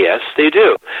 Yes, they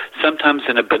do. Sometimes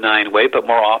in a benign way, but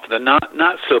more often than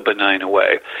not so benign a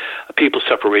way. People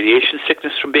suffer radiation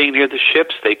sickness from being near the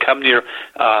ships. They come near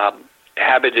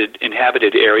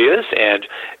inhabited areas, and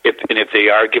if they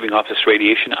are giving off this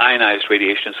radiation, ionized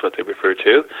radiation is what they refer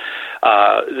to,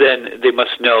 then they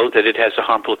must know that it has a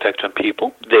harmful effect on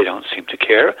people. They don't seem to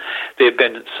care. They've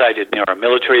been sighted near our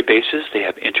military bases. They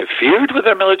have interfered with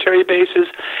our military bases.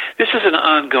 This is an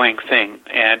ongoing thing,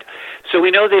 and so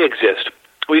we know they exist.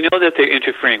 We know that they're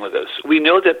interfering with us. We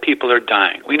know that people are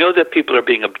dying. We know that people are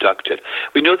being abducted.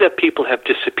 We know that people have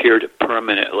disappeared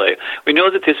permanently. We know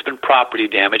that there's been property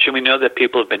damage, and we know that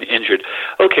people have been injured.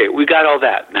 Okay, we got all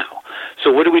that now.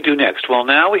 So what do we do next? Well,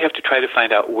 now we have to try to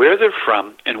find out where they're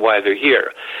from and why they're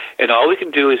here. And all we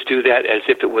can do is do that as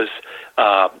if it was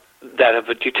that of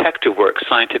a detective work,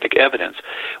 scientific evidence.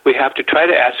 We have to try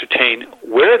to ascertain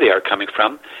where they are coming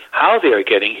from, how they are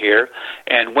getting here,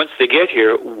 and once they get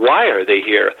here, why are they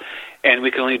here? And we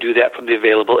can only do that from the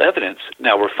available evidence.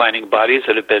 Now we're finding bodies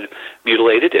that have been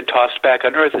mutilated and tossed back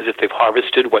on Earth as if they've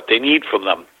harvested what they need from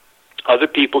them. Other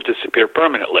people disappear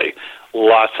permanently,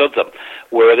 lots of them.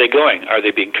 Where are they going? Are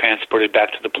they being transported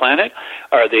back to the planet?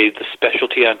 Are they the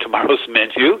specialty on tomorrow's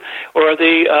menu? Or are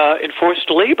they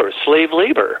enforced labor, slave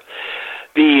labor?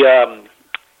 The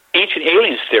ancient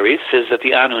aliens theory says that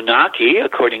the Anunnaki,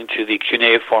 according to the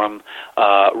cuneiform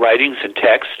writings and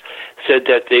text, said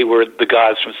that they were the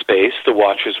gods from space, the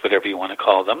watchers, whatever you want to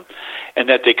call them, and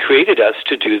that they created us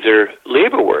to do their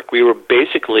labor work. We were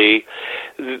basically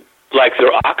like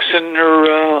their oxen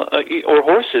or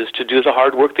horses to do the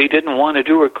hard work they didn't want to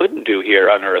do or couldn't do here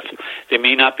on Earth. They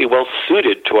may not be well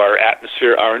suited to our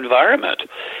atmosphere, our environment,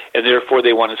 and therefore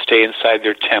they want to stay inside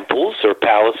their temples or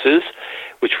palaces,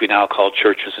 which we now call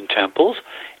churches and temples,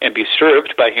 and be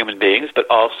served by human beings, but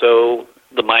also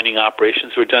the mining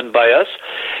operations were done by us.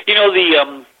 You know,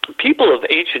 the people of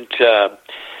ancient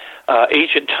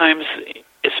times,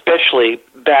 especially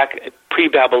back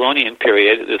pre-Babylonian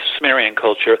period, the Sumerian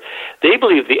culture, they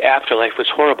believed the afterlife was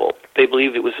horrible. They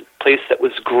believed it was a place that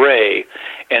was gray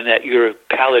and that you're a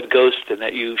pallid ghost and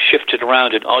that you shifted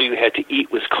around and all you had to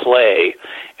eat was clay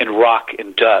and rock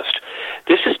and dust.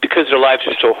 This is because their lives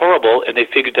are so horrible and they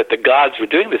figured that the gods were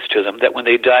doing this to them, that when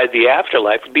they died, the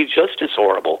afterlife would be just as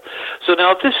horrible. So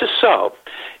now if this is so,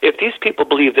 if these people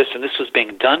believe this and this was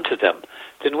being done to them,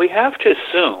 then we have to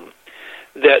assume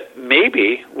that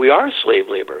maybe we are slave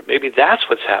labor. Maybe that's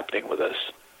what's happening with us.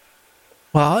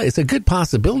 Well, it's a good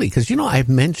possibility because, I've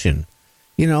mentioned,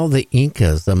 the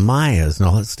Incas, the Mayas, and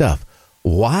all that stuff.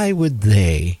 Why would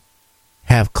they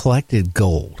have collected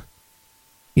gold,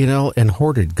 and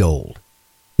hoarded gold?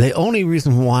 The only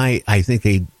reason why I think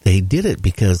they did it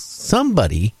because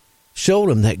somebody showed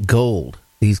them that gold,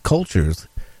 these cultures,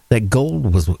 that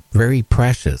gold was very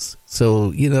precious.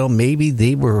 So, maybe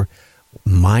they were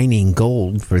mining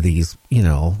gold for these,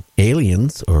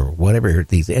 aliens or whatever,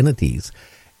 these entities.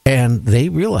 And they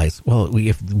realized, well,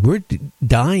 if we're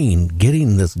dying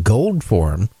getting this gold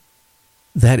for them,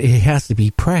 that it has to be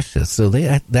precious. So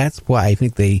that's why I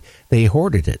think they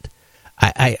hoarded it.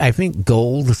 I think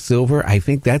gold, silver, I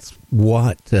think that's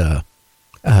what the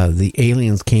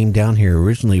aliens came down here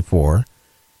originally for,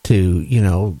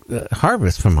 to,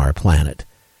 harvest from our planet.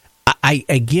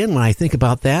 Again, when I think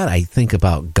about that, I think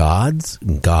about God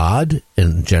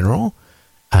in general.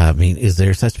 I mean, is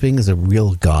there such thing as a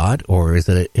real God, or is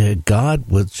it a God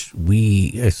which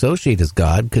we associate as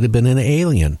God could have been an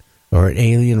alien or an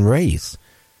alien race?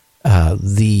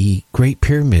 The Great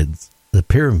Pyramids,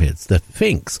 the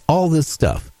Sphinx, all this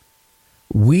stuff.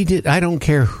 I don't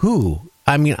care who.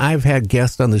 I mean, I've had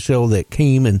guests on the show that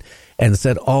came and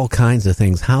said all kinds of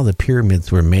things, how the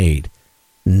pyramids were made.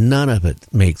 None of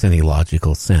it makes any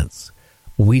logical sense.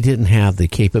 We didn't have the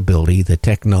capability, the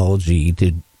technology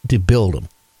to build them.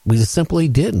 We just simply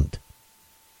didn't.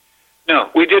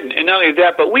 No, we didn't. And not only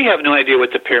that, but we have no idea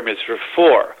what the pyramids were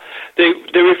for. They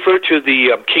refer to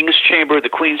the king's chamber, the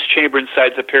queen's chamber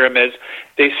inside the pyramids.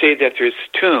 They say that there's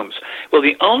tombs. Well,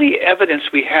 the only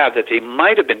evidence we have that they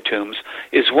might have been tombs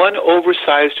is one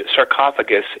oversized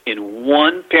sarcophagus in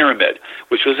one pyramid,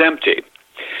 which was empty.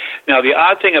 Now, the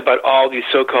odd thing about all these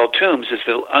so-called tombs is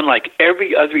that unlike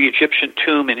every other Egyptian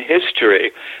tomb in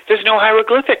history, there's no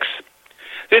hieroglyphics.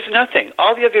 There's nothing.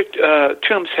 All the other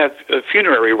tombs have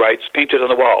funerary rites painted on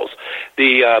the walls,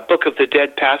 the Book of the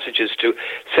Dead passages to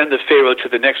send the pharaoh to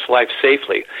the next life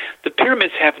safely. The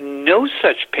pyramids have no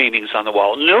such paintings on the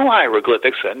wall, no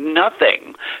hieroglyphics,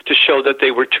 nothing to show that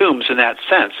they were tombs in that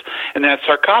sense. And that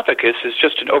sarcophagus is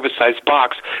just an oversized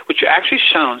box, which actually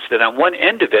shows that on one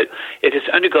end of it, it has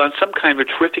undergone some kind of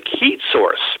a terrific heat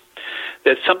source,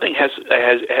 that something has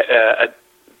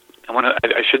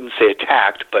I shouldn't say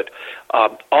attacked, but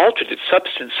altered its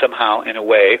substance somehow in a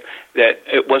way that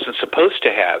it wasn't supposed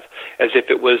to have, as if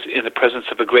it was in the presence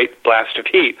of a great blast of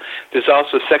heat. There's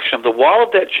also a section of the wall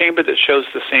of that chamber that shows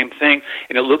the same thing,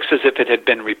 and it looks as if it had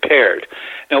been repaired.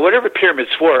 Now, whatever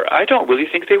pyramids were, I don't really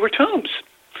think they were tombs.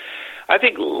 I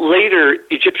think later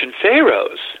Egyptian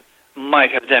pharaohs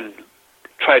might have then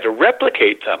tried to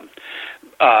replicate them,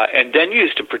 and then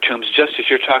used them for tombs, just as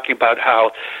you're talking about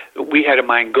how we had to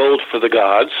mine gold for the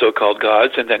gods, so-called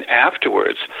gods, and then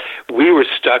afterwards we were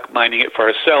stuck mining it for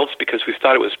ourselves because we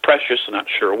thought it was precious, I'm not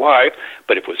sure why,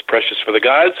 but if it was precious for the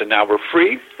gods and now we're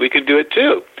free, we can do it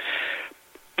too.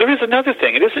 there is another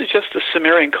thing. It isn't just the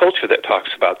Sumerian culture that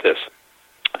talks about this.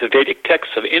 The Vedic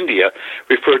texts of India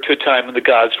refer to a time when the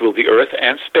gods ruled the earth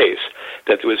and space,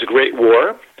 that there was a great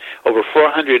war. Over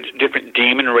 400 different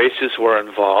demon races were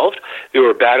involved. There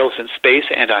were battles in space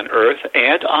and on Earth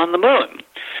and on the moon.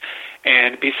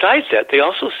 And besides that, they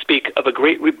also speak of a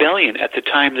great rebellion at the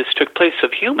time this took place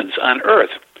of humans on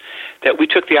Earth, that we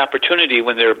took the opportunity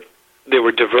when they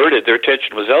were diverted, their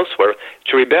attention was elsewhere,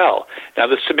 to rebel. Now,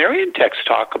 the Sumerian texts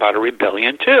talk about a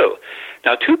rebellion, too.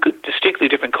 Now, two distinctly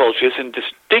different cultures in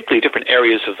distinctly different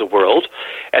areas of the world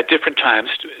at different times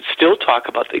still talk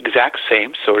about the exact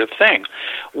same sort of thing.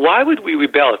 Why would we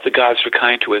rebel if the gods were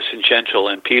kind to us and gentle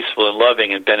and peaceful and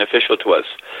loving and beneficial to us?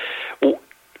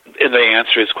 And the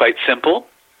answer is quite simple.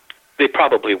 They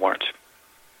probably weren't.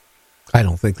 I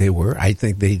don't think they were. I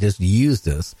think they just used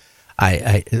us.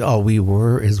 All we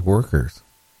were is workers.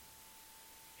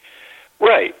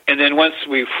 Right. And then once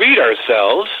we freed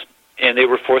ourselves and they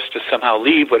were forced to somehow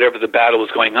leave whatever the battle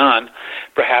was going on,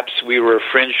 perhaps we were a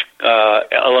fringe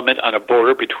element on a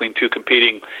border between two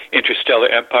competing interstellar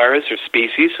empires or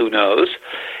species, who knows,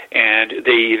 and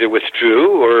they either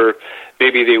withdrew or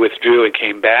maybe they withdrew and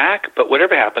came back, but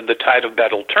whatever happened, the tide of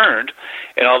battle turned,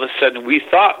 and all of a sudden we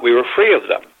thought we were free of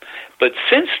them. But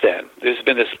since then, there's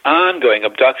been this ongoing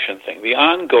abduction thing, the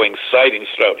ongoing sightings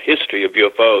throughout history of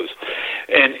UFOs.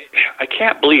 And I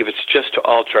can't believe it's just to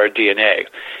alter our DNA.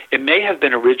 It may have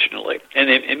been originally, and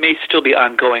it may still be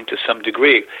ongoing to some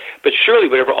degree, but surely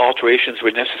whatever alterations were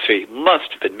necessary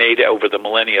must have been made over the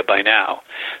millennia by now.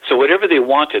 So whatever they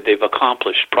wanted, they've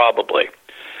accomplished probably.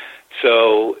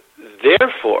 So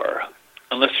therefore,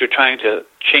 unless they're trying to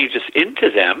change us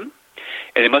into them,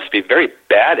 and they must be very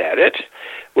bad at it,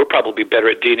 we're probably better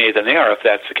at DNA than they are if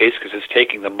that's the case, because it's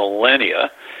taking them millennia.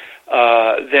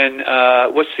 Then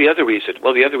what's the other reason?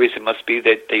 Well, the other reason must be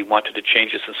that they wanted to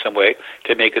change us in some way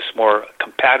to make us more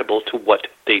compatible to what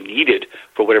they needed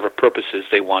for whatever purposes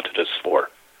they wanted us for.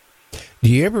 Do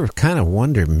you ever kind of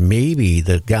wonder, maybe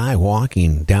the guy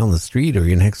walking down the street or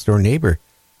your next door neighbor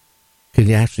could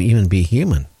actually even be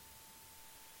human?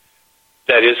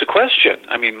 That is a question.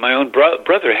 I mean, my own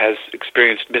brother has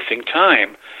experienced missing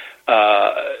time.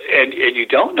 And you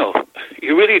don't know.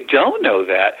 You really don't know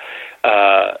that.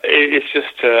 It's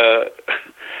just...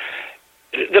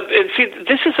 and see,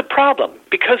 this is a problem.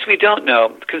 Because we don't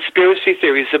know, conspiracy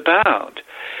theories abound.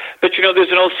 But, you know,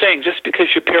 there's an old saying, just because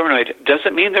you're paranoid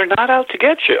doesn't mean they're not out to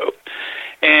get you.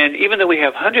 And even though we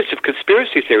have hundreds of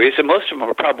conspiracy theories, and most of them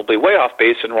are probably way off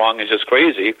base and wrong and just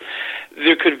crazy,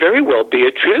 there could very well be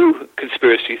a true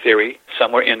conspiracy theory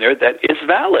somewhere in there that is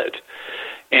valid.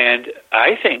 And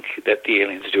I think that the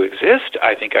aliens do exist.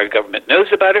 I think our government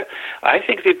knows about it. I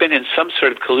think they've been in some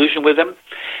sort of collusion with them.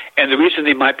 And the reason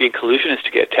they might be in collusion is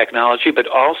to get technology, but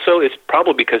also it's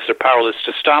probably because they're powerless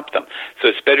to stop them. So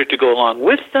it's better to go along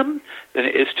with them than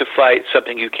it is to fight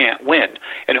something you can't win,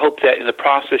 and hope that in the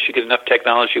process you get enough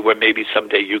technology where maybe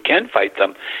someday you can fight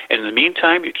them. And in the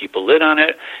meantime, you keep a lid on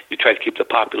it. You try to keep the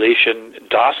population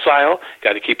docile.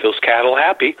 Got to keep those cattle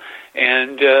happy.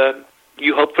 And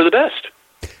you hope for the best.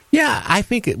 Yeah, I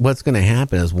think what's going to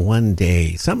happen is one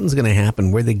day something's going to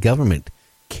happen where the government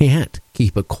can't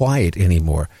keep it quiet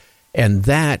anymore. And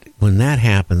when that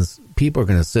happens, people are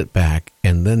going to sit back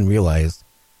and then realize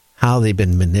how they've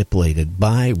been manipulated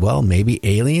by, well, maybe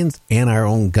aliens and our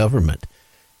own government.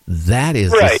 That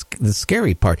is right. The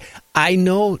scary part. I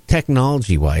know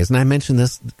technology-wise, and I mentioned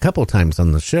this a couple of times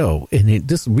on the show, and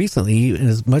just recently,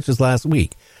 as much as last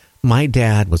week, my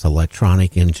dad was an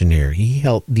electronic engineer. He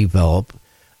helped develop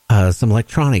some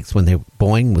electronics when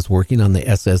Boeing was working on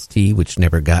the SST, which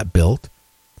never got built.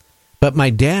 But my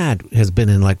dad has been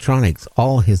in electronics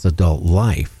all his adult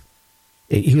life.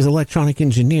 He was an electronic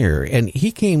engineer, and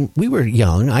we were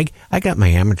young. I got my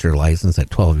amateur license at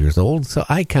 12 years old, so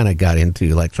I kind of got into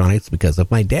electronics because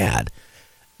of my dad.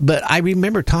 But I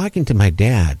remember talking to my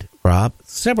dad, Rob,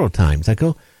 several times. I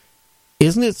go,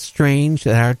 isn't it strange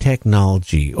that our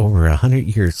technology over a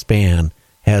 100-year span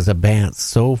has advanced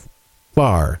so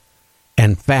far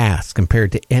and fast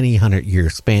compared to any 100-year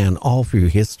span all through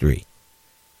history?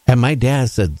 And my dad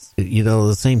said,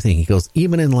 the same thing. He goes,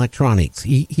 even in electronics,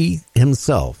 he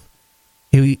himself,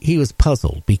 he was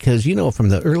puzzled because, from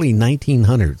the early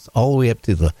 1900s all the way up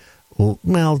to about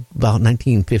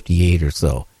 1958 or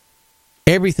so,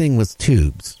 everything was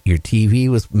tubes. Your TV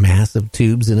was massive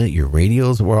tubes in it. Your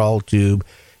radios were all tube.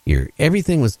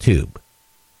 Everything was tube.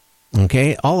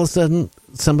 Okay, all of a sudden,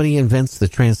 somebody invents the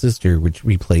transistor, which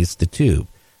replaced the tube.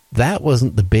 That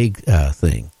wasn't the big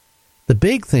thing. The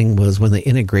big thing was when the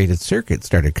integrated circuit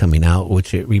started coming out,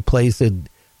 which it replaced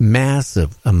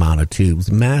massive amount of tubes,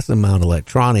 massive amount of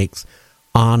electronics,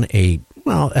 on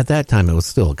at that time it was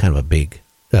still kind of a big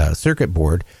circuit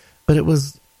board, but it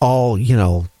was all,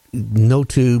 no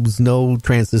tubes, no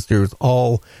transistors,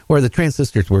 all where the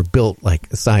transistors were built like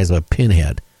the size of a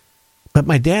pinhead. But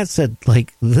my dad said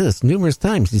like this numerous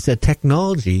times. He said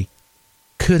technology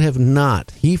could have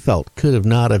not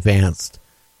advanced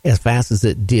as fast as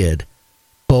it did,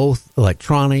 both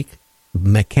electronic,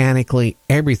 mechanically,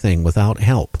 everything without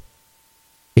help.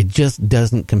 It just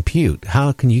doesn't compute.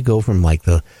 How can you go from like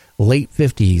the late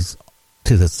 50s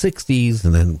to the 60s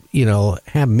and then,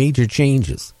 have major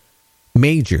changes?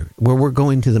 Where we're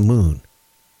going to the moon.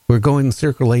 We're going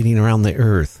circulating around the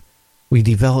earth. We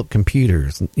develop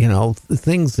computers,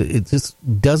 things that it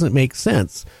just doesn't make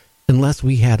sense unless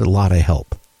we had a lot of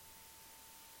help.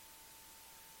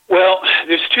 Well,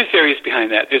 there's two theories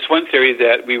behind that. There's one theory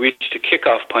that we reached a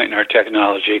kickoff point in our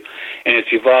technology, and it's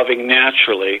evolving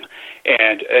naturally.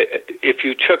 And if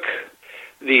you took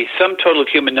the sum total of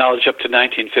human knowledge up to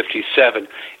 1957,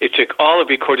 it took all of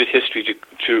recorded history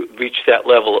to reach that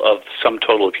level of sum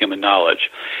total of human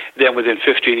knowledge. Then within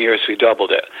 15 years, we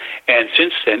doubled it. And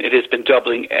since then, it has been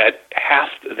doubling at half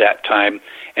that time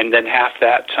and then half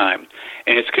that time.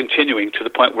 And it's continuing to the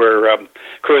point where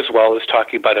Kurzweil is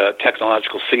talking about a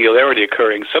technological singularity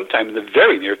occurring sometime in the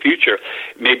very near future,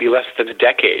 maybe less than a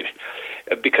decade,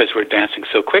 because we're advancing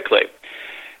so quickly.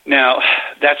 Now,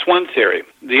 that's one theory.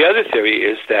 The other theory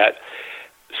is that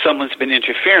someone's been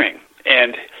interfering.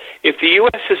 And if the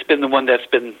U.S. has been the one that's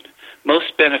been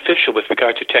most beneficial with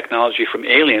regard to technology from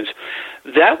aliens,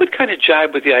 that would kind of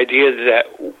jibe with the idea that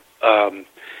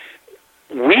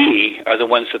we are the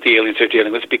ones that the aliens are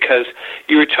dealing with, because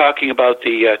you were talking about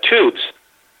the tubes.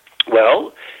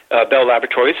 Well, Bell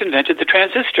Laboratories invented the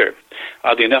transistor.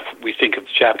 Oddly enough, we think of the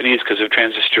Japanese because of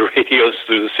transistor radios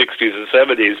through the 60s and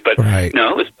 70s, but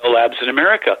no, it was Bell Labs in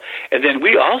America. And then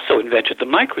we also invented the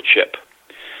microchip.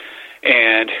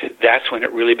 And that's when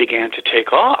it really began to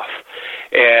take off.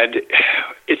 And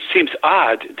it seems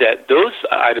odd that those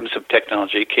items of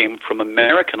technology came from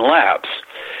American labs,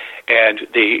 and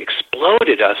they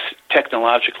exploded us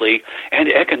technologically and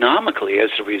economically as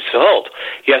a result.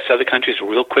 Yes, other countries were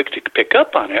real quick to pick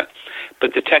up on it,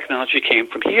 but the technology came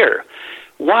from here.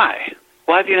 Why?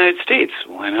 Why the United States?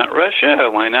 Why not Russia?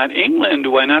 Why not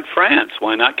England? Why not France?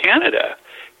 Why not Canada?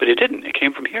 But it didn't. It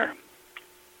came from here.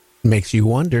 Makes you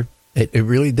wonder. It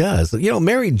really does.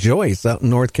 Mary Joyce out in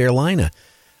North Carolina,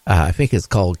 I think it's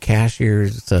called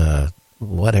Cashiers,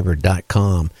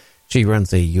 whatever.com. She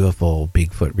runs a UFO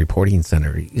Bigfoot reporting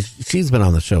center. She's been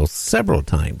on the show several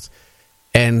times.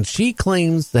 And she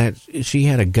claims that she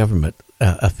had a government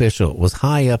official, was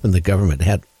high up in the government,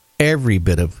 had every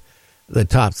bit of the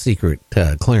top secret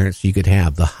clearance you could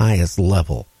have, the highest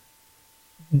level.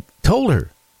 Told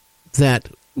her that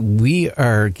we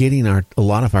are getting a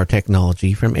lot of our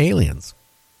technology from aliens.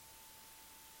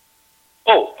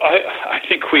 Oh, I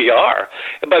think we are.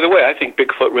 And by the way, I think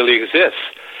Bigfoot really exists.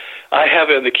 I have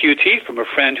it in the QT from a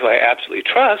friend who I absolutely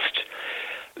trust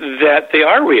that they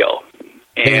are real.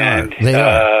 And they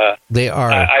are.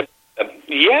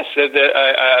 Yes,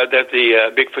 that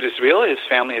the Bigfoot is real. His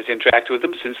family has interacted with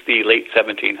them since the late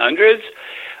 1700s.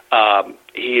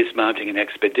 He is mounting an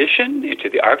expedition into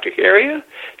the Arctic area,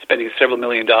 spending several $1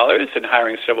 million and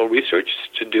hiring several researchers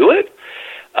to do it,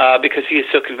 because he is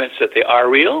so convinced that they are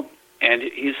real, and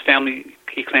his family,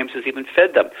 he claims, has even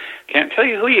fed them. Can't tell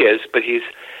you who he is, but he's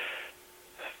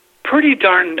pretty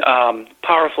darn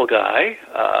powerful guy,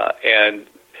 and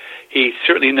he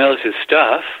certainly knows his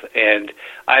stuff, and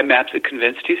I'm absolutely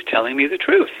convinced he's telling me the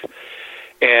truth.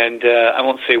 And I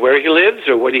won't say where he lives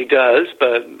or what he does,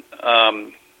 but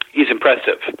he's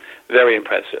impressive, very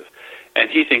impressive, and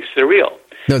he thinks they're real.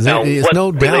 No, there is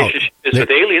no doubt. Relationship is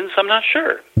with aliens, I'm not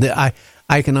sure.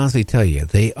 I can honestly tell you,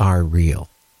 they are real.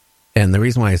 And the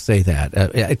reason why I say that,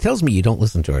 it tells me you don't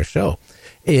listen to our show,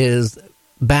 is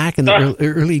back in the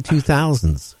early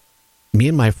 2000s, me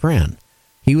and my friend,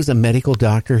 he was a medical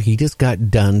doctor. He just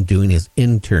got done doing his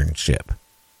internship.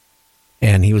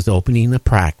 And he was opening a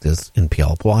practice in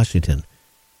Puyallup, Washington.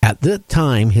 At that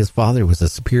time, his father was a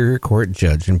Superior Court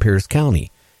judge in Pierce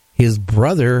County. His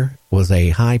brother was a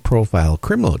high-profile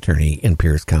criminal attorney in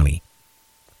Pierce County.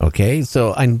 Okay,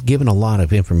 so I'm giving a lot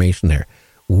of information there.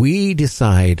 We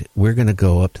decide we're going to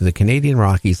go up to the Canadian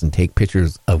Rockies and take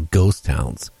pictures of ghost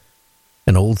towns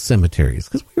and old cemeteries.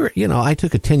 Because we were, I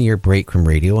took a 10-year break from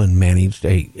radio and managed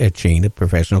a chain of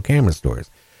professional camera stores.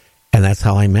 And that's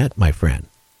how I met my friend.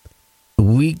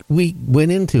 We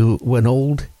went into an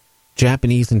old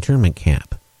Japanese internment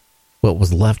camp, what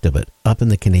was left of it, up in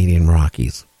the Canadian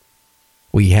Rockies.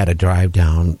 We had to drive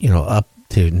down, up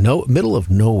to middle of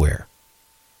nowhere.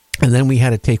 And then we had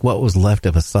to take what was left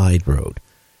of a side road.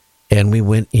 And we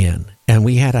went in. And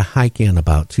we had to hike in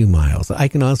about 2 miles. I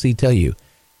can honestly tell you,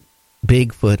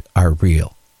 Bigfoot are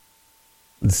real.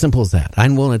 As simple as that.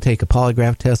 I'm willing to take a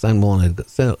polygraph test. I'm willing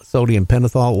to sodium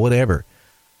pentothal, whatever.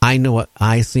 I know what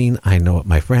I seen. I know what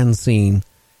my friends seen.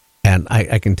 And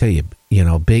I can tell you,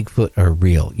 Bigfoot are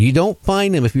real. You don't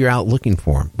find them if you're out looking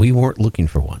for them. We weren't looking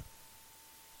for one.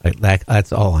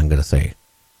 That's all I'm going to say.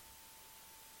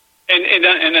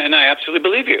 And I absolutely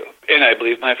believe you. And I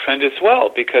believe my friend as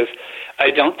well, because I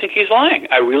don't think he's lying.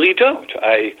 I really don't.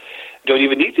 I don't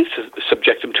even need to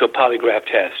subject him to a polygraph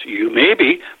test. You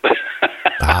maybe, but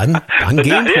I'm but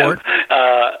game for it.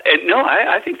 And no,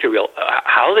 I think they're real.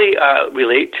 How they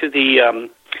relate to the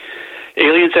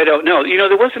aliens, I don't know.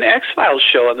 There was an X-Files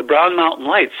show on the Brown Mountain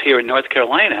Lights here in North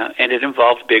Carolina, and it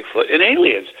involved Bigfoot and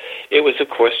aliens. It was, of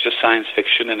course, just science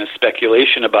fiction and a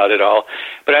speculation about it all.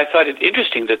 But I thought it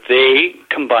interesting that they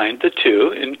combined the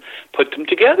two and put them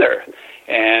together.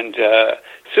 And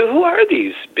so who are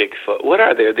these Bigfoot? What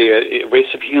are they? Are they a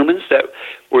race of humans that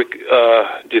were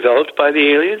developed by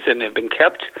the aliens and have been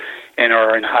kept and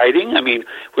are in hiding? I mean,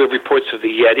 we have reports of the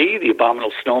Yeti, the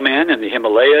abominable snowman in the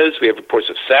Himalayas. We have reports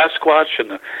of Sasquatch in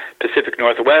the Pacific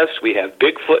Northwest. We have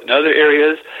Bigfoot in other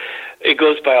areas. It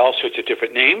goes by all sorts of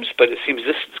different names, but it seems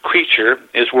this creature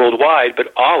is worldwide,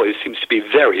 but always seems to be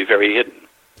very, very hidden.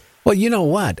 Well, you know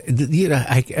what?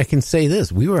 I can say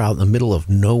this. We were out in the middle of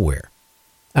nowhere.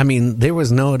 I mean, there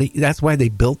was that's why they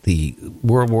built the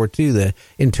World War II, the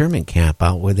internment camp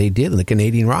out where they did in the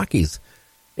Canadian Rockies,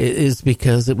 is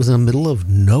because it was in the middle of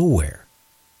nowhere.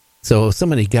 So if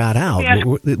somebody got out,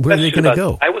 where are they going to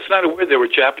go? I was not aware there were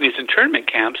Japanese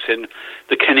internment camps in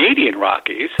the Canadian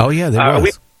Rockies. Oh, yeah, there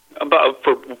was.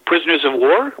 For prisoners of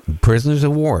war? Prisoners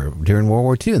of war during World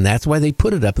War II, and that's why they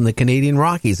put it up in the Canadian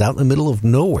Rockies, out in the middle of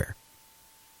nowhere.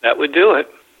 That would do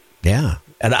it. Yeah,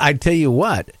 and I tell you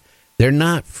what, they're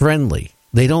not friendly.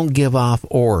 They don't give off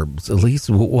orbs, at least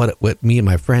what me and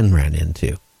my friend ran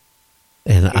into.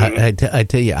 And I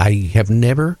tell you, I have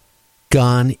never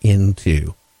gone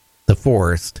into the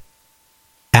forest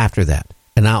after that.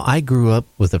 And now I grew up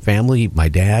with a family, my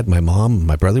dad, my mom,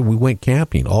 my brother. We went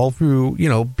camping all through,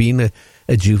 being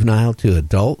a juvenile to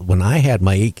adult. When I had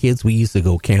my 8 kids, we used to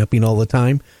go camping all the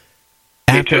time.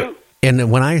 Me too.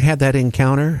 And when I had that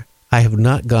encounter, I have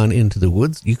not gone into the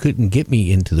woods. You couldn't get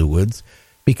me into the woods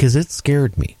because it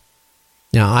scared me.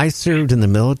 Now, I served in the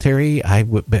military. I've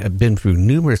been through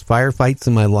numerous firefights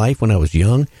in my life when I was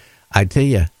young. I tell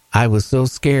you, I was so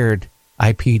scared,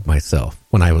 I peed myself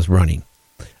when I was running.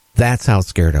 That's how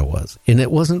scared I was. And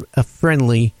it wasn't a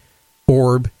friendly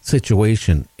orb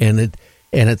situation. And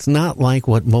it's not like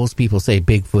what most people say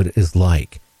Bigfoot is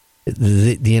like.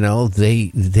 They're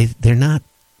not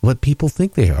what people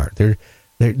think they are.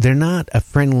 They're not a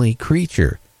friendly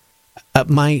creature.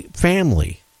 My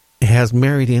family has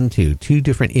married into 2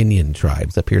 different Indian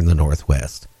tribes up here in the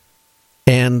Northwest.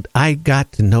 And I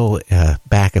got to know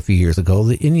back a few years ago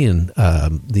the Indian,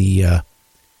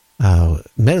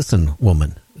 medicine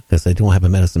woman, because they don't have a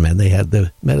medicine man. They had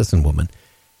the medicine woman.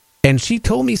 And she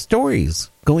told me stories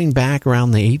going back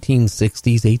around the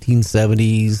 1860s,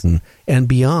 1870s, and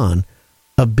beyond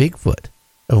of Bigfoot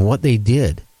and what they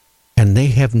did. And they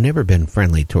have never been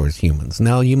friendly towards humans.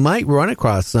 Now, you might run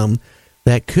across some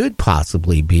that could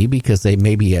possibly be because they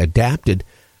may be adapted,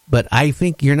 but I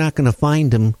think you're not going to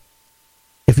find them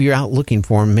if you're out looking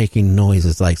for them making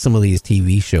noises like some of these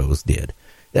TV shows did.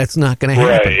 That's not going to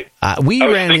happen. Right. I was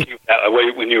thinking that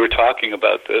way when you were talking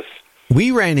about this.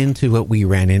 We ran into what we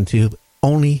ran into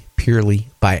only purely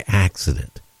by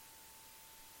accident.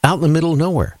 Out in the middle of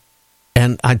nowhere.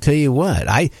 And I tell you what,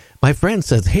 my friend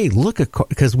says, hey, look,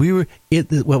 because what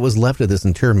was left of this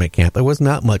internment camp, there was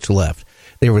not much left.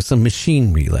 There was some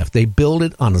machinery left. They built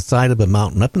it on the side of a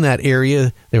mountain. Up in that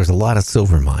area, there was a lot of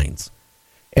silver mines.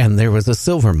 And there was a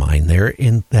silver mine there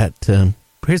in that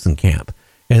prison camp.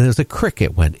 And there was a creek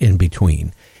that went in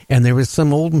between. And there was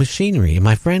some old machinery. And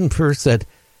my friend first said,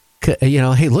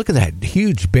 hey, look at that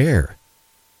huge bear.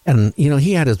 And,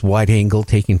 he had his wide angle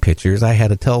taking pictures. I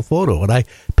had a telephoto. And I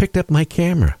picked up my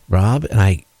camera, Rob, and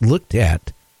I looked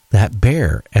at that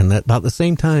bear. And at about the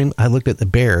same time I looked at the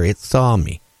bear, it saw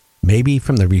me. Maybe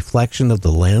from the reflection of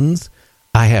the lens.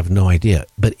 I have no idea.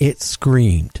 But it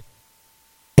screamed.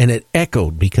 And it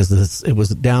echoed because it was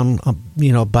down,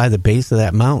 by the base of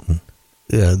that mountain.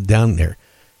 Down there.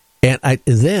 And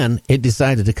then it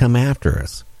decided to come after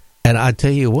us. And I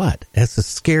tell you what, that's the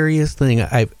scariest thing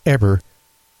I've ever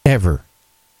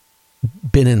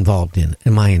been involved in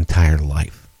my entire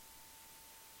life.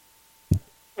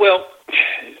 Well,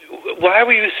 why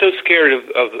were you so scared of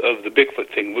the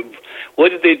Bigfoot thing? What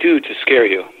did they do to scare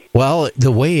you? Well,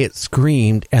 the way it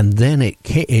screamed, and then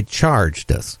it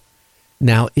charged us.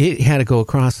 Now, it had to go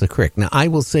across the creek. Now, I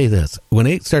will say this. When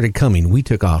it started coming, we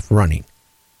took off running.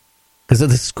 Because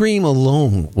the scream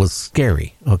alone was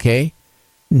scary, okay?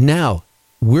 Now,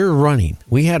 we're running.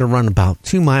 We had to run about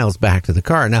 2 miles back to the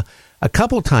car. Now, a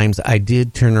couple times I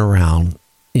did turn around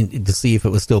to see if it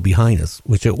was still behind us,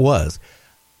 which it was.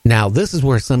 Now, this is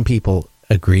where some people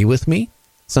agree with me.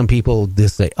 Some people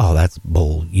just say, oh, that's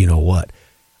bull, you know what.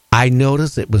 I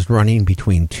noticed it was running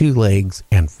between 2 legs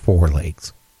and 4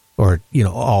 legs, or,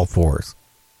 all fours,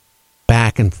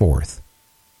 back and forth.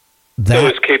 That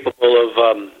was capable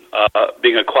of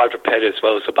being a quadruped as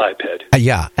well as a biped.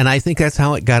 Yeah, and I think that's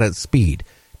how it got its speed.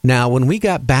 Now, when we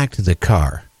got back to the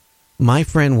car, my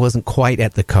friend wasn't quite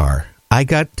at the car. I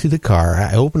got to the car,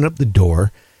 I opened up the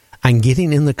door, I'm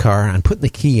getting in the car, I'm putting the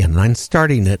key in, and I'm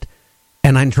starting it,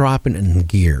 and I'm dropping it in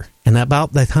gear. And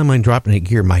about the time I'm dropping it in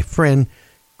gear, my friend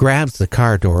grabs the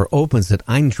car door, opens it,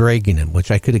 I'm dragging him, which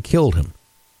I could have killed him.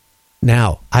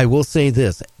 Now, I will say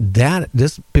this,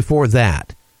 just before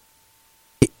that,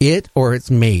 it or its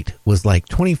mate was like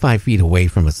 25 feet away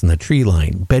from us in the tree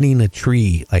line, bending a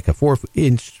tree, like a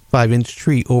 5-inch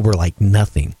tree over like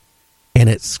nothing. And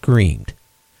it screamed.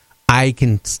 I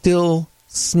can still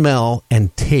smell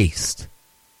and taste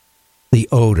the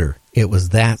odor. It was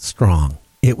that strong.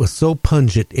 It was so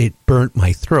pungent, it burnt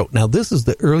my throat. Now, this is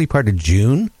the early part of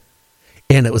June,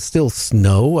 and it was still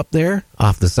snow up there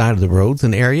off the side of the roads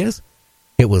and areas.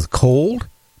 It was cold,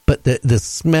 but the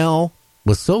smell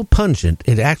was so pungent,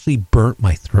 it actually burnt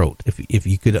my throat, if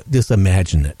you could just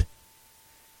imagine it.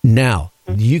 Now,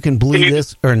 you can believe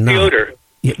this or not. The odor.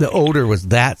 Yeah, the odor was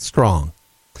that strong.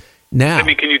 Now, I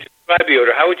mean, can you describe the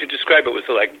odor? How would you describe it? Was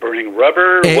it like burning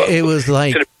rubber? It was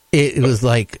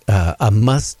like a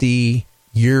musty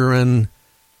urine,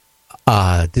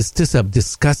 just a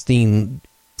disgusting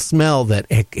smell that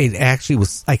it actually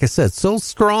was, like I said, so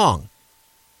strong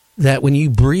that when you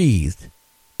breathed,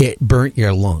 it burnt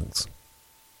your lungs.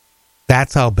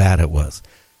 That's how bad it was.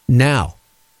 Now,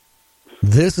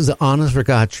 this is the honest for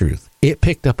God truth. It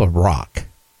picked up a rock,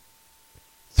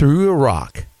 threw a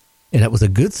rock, and it was a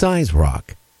good sized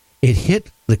rock. It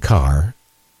hit the car,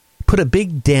 put a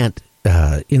big dent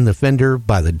in the fender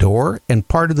by the door, and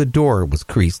part of the door was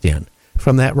creased in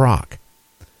from that rock.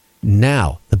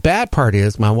 Now, the bad part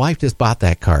is my wife just bought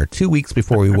that car 2 weeks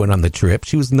before we went on the trip.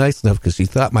 She was nice enough because she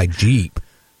thought my Jeep,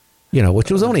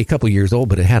 which was only a couple years old,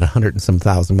 but it had 100 and some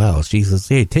thousand miles. She says,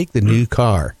 hey, take the new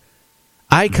car.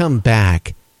 I come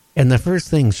back, and the first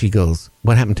thing she goes,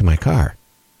 what happened to my car?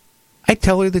 I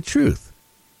tell her the truth.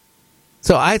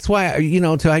 So that's why,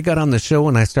 until I got on the show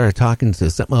and I started talking to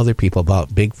some other people about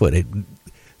Bigfoot,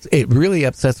 it really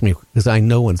upsets me because I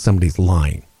know when somebody's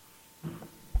lying,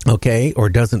 okay, or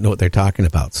doesn't know what they're talking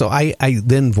about. So I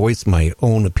then voice my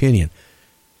own opinion.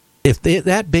 If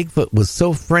that Bigfoot was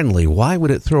so friendly, why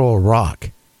would it throw a rock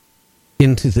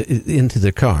into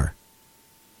the car?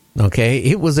 Okay,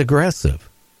 it was aggressive.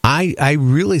 I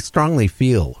really strongly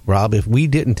feel, Rob, if we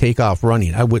didn't take off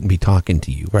running, I wouldn't be talking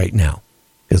to you right now.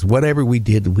 Because whatever we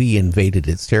did, we invaded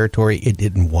its territory. It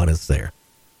didn't want us there.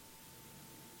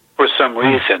 For some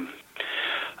reason.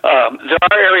 There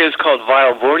are areas called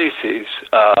vile vortices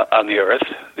on the Earth.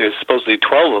 There's supposedly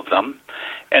 12 of them.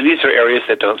 And these are areas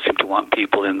that don't seem to want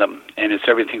people in them. And it's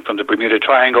everything from the Bermuda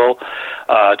Triangle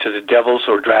to the Devil's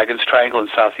or Dragon's Triangle in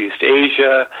Southeast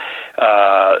Asia.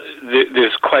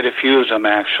 There's quite a few of them,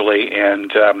 actually.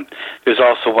 And there's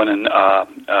also one in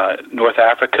North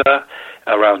Africa,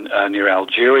 around near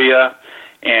Algeria.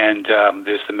 And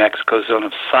there's the Mexico Zone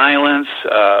of Silence,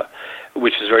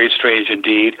 which is very strange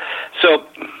indeed. So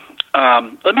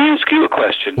let me ask you a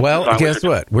question. Well, guess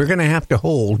what? We're going to have to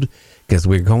hold because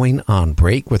we're going on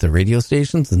break with the radio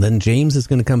stations, and then James is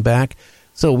going to come back.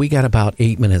 So we got about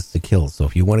 8 minutes to kill. So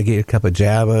if you want to get a cup of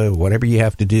Java, whatever you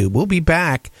have to do, we'll be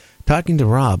back talking to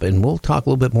Rob, and we'll talk a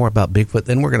little bit more about Bigfoot.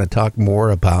 Then we're going to talk more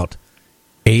about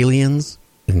aliens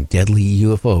and deadly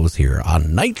UFOs here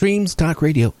on Night Dreams Talk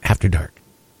Radio After Dark.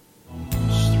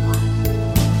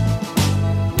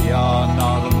 We are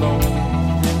not alone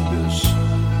in this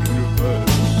universe.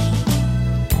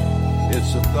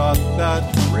 It's a thought that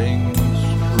rings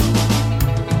true.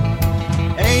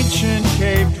 Ancient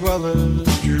cave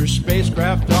dwellers drew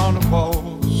spacecraft on the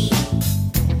poles.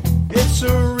 It's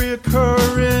a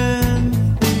recurring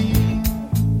theme.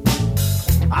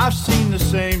 I've seen the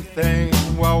same thing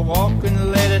while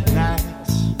walking late at night,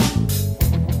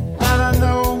 and I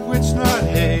know it's not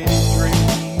a dream.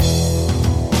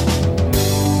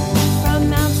 From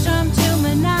Maelstrom to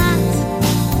Manat,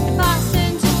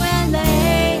 Boston to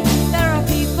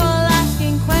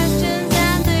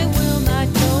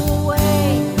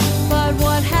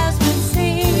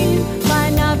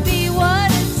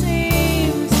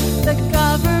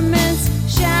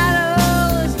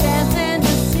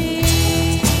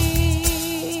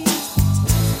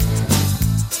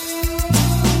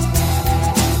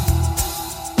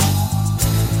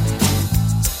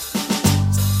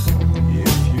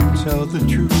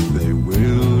they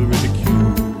will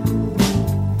ridicule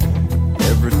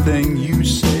everything you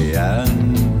say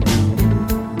and do.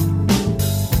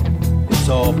 It's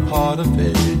all part of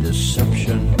a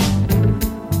deception.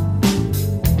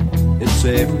 It's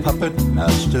a puppet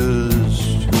master's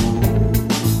tool.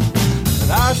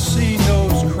 And I've seen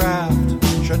those craft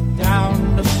shut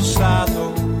down the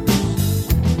silos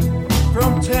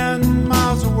from 10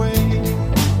 miles away.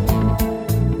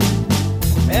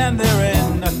 And there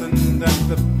ain't nothing that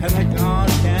the Pentagon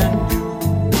can do.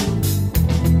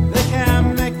 They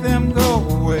can make them go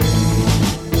away.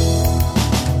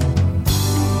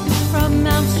 From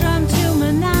Malmstrom to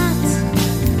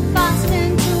Manhattan,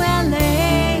 Boston to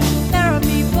LA, there are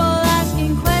people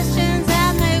asking questions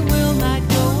and they will not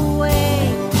go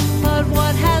away. But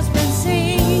what has been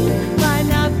seen might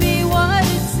not be what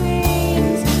it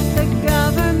seems. The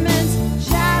government's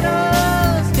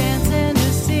shadows dance in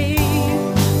the sea.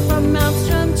 From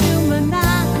Malmstrom to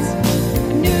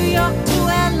Manhattan, New York to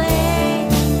LA,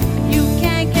 you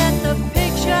can't get the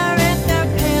picture if they're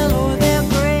pale or they're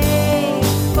gray.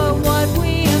 But what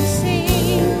we have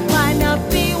seen might not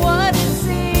be what it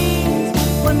seems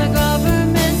when the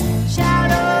government's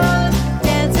shadows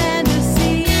dance in the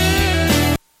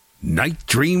sea. Night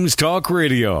Dreams Talk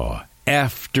Radio,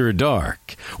 After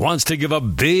Dark, wants to give a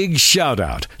big shout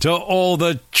out to all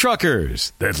the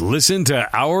truckers that listen to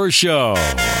our show.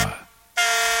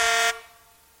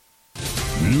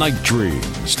 Night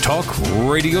Dreams Talk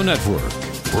Radio Network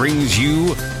brings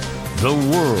you the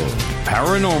World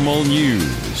Paranormal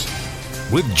News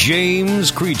with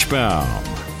James Creechbaum.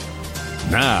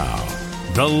 Now,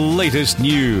 the latest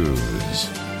news.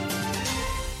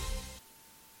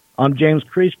 I'm James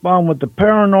Creechbaum with the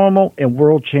Paranormal and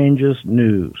World Changes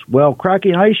News. Well,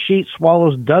 cracking ice sheet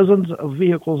swallows dozens of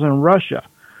vehicles in Russia.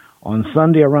 On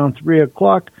Sunday around 3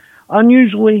 o'clock,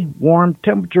 unusually warm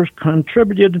temperatures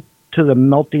contributed to the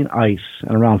melting ice,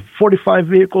 and around 45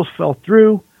 vehicles fell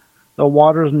through the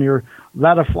waters near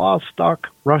Vladivostok,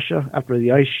 Russia, after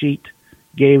the ice sheet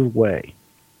gave way.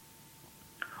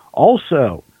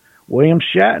 Also, William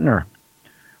Shatner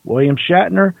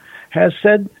has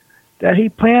said that he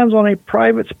plans on a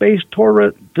private space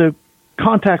tour to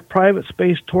contact private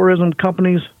space tourism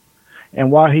companies,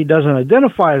 and while he doesn't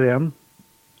identify them,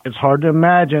 it's hard to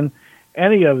imagine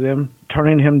any of them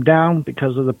turning him down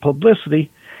because of the publicity,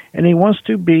 and he wants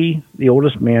to be the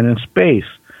oldest man in space.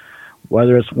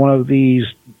 Whether it's one of these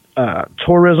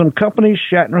tourism companies,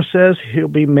 Shatner says he'll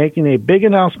be making a big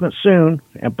announcement soon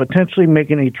and potentially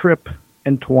making a trip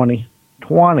in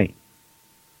 2020.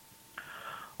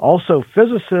 Also,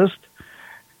 physicists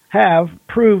have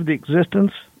proved the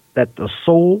existence that there's a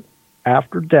soul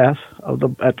after death of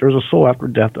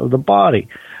the body.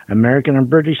 American and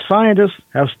British scientists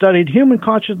have studied human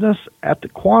consciousness at the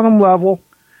quantum level.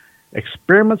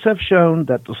 Experiments have shown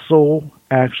that the soul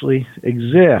actually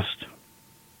exists.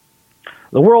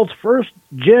 The world's first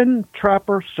Jinn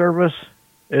Trapper service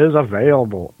is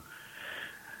available.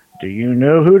 Do you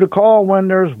know who to call when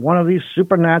there's one of these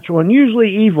supernatural and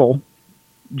usually evil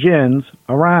jinns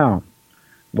around?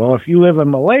 Well, if you live in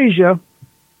Malaysia,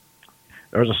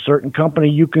 there's a certain company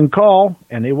you can call,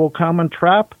 and they will come and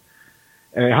trap,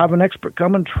 and they have an expert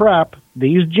come and trap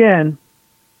these jinn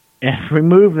and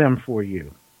remove them for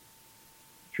you.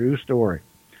 True story.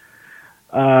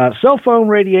 Cell phone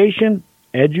radiation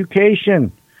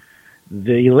education.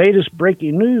 The latest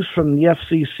breaking news from the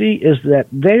FCC is that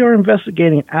they are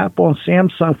investigating Apple and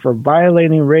Samsung for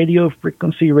violating radio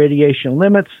frequency radiation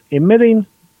limits emitting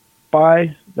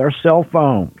by their cell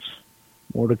phones.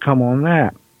 More to come on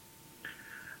that.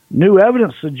 New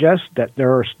evidence suggests that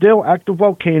there are still active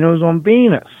volcanoes on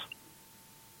Venus.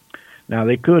 Now,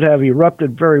 they could have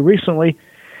erupted very recently,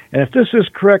 and if this is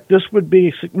correct, this would be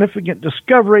a significant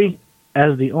discovery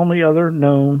as the only other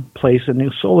known place in the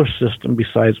solar system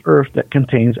besides Earth that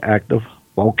contains active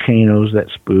volcanoes that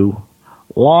spew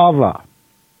lava.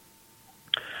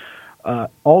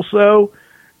 Also,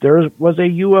 there was a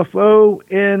UFO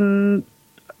in,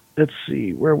 let's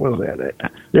see, where was that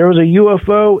at? There was a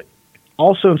UFO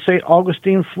also in St.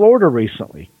 Augustine, Florida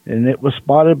recently, and it was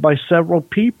spotted by several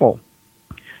people.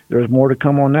 There's more to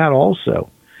come on that also.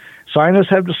 Scientists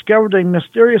have discovered a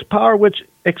mysterious power which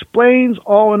explains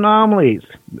all anomalies.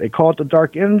 They call it the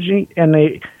dark energy, and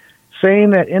they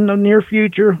saying that in the near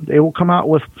future they will come out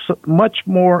with much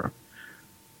more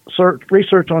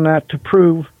research on that to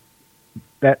prove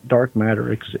that dark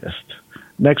matter exists.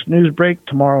 Next news break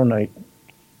tomorrow night.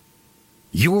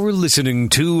 You're listening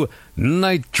to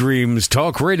Night Dreams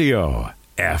Talk Radio,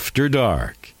 After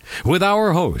Dark, with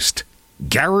our host,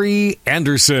 Gary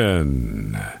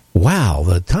Anderson. Wow,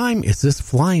 the time is just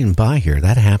flying by here.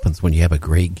 That happens when you have a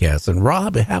great guest. And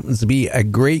Rob happens to be a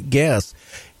great guest.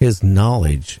 His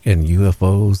knowledge in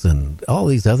UFOs and all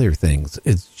these other things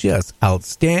is just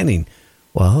outstanding.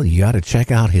 Well, you got to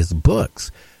check out his books,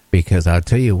 because I'll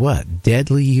tell you what,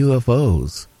 Deadly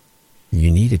UFOs, you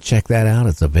need to check that out.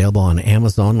 It's available on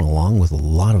Amazon along with a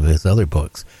lot of his other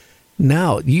books.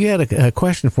 Now, you had a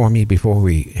question for me before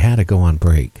we had to go on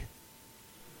break.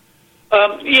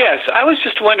 Yes, I was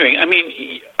just wondering. I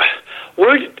mean,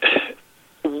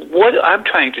 what I'm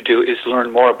trying to do is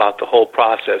learn more about the whole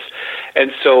process.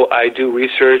 And so I do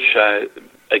research.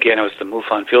 Again, I was the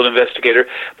MUFON field investigator.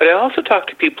 But I also talk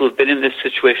to people who've been in this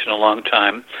situation a long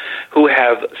time, who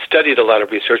have studied a lot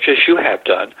of research, as you have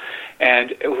done,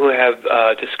 and who have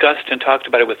discussed and talked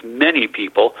about it with many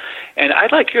people. And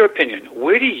I'd like your opinion.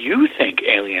 Where do you think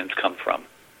aliens come from?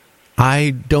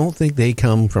 I don't think they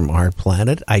come from our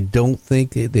planet. I don't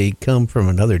think they come from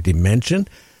another dimension.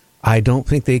 I don't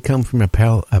think they come from a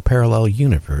parallel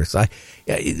universe.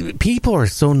 People are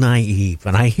so naive,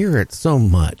 and I hear it so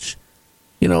much.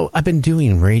 You know, I've been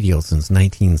doing radio since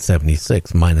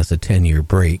 1976, minus a 10-year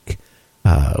break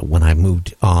when I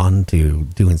moved on to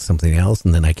doing something else,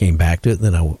 and then I came back to it,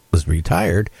 and then I was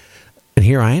retired, and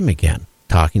here I am again,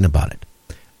 talking about it.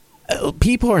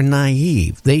 People are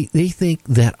naive. They think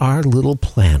that our little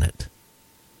planet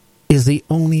is the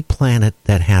only planet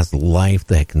that has life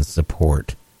that can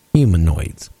support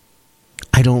humanoids.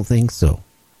 I don't think so.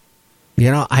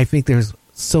 You know, I think there's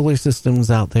solar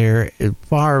systems out there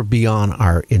far beyond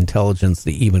our intelligence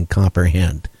to even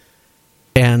comprehend.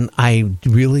 And I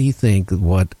really think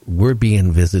what we're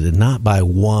being visited, not by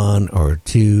one or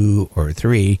two or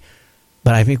three,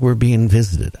 but I think we're being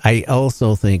visited. I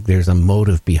also think there's a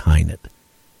motive behind it.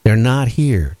 They're not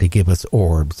here to give us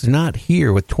orbs. They're not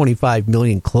here with 25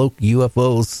 million cloaked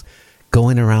UFOs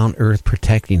going around Earth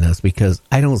protecting us, because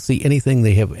I don't see anything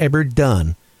they have ever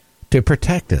done to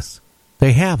protect us.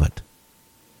 They haven't.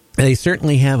 They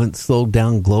certainly haven't slowed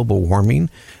down global warming.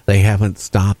 They haven't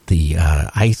stopped the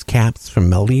ice caps from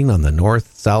melting on the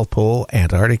North, South Pole,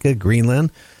 Antarctica, Greenland.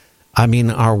 I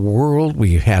mean, our world,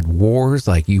 we've had wars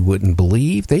like you wouldn't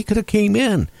believe. They could have came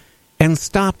in and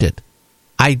stopped it.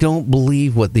 I don't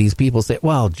believe what these people say.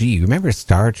 Well, gee, remember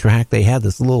Star Trek? They had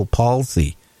this little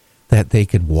policy that they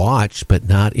could watch but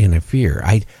not interfere.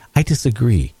 I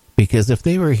disagree, because if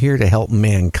they were here to help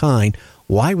mankind,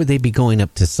 why would they be going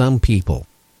up to some people?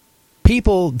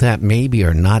 People that maybe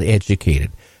are not educated,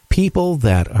 people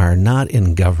that are not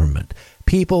in government,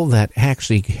 people that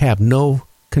actually have no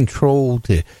control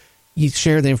to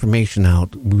share the information out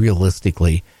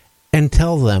realistically, and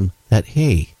tell them that,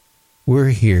 hey, we're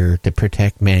here to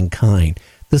protect mankind.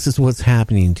 This is what's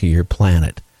happening to your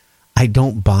planet. I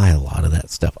don't buy a lot of that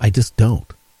stuff. I just don't.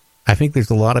 I think there's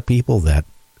a lot of people that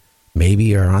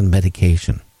maybe are on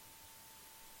medication.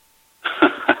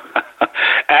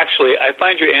 Actually, I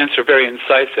find your answer very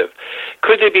incisive.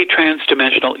 Could they be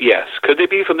transdimensional? Yes. Could they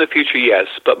be from the future? Yes.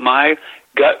 But my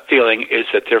gut feeling is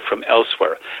that they're from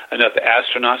elsewhere. Enough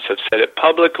astronauts have said it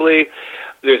publicly.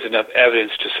 There's enough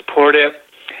evidence to support it.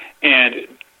 And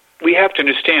we have to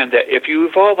understand that if you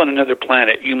evolve on another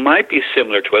planet, you might be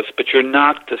similar to us, but you're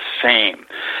not the same.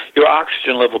 Your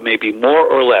oxygen level may be more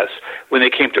or less. When they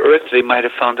came to Earth, they might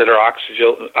have found that our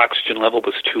oxygen level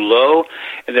was too low,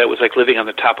 and that it was like living on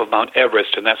the top of Mount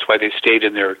Everest, and that's why they stayed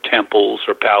in their temples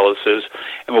or palaces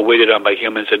and were waited on by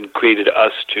humans and created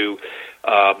us to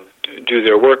do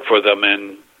their work for them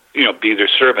and, you know, be their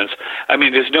servants. I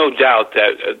mean, there's no doubt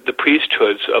that the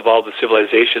priesthoods of all the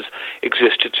civilizations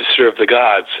existed to serve the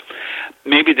gods.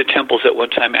 Maybe the temples at one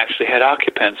time actually had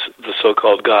occupants, the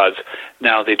so-called gods.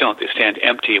 Now they don't. They stand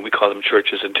empty, and we call them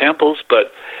churches and temples,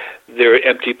 but they're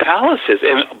empty palaces.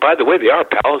 And by the way, they are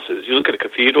palaces. You look at a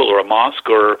cathedral or a mosque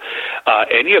or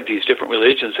any of these different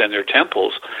religions and their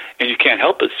temples, and you can't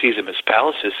help but see them as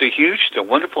palaces. They're huge, they're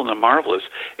wonderful, and they're marvelous.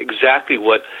 Exactly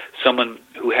what someone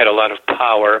who had a lot of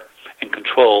power and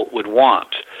control would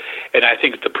want. And I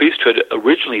think the priesthood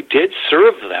originally did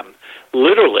serve them,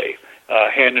 literally,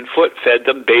 hand and foot, fed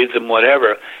them, bathed them,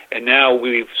 whatever. And now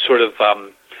we've sort of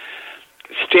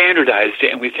standardized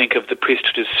it, and we think of the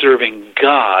priesthood as serving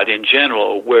God in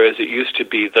general, whereas it used to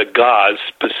be the gods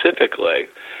specifically.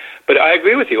 But I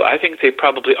agree with you. I think they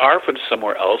probably are from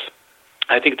somewhere else.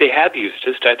 I think they have used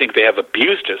us. I think they have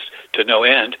abused us to no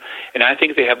end. And I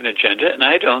think they have an agenda, and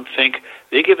I don't think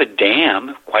they give a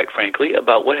damn, quite frankly,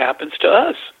 about what happens to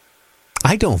us.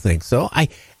 I don't think so.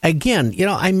 Again, you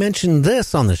know, I mentioned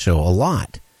this on the show a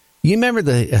lot. You remember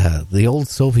the old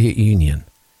Soviet Union?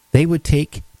 They would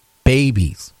take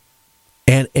babies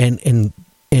and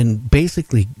And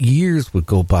basically, years would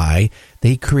go by.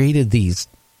 They created these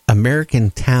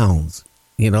American towns,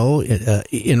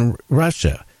 in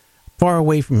Russia, far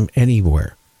away from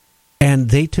anywhere. And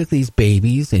they took these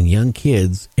babies and young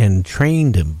kids and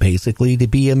trained them basically to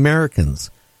be Americans.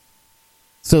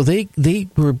 So they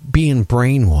were being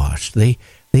brainwashed.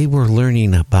 They were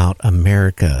learning about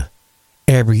America,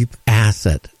 every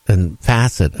asset and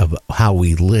facet of how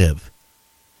we live.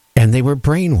 And they were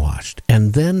brainwashed.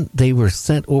 And then they were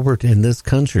sent over to in this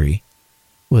country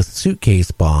with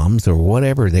suitcase bombs or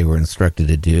whatever they were instructed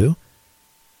to do.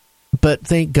 But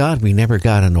thank God we never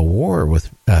got in a war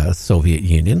with Soviet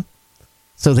Union.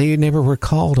 So they never were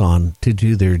called on to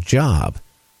do their job.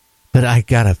 But I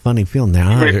got a funny feeling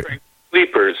now.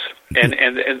 Sleepers. And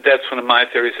that's one of my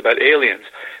theories about aliens.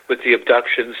 With the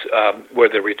abductions where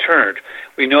they're returned,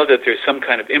 we know that there's some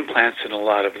kind of implants in a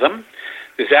lot of them.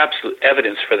 There's absolute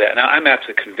evidence for that. Now, I'm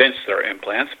absolutely convinced there are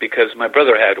implants because my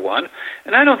brother had one,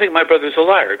 and I don't think my brother's a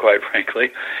liar, quite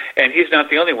frankly. And he's not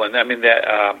the only one. I mean,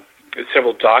 that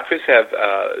several doctors have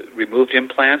removed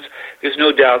implants. There's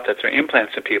no doubt that there are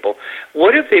implants in people.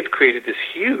 What if they've created this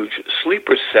huge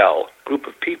sleeper cell group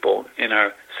of people in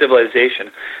our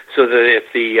civilization so that if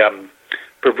the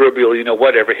proverbial,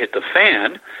 whatever hit the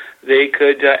fan, they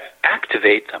could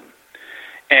activate them?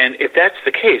 And if that's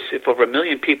the case, if over 1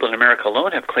 million people in America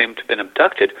alone have claimed to have been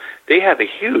abducted, they have a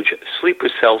huge sleeper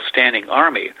cell standing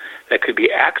army that could be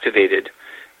activated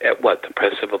at the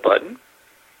press of a button.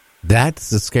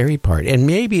 That's the scary part. And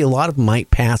maybe a lot of them might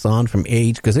pass on from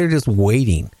age because they're just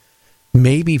waiting,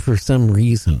 maybe for some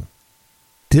reason,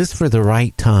 just for the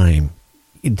right time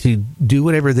to do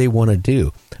whatever they want to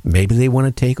do. Maybe they want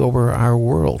to take over our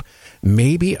world.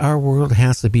 Maybe our world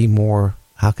has to be more,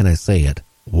 how can I say it,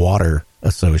 water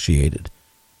associated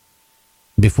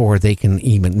before they can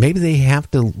even, maybe they have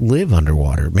to live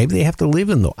underwater. Maybe they have to live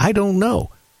in I don't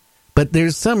know. But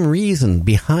there's some reason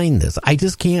behind this. I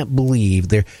just can't believe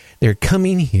they're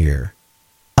coming here,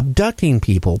 abducting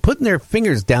people, putting their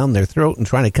fingers down their throat and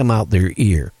trying to come out their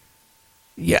ear.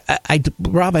 Yeah,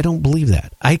 Rob, I don't believe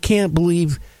that. I can't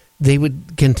believe they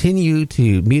would continue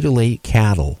to mutilate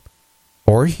cattle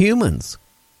or humans.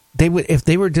 They would, if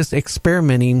they were just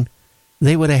experimenting,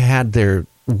 they would have had their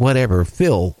whatever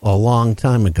fill a long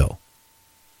time ago.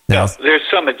 Now, there's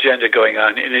some agenda going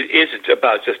on, and it isn't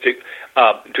about just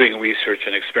doing research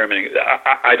and experimenting.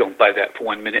 I don't buy that for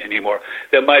 1 minute anymore.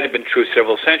 That might have been true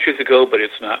several centuries ago, but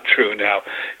it's not true now.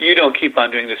 You don't keep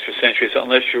on doing this for centuries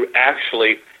unless you're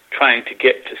actually trying to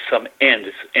get to some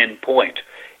end point.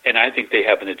 And I think they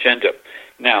have an agenda.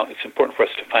 Now, it's important for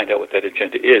us to find out what that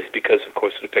agenda is because, of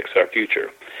course, it affects our future.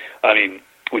 I mean,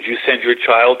 would you send your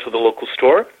child to the local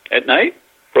store at night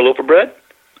for a loaf of bread?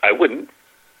 I wouldn't.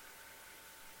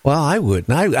 Well, I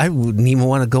wouldn't. I wouldn't even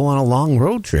want to go on a long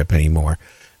road trip anymore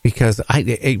because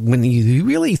when you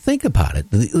really think about it,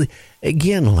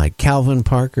 again, like Calvin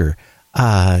Parker,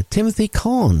 Timothy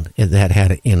Cullen that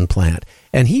had an implant,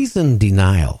 and he's in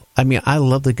denial. I mean, I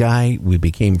love the guy. We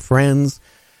became friends.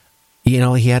 He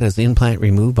had his implant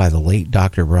removed by the late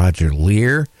Dr. Roger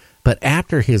Lear. But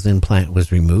after his implant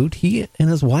was removed, he and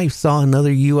his wife saw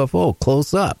another UFO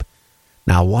close up.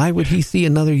 Now, why would he see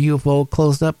another UFO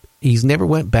close up? He's never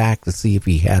went back to see if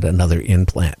he had another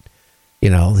implant. He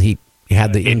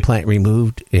had the implant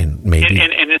removed, and maybe.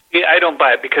 And I don't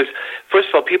buy it because, first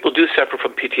of all, people do suffer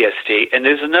from PTSD, and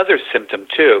there's another symptom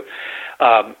too.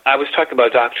 I was talking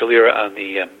about Dr. Lear on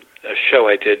the show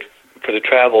I did for the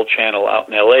Travel Channel out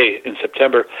in L.A. in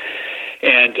September.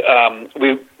 And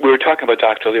we were talking about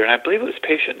Dr. Lear, and I believe it was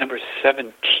patient number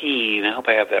 17. I hope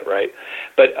I have that right.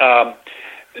 But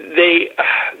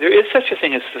there is such a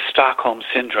thing as the Stockholm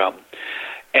Syndrome.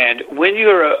 And when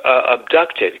you're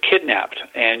abducted, kidnapped,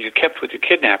 and you're kept with your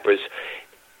kidnappers,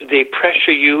 they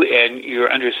pressure you, and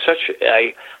you're under such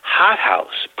a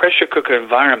hothouse, pressure cooker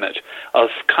environment of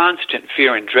constant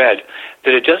fear and dread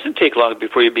that it doesn't take long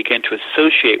before you begin to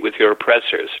associate with your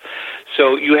oppressors.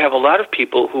 So you have a lot of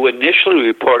people who initially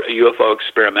report a UFO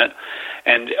experiment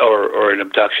or an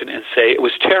abduction and say it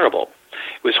was terrible,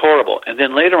 it was horrible, and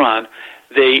then later on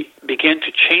they begin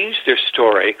to change their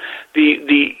story.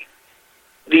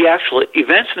 The actual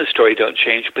events in the story don't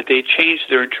change, but they change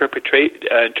their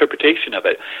interpretation of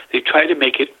it. They try to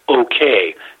make it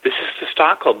okay. This is the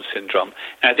Stockholm Syndrome,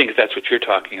 and I think that's what you're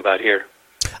talking about here.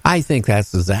 I think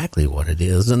that's exactly what it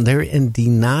is, and they're in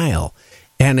denial,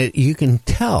 and you can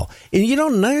tell. And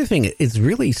another thing, it's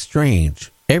really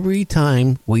strange. Every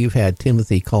time we've had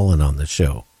Timothy Cullen on the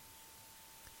show,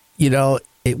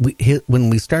 when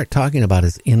we start talking about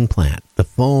his implant, the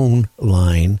phone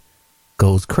line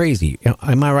goes crazy.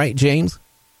 Am I right, James?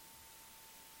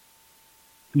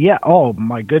 Yeah, oh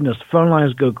my goodness, the phone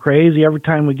lines go crazy every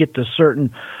time we get to a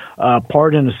certain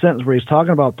part in the sentence where he's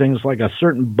talking about things like a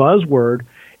certain buzzword,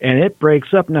 and it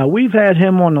breaks up. Now, we've had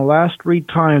him on the last 3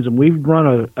 times, and we've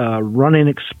run a running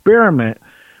experiment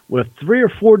with 3 or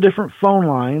 4 different phone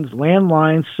lines,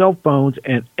 landlines, cell phones,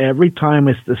 and every time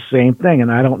it's the same thing.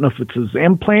 And I don't know if it's his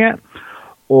implant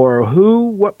or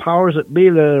what powers it be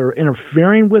that are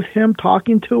interfering with him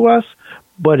talking to us,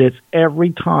 but it's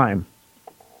every time.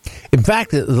 In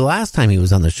fact, the last time he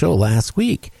was on the show last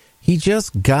week, he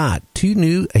just got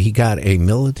he got a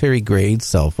military-grade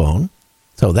cell phone,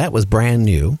 so that was brand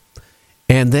new.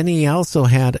 And then he also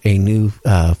had a new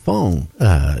phone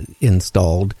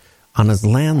installed on his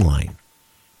landline.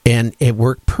 And it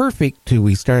worked perfect till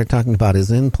we started talking about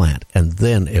his implant, and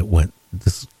then it went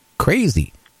this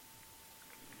crazy.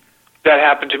 That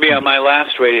happened to me on my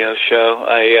last radio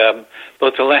show.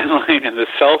 Both the landline and the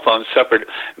cell phone suffered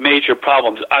major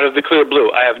problems out of the clear blue.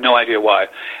 I have no idea why.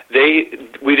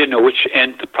 We didn't know which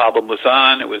end the problem was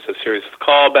on. It was a series of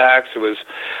callbacks. It was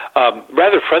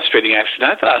rather frustrating, actually.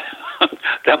 And I thought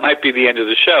that might be the end of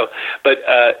the show. But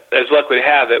as luck would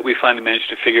have it, we finally managed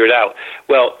to figure it out.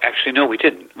 Well, actually, no, we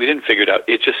didn't. We didn't figure it out.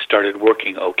 It just started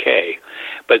working okay.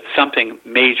 But something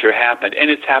major happened, and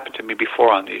it's happened to me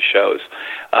before on these shows.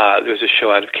 There was a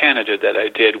show out of Canada that I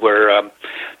did where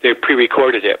they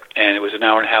pre-recorded it, and it was an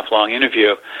hour-and-a-half long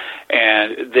interview,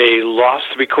 and they lost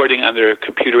the recording on their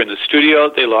computer in the studio.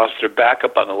 They lost their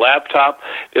backup on the laptop.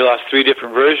 They lost 3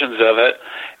 different versions of it,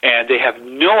 and they have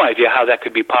no idea how that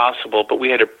could be possible, but we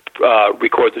had to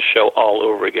record the show all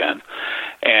over again.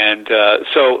 And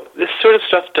so this sort of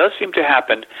stuff does seem to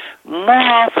happen more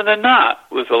often than not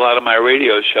with a lot of my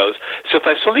radio shows. So if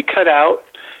I suddenly cut out,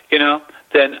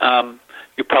 then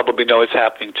you probably know it's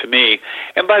happening to me.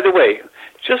 And by the way,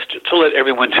 just to let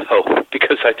everyone know,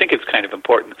 because I think it's kind of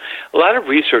important, a lot of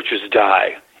researchers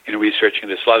die in researching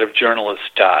this. A lot of journalists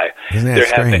die. There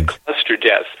have been cluster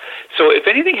deaths. So if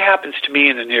anything happens to me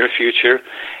in the near future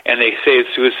and they say it's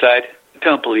suicide,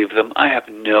 don't believe them. I have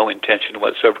no intention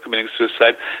whatsoever of committing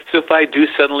suicide. So if I do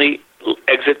suddenly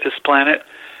exit this planet,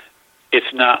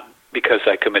 it's not because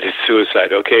I committed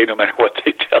suicide, okay, no matter what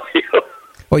they tell you.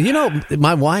 Well,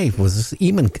 my wife was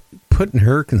even putting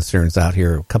her concerns out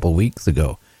here a couple of weeks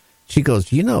ago. She goes,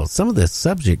 some of the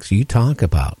subjects you talk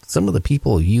about, some of the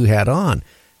people you had on,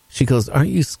 she goes, aren't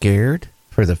you scared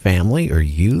for the family or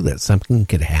you that something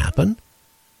could happen?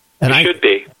 And you should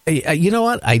be. You know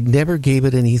what? I never gave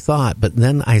it any thought, but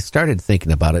then I started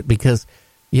thinking about it because,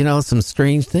 some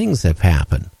strange things have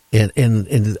happened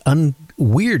and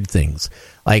weird things.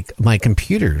 Like my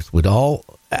computers would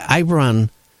I run,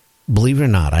 believe it or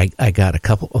not, I got a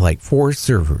couple, like 4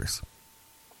 servers,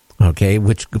 okay,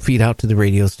 which feed out to the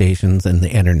radio stations and the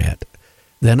internet.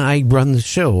 Then I run the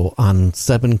show on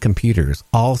 7 computers,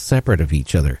 all separate of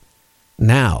each other.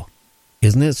 Now,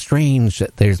 isn't it strange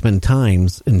that there's been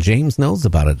times, and James knows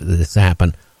about it, that this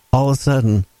happened, all of a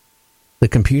sudden, the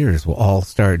computers will all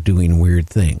start doing weird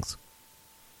things.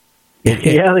 They'll do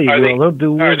weird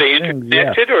Are they things,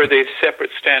 interconnected or are they separate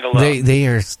standalone? They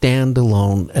are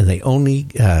standalone, and they only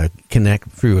connect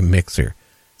through a mixer.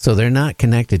 So they're not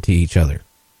connected to each other.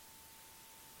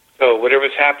 So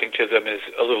whatever's happening to them is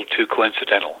a little too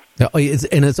coincidental.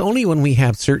 And it's only when we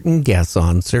have certain guests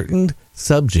on certain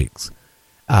subjects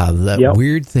that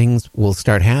weird things will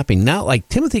start happening. Now, like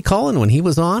Timothy Cullen, when he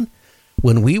was on,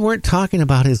 when we weren't talking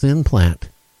about his implant,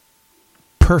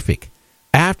 perfect.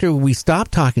 After we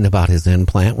stopped talking about his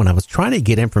implant, when I was trying to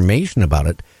get information about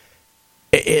it,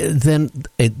 then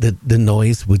the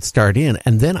noise would start in.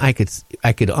 And then I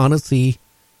could honestly,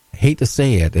 hate to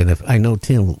say it, and if I know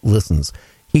Tim listens,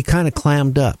 he kind of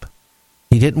clammed up.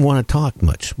 He didn't want to talk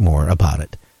much more about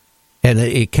it. And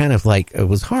it kind of it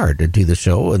was hard to do the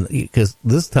show, and because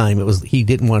this time he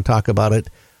didn't want to talk about it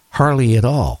hardly at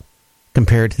all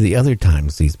compared to the other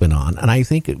times he's been on. And I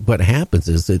think what happens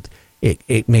is that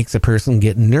it makes a person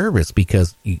get nervous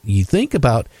because you think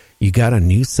about, you got a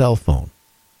new cell phone,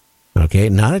 okay,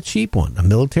 not a cheap one, a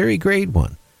military grade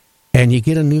one, and you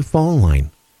get a new phone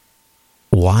line.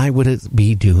 Why would it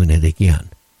be doing it again?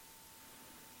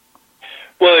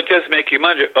 Well, it does make you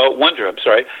wonder. I'm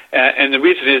sorry. And the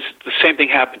reason is the same thing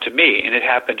happened to me, and it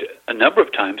happened a number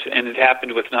of times, and it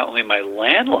happened with not only my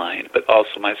landline, but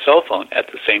also my cell phone at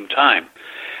the same time.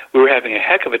 We were having a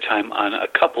heck of a time on a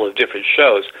couple of different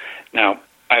shows. Now,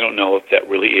 I don't know if that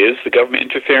really is the government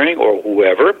interfering or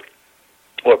whoever,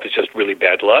 or if it's just really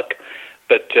bad luck,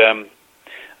 but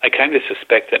I kind of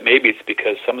suspect that maybe it's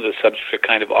because some of the subjects are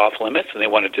kind of off limits and they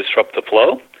want to disrupt the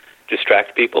flow,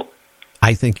 distract people.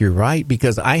 I think you're right,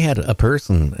 because I had a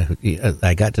person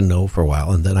I got to know for a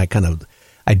while, and then I kind of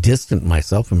I distanced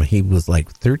myself from him. He was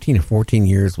like 13 or 14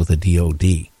 years with the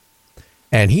DOD.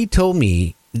 And he told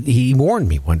me, he warned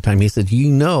me one time. He said, you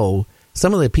know,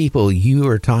 some of the people you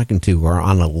are talking to are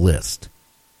on a list.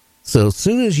 So as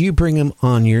soon as you bring them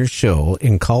on your show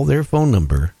and call their phone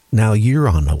number, now you're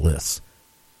on a list.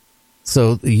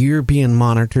 So you're being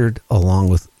monitored along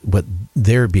with what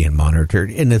they're being monitored.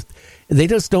 And if they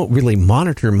just don't really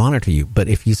monitor you, but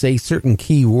if you say certain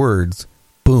key words,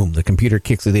 boom, the computer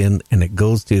kicks it in and it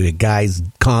goes to a guy's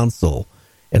console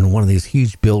in one of these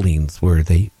huge buildings where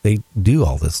they do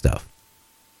all this stuff.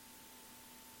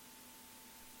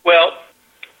 Well,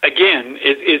 again,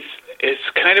 it's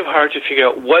kind of hard to figure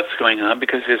out what's going on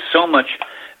because there's so much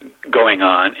going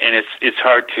on, and it's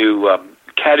hard to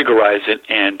categorize it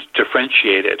and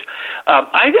differentiate it.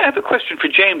 I have a question for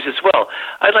James as well.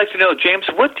 I'd like to know, James,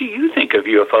 what do you think of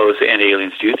UFOs and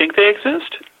aliens? Do you think they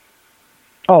exist?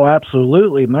 Oh,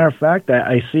 absolutely. Matter of fact,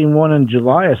 I seen one in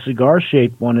July, a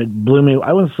cigar-shaped one. It blew me.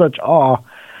 I was in such awe,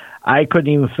 I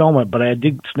couldn't even film it, but I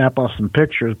did snap off some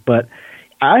pictures. But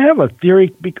I have a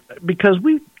theory because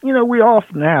we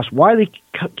often ask why they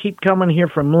keep coming here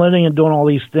for millennia and doing all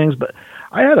these things. But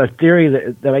I had a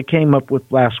theory that I came up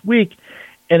with last week,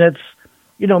 and it's,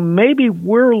 maybe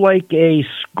we're like a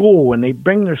school, and they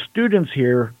bring their students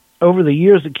here over the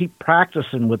years to keep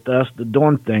practicing with us to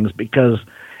doing things because.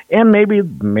 And maybe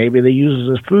they use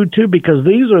it as food too, because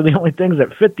these are the only things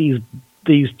that fit these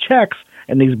checks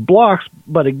and these blocks.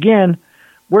 But again,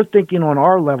 we're thinking on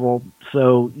our level,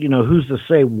 so who's to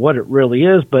say what it really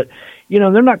is? But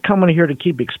they're not coming here to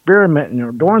keep experimenting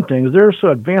or doing things. They're so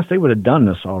advanced they would have done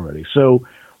this already. So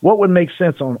what would make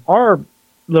sense on our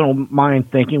little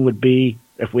mind thinking would be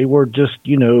if we were just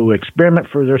experiment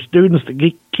for their students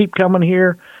to keep coming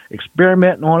here,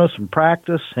 experimenting on us and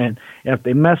practice, and if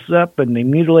they mess up and they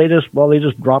mutilate us, well, they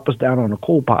just drop us down on a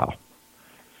coal pile.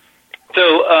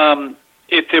 So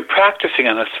if they're practicing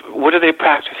on us, what are they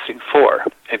practicing for?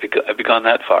 Have you gone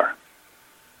that far?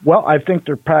 Well, I think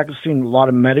they're practicing a lot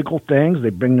of medical things. They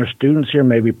bring their students here,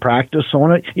 maybe practice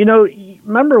on it.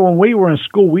 Remember when we were in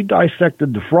school, we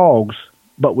dissected the frogs,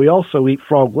 but we also eat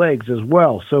frog legs as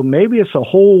well. So maybe it's a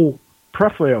whole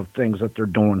plethora of things that they're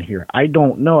doing here. I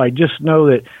don't know. I just know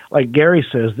that, like Gary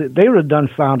says, that they would have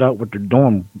found out what they're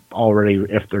doing already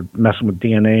if they're messing with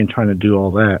DNA and trying to do all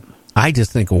that. I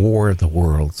just think War of the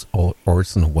Worlds,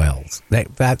 Orson Welles.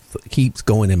 That keeps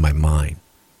going in my mind.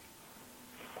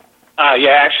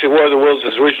 Actually, War of the Worlds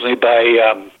was originally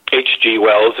by H.G.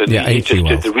 Wells, and he just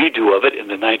did the redo of it in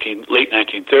the late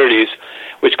 1930s,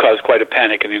 which caused quite a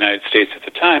panic in the United States at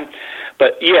the time.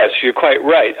 But yes, you're quite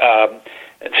right.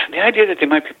 The idea that they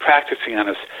might be practicing on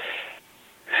us,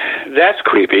 that's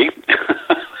creepy.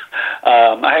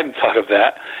 I hadn't thought of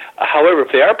that. However,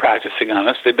 if they are practicing on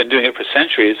us, they've been doing it for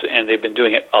centuries, and they've been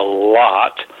doing it a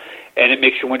lot, and it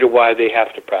makes you wonder why they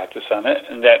have to practice on it,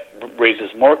 and that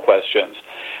raises more questions.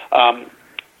 I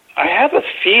have a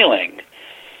feeling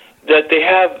that they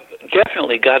have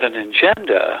definitely got an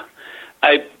agenda,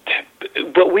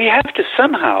 but we have to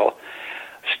somehow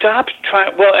stop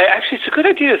trying. Well, actually, it's a good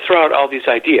idea to throw out all these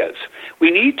ideas.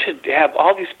 We need to have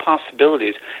all these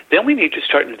possibilities. Then we need to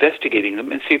start investigating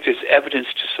them and see if there's evidence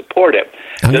to support it.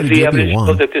 Does the evidence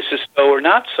show that this is so or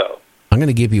not so? I'm going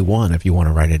to give you one if you want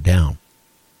to write it down.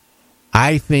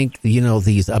 I think,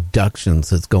 these abductions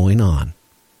that's going on,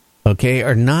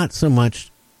 are not so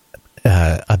much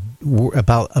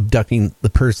about abducting the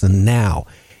person now.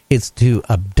 It's to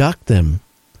abduct them,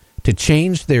 to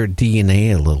change their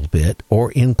DNA a little bit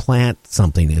or implant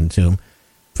something into them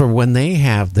for when they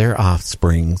have their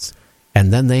offsprings,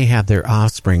 and then they have their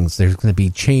offsprings, there's going to be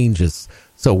changes.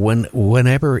 So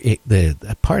whenever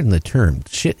pardon the term,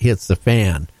 shit hits the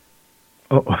fan,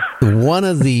 one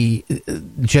of the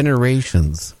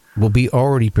generations will be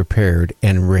already prepared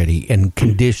and ready and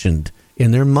conditioned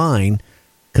in their mind,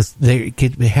 because they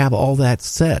could have all that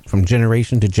set from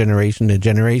generation to generation to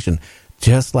generation,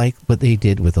 just like what they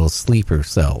did with those sleeper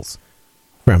cells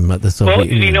from the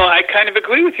Soviet Union. I kind of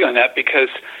agree with you on that, because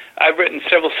I've written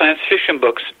several science fiction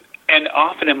books, and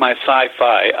often in my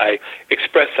sci-fi, I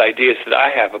express ideas that I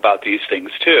have about these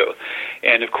things too.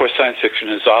 And of course, science fiction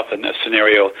is often a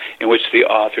scenario in which the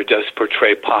author does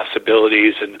portray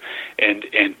possibilities and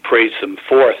praise them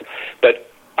forth.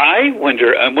 But I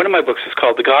wonder, one of my books is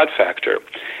called The God Factor,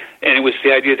 and it was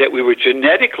the idea that we were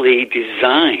genetically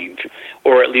designed,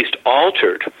 or at least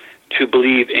altered, to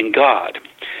believe in God.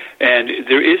 And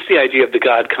there is the idea of the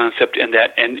God concept, and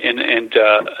that, and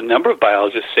a number of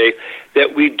biologists say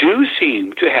that we do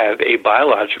seem to have a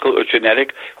biological or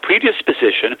genetic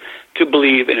predisposition to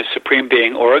believe in a supreme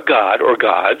being or a God or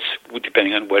gods,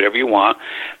 depending on whatever you want,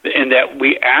 and that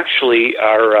we actually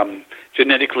are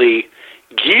genetically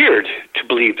geared to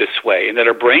believe this way, and that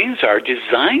our brains are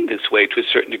designed this way to a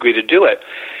certain degree to do it.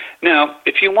 Now,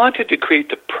 if you wanted to create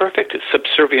the perfect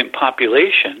subservient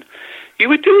population, you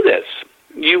would do this.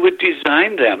 You would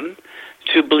design them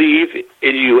to believe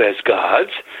in you as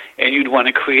gods, and you'd want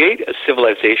to create a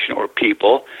civilization or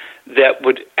people that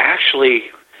would actually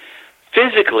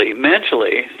physically,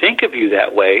 mentally think of you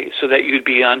that way so that you'd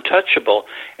be untouchable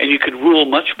and you could rule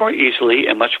much more easily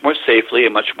and much more safely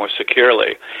and much more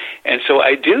securely. And so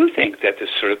I do think that this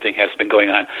sort of thing has been going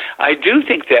on. I do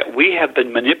think that we have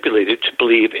been manipulated to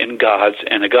believe in gods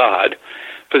and a god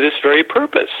for this very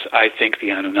purpose. I think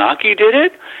the Anunnaki did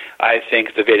it. I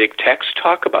think the Vedic texts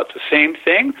talk about the same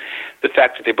thing. The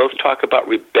fact that they both talk about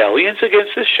rebellions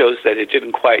against this shows that it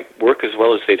didn't quite work as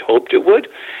well as they'd hoped it would,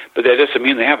 but that doesn't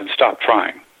mean they haven't stopped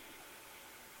trying.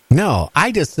 No,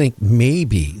 I just think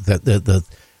maybe that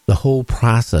the whole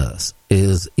process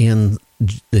is in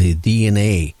the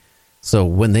DNA. So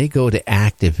when they go to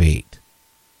activate,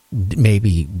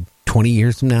 maybe 20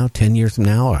 years from now, 10 years from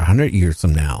now, or 100 years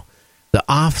from now, the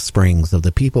offsprings of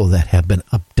the people that have been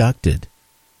abducted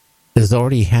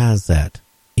already has that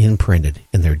imprinted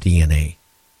in their DNA.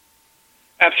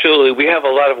 Absolutely. We have a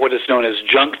lot of what is known as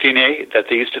junk DNA that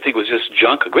they used to think was just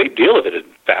junk, a great deal of it, in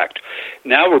fact.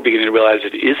 Now we're beginning to realize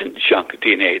it isn't junk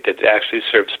DNA, that it actually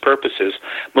serves purposes,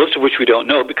 most of which we don't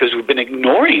know because we've been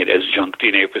ignoring it as junk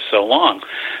DNA for so long.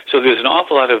 So there's an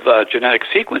awful lot of genetic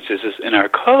sequences in our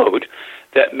code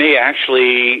that may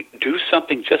actually do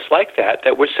something just like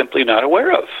that we're simply not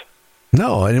aware of.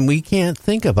 No, and we can't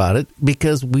think about it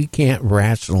because we can't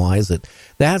rationalize it.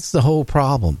 That's the whole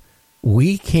problem.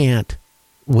 We can't,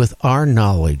 with our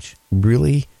knowledge,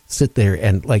 really sit there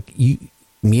and, like me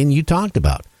and you talked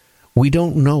about, we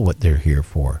don't know what they're here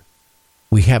for.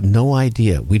 We have no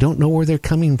idea. We don't know where they're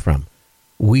coming from.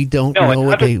 We don't know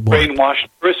what they want. A brainwashed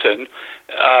person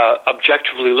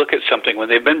objectively look at something when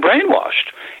they've been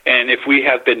brainwashed. And if we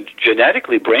have been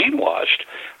genetically brainwashed,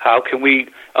 how can we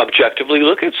objectively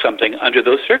look at something under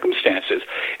those circumstances?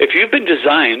 If you've been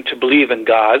designed to believe in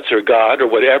gods or God or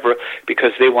whatever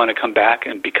because they want to come back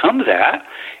and become that,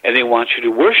 and they want you to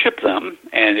worship them,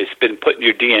 and it's been put in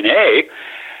your DNA,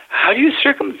 how do you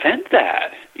circumvent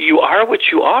that? You are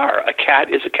what you are. A cat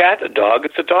is a cat, a dog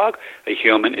is a dog, a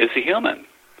human is a human.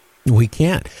 We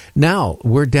can't. Now,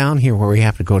 we're down here where we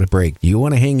have to go to break. Do you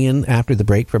want to hang in after the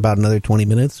break for about another 20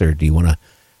 minutes, or do you want to,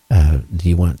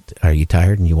 are you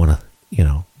tired and you want to,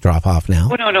 drop off now?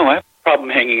 Oh, no, I have no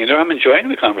problem hanging in there. I'm enjoying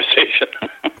the conversation.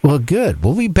 Well, good.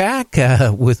 We'll be back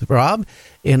with Rob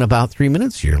in about 3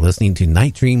 minutes. You're listening to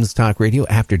Night Dreams Talk Radio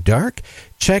After Dark.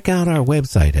 Check out our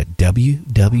website at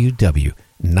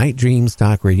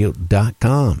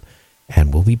www.nightdreamstalkradio.com,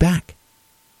 and we'll be back.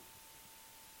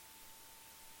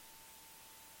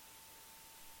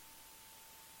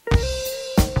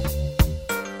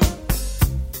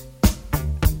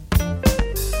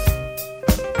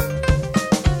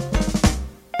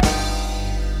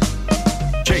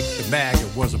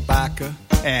 Maggot was a biker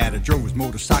and drove his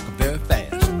motorcycle very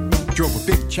fast. Drove a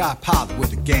big chop Harley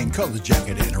with a gang color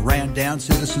jacket and ran down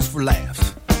Citizens for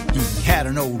laughs. He had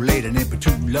an old lady named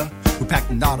Petula who packed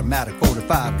an automatic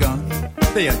 45 gun.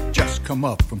 They had just come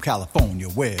up from California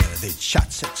where they'd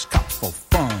shot 6 cops for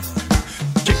fun.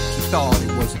 Jake, he thought he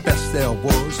was the best there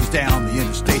was, as down the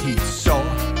interstate he saw,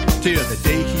 till the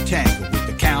day he tangled with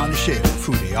the county sheriff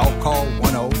who they all called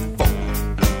 104.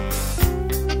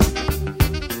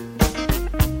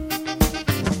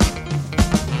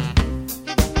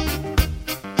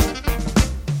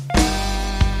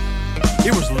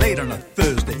 It was late on a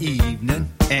Thursday evening,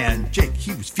 and Jake,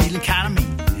 he was feeling kind of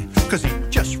mean, cause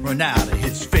he'd just run out of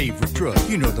his favorite drug,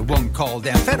 the one called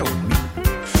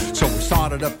amphetamine. So we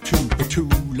sauntered up to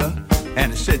Petula,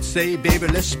 and he said, say, baby,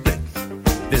 let's split.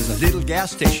 There's a little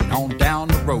gas station on down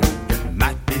the road that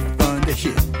might be fun to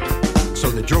hit.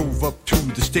 So they drove up to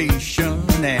the station,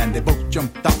 and they both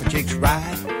jumped off of Jake's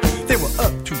ride. They were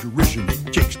up to derision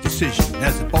at Jake's decision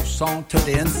as they both sauntered to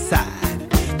the inside.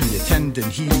 The attendant,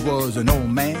 he was an old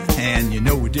man, and he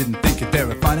didn't think it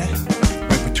very funny. When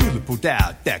Petula pulled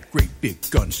out that great big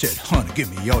gun and said, honey, give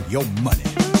me all your money.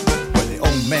 Well, the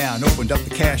old man opened up the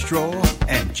cash drawer,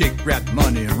 and Jake grabbed the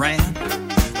money and ran.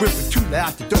 With Petula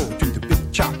out the door to the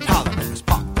big chop Harley that was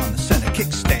parked on the center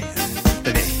kickstand.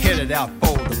 Then they headed out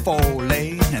for the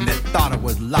 4-lane, and they thought it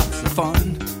was lots of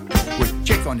fun. With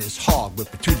Jake on his hog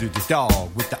with Patootie the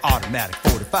dog with the automatic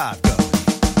 45 gun.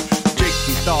 Jake,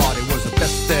 he thought it was the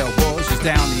best there was, just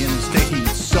down the interstate he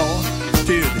saw,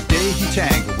 till the day he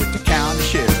tangled with the county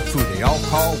sheriff, who they all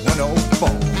call 104.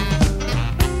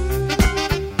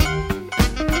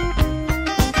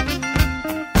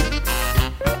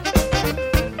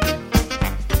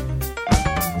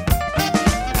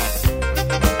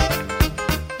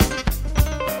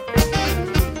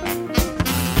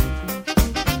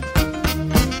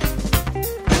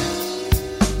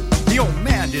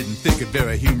 Think it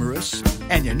very humorous,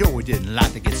 and you know he didn't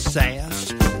like to get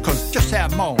sassed, cause just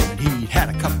that morning he had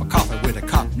a cup of coffee with a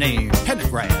cop named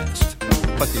Pendergrast.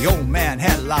 But the old man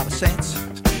had a lot of sense,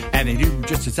 and he knew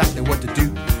just exactly what to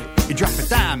do. He dropped a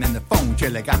dime in the phone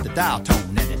till he got the dial tone,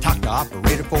 and he talked to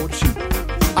operator 42.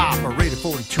 Operator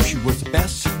 42, she was the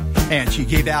best, and she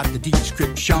gave out the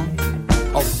description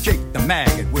of Jake the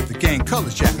maggot with the gang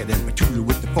colors jacket and Patootie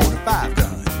with the 45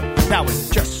 gun. Now it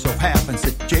just so happens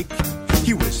that Jake,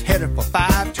 he was headed for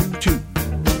 522,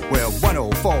 where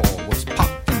 104 was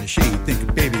popped in the shade,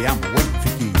 thinking, baby, I'm waiting for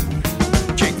you.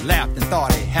 Jake laughed and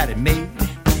thought he had it made,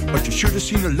 but you should have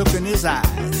seen the look in his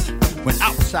eyes. When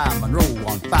outside Monroe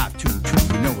on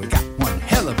 522, you know he got one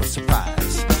hell of a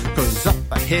surprise. Cause up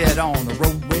ahead on the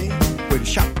roadway, with a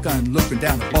shotgun looking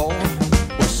down the ball,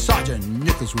 was Sergeant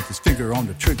Nichols with his finger on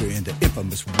the trigger in the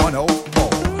infamous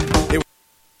 104.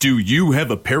 Do you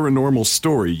have a paranormal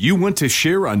story you want to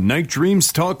share on Night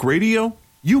Dreams Talk Radio?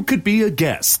 You could be a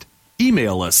guest.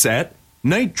 Email us at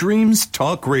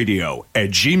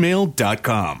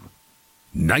nightdreamstalkradio@gmail.com.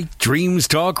 Night Dreams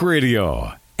Talk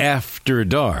Radio, After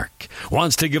Dark,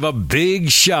 wants to give a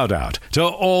big shout out to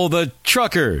all the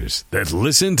truckers that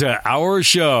listen to our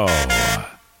show.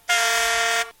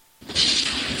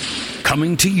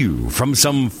 Coming to you from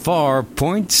some far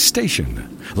point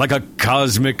station, like a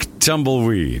cosmic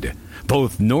tumbleweed,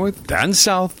 both north and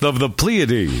south of the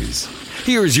Pleiades.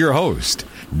 Here's your host,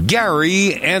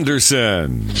 Gary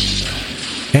Anderson.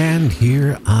 And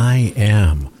here I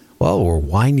am. Well, we're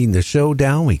winding the show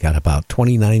down. We got about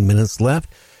 29 minutes left.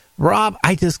 Rob,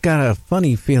 I just got a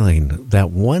funny feeling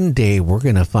that one day we're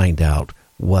going to find out,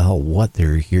 well, what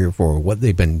they're here for, what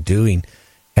they've been doing.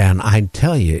 And I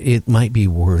tell you, it might be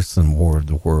worse than War of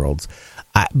the Worlds.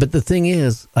 But the thing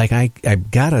is, like, I've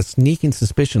got a sneaking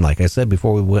suspicion, like I said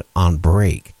before we went on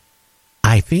break.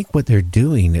 I think what they're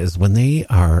doing is when they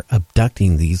are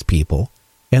abducting these people,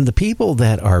 and the people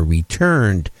that are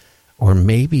returned, or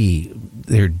maybe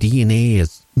their DNA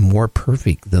is more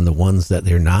perfect than the ones that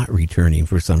they're not returning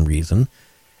for some reason,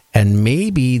 and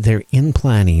maybe they're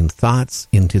implanting thoughts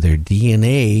into their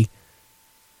DNA.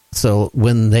 So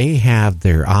when they have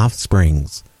their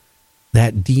offsprings,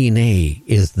 that DNA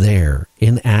is there,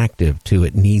 inactive to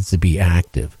it needs to be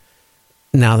active.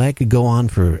 Now, that could go on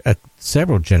for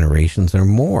several generations or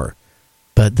more.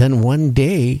 But then one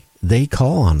day, they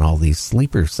call on all these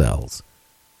sleeper cells.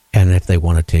 And if they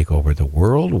want to take over the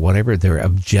world, whatever their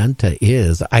agenda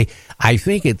is, I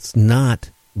think it's not,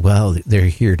 well, they're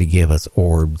here to give us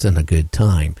orbs and a good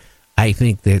time. I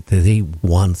think that they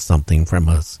want something from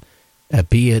us.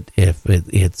 Be it if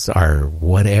it's our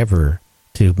whatever,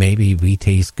 to maybe we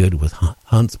taste good with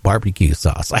Hunt's barbecue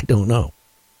sauce. I don't know.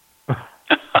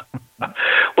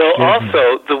 Well,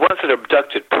 also, the ones that are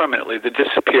abducted permanently, that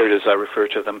disappeared, as I refer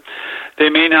to them, they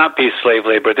may not be slave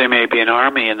labor. They may be an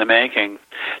army in the making.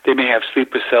 They may have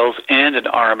sleeper cells and an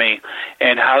army.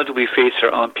 And how do we face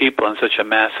our own people on such a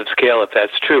massive scale, if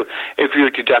that's true? If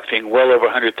you're deducting well over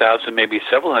 100,000, maybe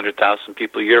several 100,000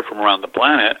 people a year from around the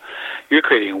planet, you're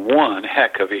creating one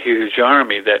heck of a huge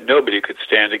army that nobody could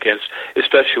stand against,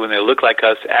 especially when they look like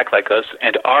us, act like us,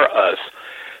 and are us.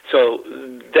 So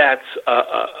that's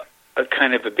a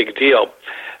kind of a big deal.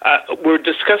 We're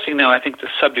discussing now, I think, the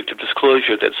subject of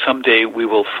disclosure, that someday we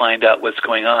will find out what's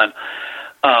going on.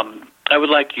 I would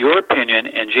like your opinion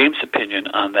and James' opinion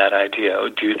on that idea.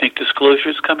 Do you think disclosure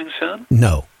is coming soon?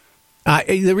 No.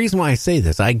 The reason why I say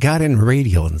this, I got in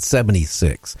radio in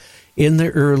 76. In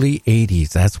the early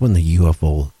 80s, that's when the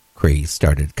UFO craze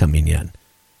started coming in.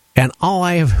 And all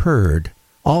I have heard,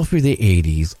 all through the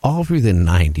 80s, all through the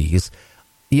 90s,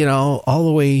 you know, all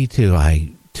the way to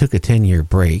I took a 10-year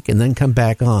break and then come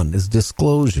back on, is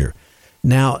disclosure.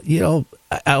 Now, you know,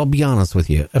 I'll be honest with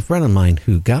you. A friend of mine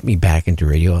who got me back into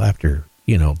radio after,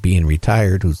 you know, being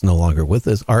retired, who's no longer with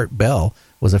us, Art Bell,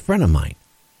 was a friend of mine.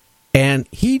 And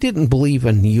he didn't believe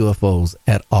in UFOs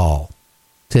at all.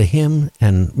 To him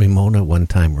and Ramona one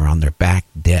time were on their back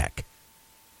deck,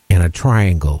 and a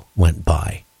triangle went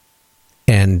by.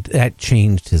 And that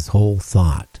changed his whole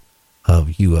thought of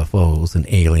UFOs and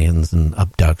aliens and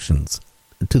abductions,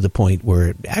 to the point where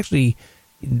it actually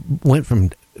went from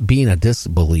being a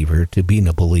disbeliever to being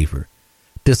a believer.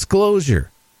 Disclosure.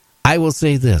 I will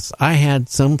say this. I had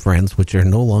some friends, which are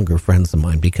no longer friends of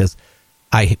mine, because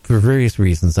for various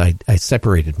reasons, I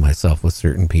separated myself with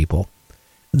certain people,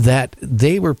 that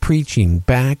they were preaching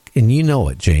back, and you know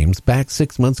it, James, back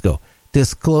 6 months ago,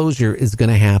 disclosure is going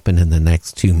to happen in the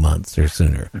next 2 months or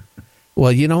sooner.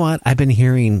 Well, you know what? I've been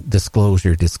hearing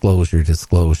disclosure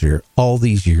all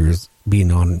these years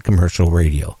being on commercial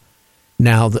radio.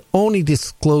 Now, the only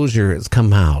disclosure that's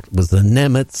come out was the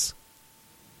Nimitz,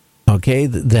 okay,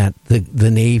 that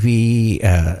the Navy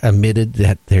admitted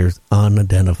that there's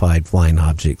unidentified flying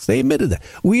objects. They admitted that.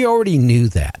 We already knew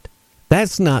that.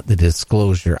 That's not the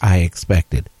disclosure I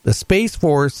expected. The Space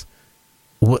Force,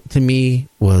 what to me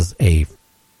is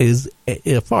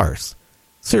a farce.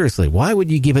 Seriously, why would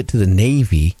you give it to the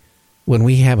Navy when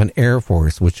we have an Air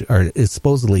Force which is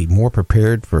supposedly more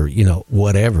prepared for,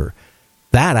 whatever?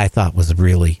 That I thought was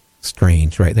really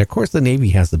strange right there. Of course, the Navy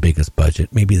has the biggest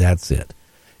budget. Maybe that's it.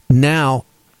 Now,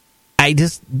 I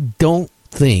just don't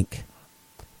think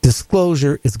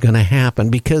disclosure is going to happen,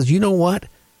 because you know what?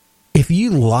 If you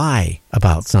lie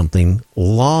about something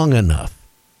long enough,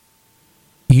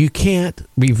 you can't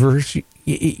reverse.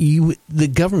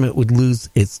 The government would lose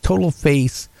its total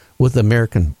faith with the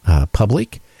American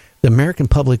public. The American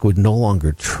public would no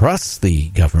longer trust the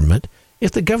government.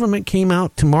 If the government came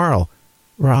out tomorrow,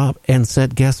 Rob, and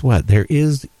said, guess what? There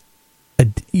is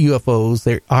UFOs,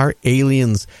 there are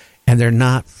aliens, and they're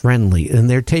not friendly, and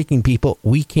they're taking people.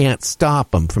 We can't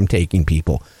stop them from taking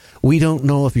people. We don't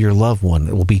know if your loved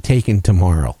one will be taken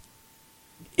tomorrow.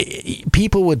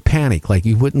 People would panic like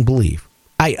you wouldn't believe.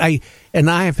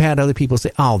 And I have had other people say,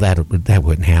 "Oh, that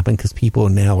wouldn't happen," because people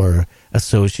now are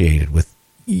associated with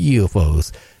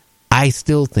UFOs. I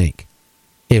still think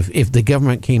if the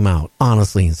government came out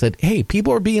honestly and said, "Hey,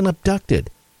 people are being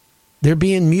abducted, they're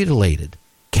being mutilated,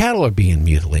 cattle are being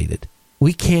mutilated.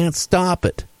 We can't stop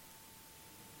it.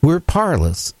 We're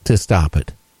powerless to stop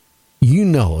it." You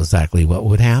know exactly what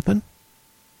would happen.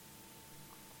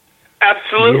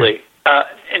 Absolutely. Yeah.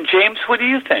 And James, what do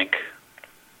you think?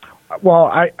 Well,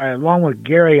 I along with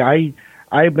Gary,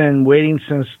 I've been waiting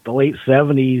since the late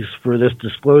 70s for this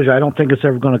disclosure. I don't think it's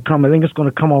ever going to come. I think it's going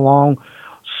to come along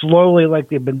slowly like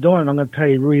they've been doing. I'm going to tell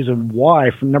you the reason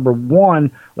why. For number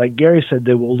one, like Gary said,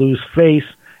 they will lose face.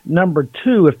 Number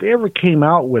two, if they ever came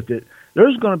out with it,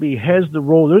 there's going to be heads to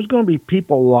roll. There's going to be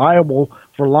people liable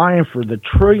for lying for the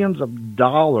trillions of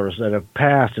dollars that have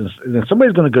passed, and then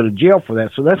somebody's going to go to jail for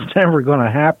that. So that's never going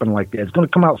to happen like that. It's going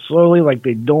to come out slowly like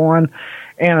they're doing.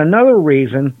 And another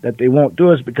reason that they won't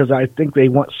do it is because I think they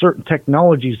want certain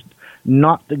technologies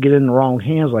not to get in the wrong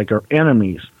hands like our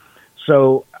enemies.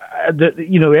 So,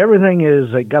 everything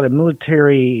is got a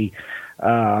military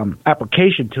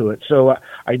application to it. So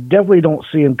I definitely don't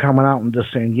see them coming out and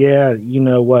just saying, yeah, you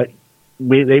know what,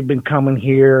 they've been coming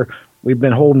here, we've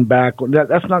been holding back.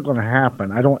 That's not going to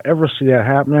happen. I don't ever see that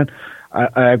happening.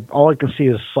 All I can see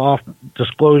is soft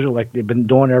disclosure like they've been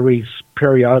doing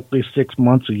periodically 6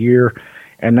 months, a year.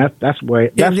 And that's my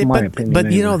opinion. But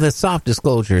anyway. The soft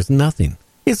disclosure is nothing.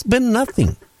 It's been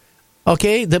nothing.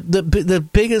 Okay, the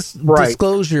biggest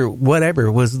disclosure,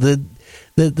 whatever, was the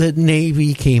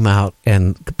Navy came out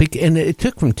and it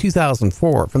took from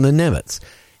 2004 from the Nimitz,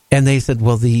 and they said,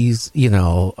 well, these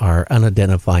are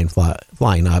unidentified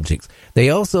flying objects.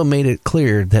 They also made it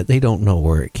clear that they don't know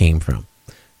where it came from,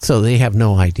 so they have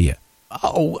no idea.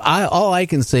 All I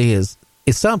can say is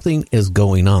something is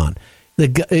going on.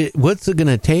 What's it going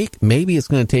to take? Maybe it's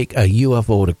going to take a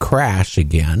UFO to crash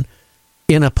again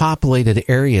in a populated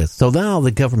area. So now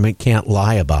the government can't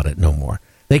lie about it no more.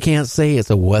 They can't say it's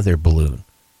a weather balloon.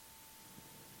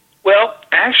 Well,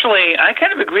 actually, I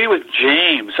kind of agree with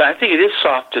James. I think it is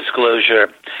soft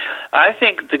disclosure. I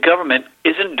think the government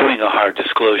isn't doing a hard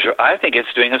disclosure. I think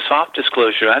it's doing a soft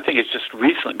disclosure. I think it's just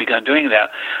recently begun doing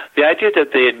that. The idea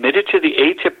that they admitted to the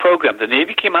ATIP program, the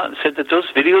Navy came out and said that those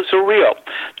videos are real,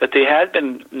 that they had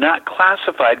been not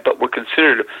classified but were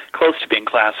considered close to being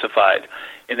classified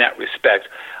in that respect.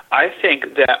 I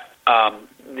think that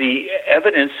the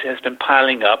evidence has been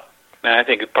piling up, and I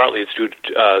think partly it's due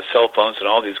to cell phones and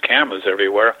all these cameras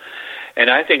everywhere. And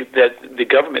I think that the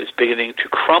government is beginning to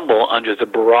crumble under the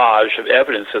barrage of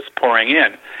evidence that's pouring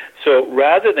in. So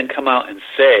rather than come out and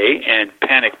say and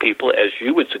panic people, as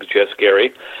you would suggest,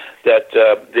 Gary, that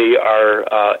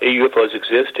UFOs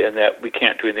exist and that we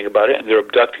can't do anything about it, and they're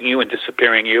abducting you and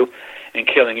disappearing you and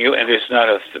killing you, and there's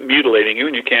not mutilating you,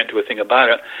 and you can't do a thing about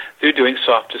it, they're doing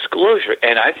soft disclosure,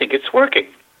 and I think it's working.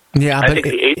 Yeah, I think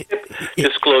the ATIP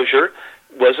disclosure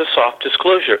was a soft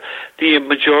disclosure. The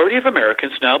majority of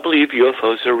Americans now believe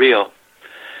UFOs are real.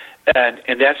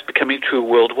 And that's becoming true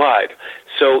worldwide.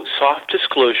 So soft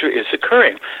disclosure is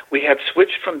occurring. We have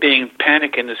switched from being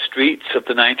panic in the streets of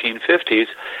the 1950s,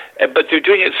 but they're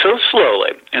doing it so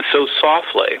slowly and so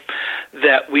softly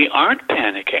that we aren't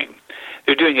panicking.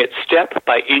 They're doing it step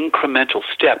by incremental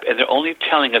step, and they're only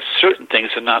telling us certain things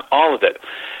and not all of it.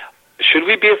 Should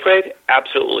we be afraid?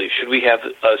 Absolutely. Should we have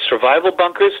survival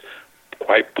bunkers?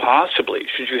 Quite possibly.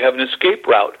 Should you have an escape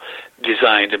route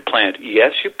designed and planned?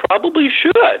 Yes, you probably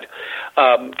should.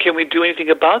 Can we do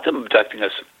anything about them abducting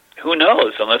us? Who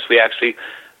knows, unless we actually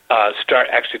start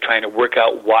actually trying to work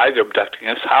out why they're abducting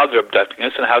us, how they're abducting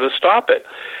us, and how to stop it.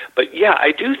 But, yeah,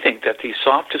 I do think that the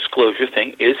soft disclosure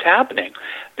thing is happening.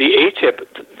 The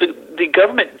ATIP, the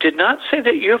government did not say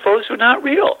that UFOs were not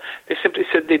real. They simply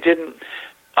said they didn't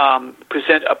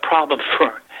present a problem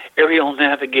for aerial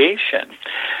navigation.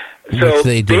 So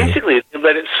basically, they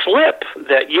let it slip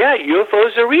that, yeah,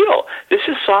 UFOs are real. This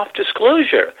is soft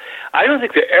disclosure. I don't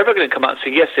think they're ever going to come out and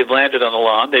say, yes, they've landed on the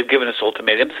lawn, they've given us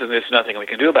ultimatums, and there's nothing we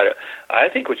can do about it. I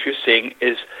think what you're seeing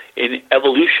is an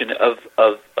evolution of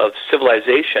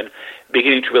civilization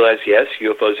beginning to realize, yes,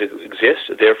 UFOs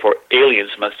exist, therefore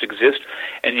aliens must exist,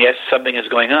 and yes, something is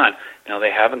going on. Now,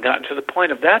 they haven't gotten to the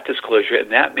point of that disclosure,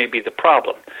 and that may be the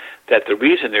problem, that the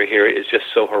reason they're here is just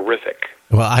so horrific.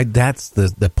 Well, that's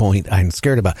the point I'm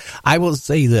scared about. I will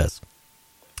say this.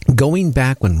 Going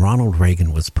back when Ronald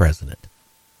Reagan was president,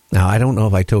 now I don't know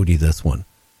if I told you this one,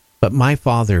 but my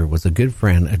father was a good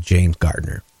friend of James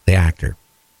Gardner, the actor.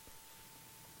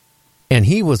 And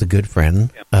he was a good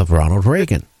friend of Ronald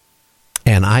Reagan.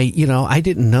 And I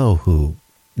didn't know who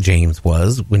James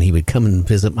was when he would come and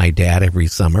visit my dad every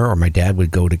summer, or my dad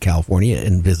would go to California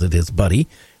and visit his buddy.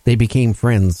 They became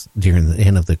friends during the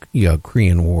end of the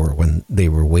Korean War when they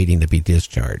were waiting to be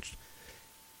discharged.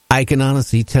 I can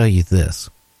honestly tell you this.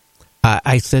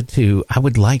 I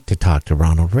would like to talk to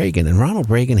Ronald Reagan. And Ronald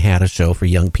Reagan had a show for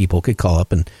young people could call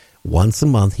up, and once a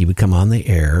month he would come on the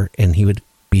air, and he would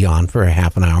be on for a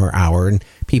half an hour, and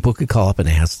people could call up and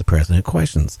ask the president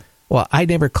questions. Well, I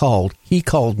never called. He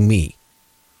called me.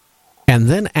 And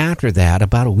then after that,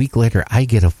 about a week later, I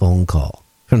get a phone call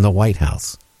from the White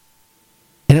House.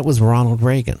 And it was Ronald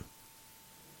Reagan.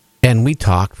 And we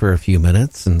talked for a few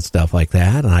minutes and stuff like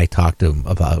that. And I talked to him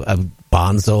about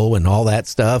Bonzo and all that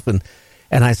stuff. And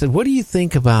I said, what do you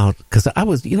think about, because I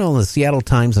was, in the Seattle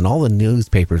Times and all the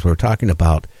newspapers were talking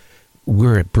about,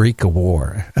 we're at brink of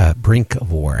war,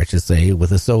 I should say, with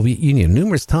the Soviet Union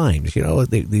numerous times.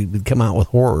 They would come out with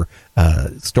horror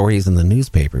stories in the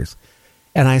newspapers.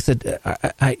 And I said,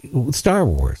 Star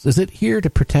Wars, is it here to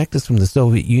protect us from the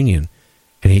Soviet Union?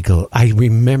 And he goes, I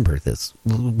remember this,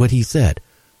 what he said.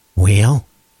 Well,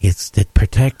 it's to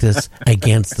protect us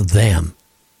against them.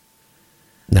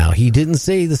 Now, he didn't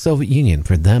say the Soviet Union,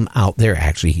 for them out there.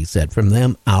 Actually, he said, from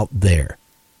them out there.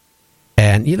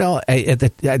 And, at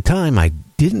the time, I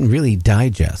didn't really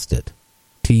digest it.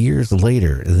 2 years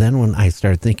later, then when I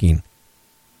started thinking,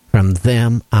 from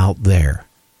them out there.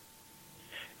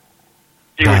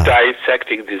 You were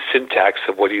dissecting the syntax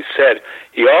of what he said.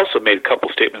 He also made a couple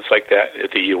statements like that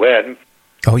at the UN.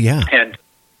 Oh, yeah. And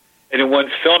in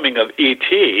one filming of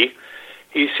E.T.,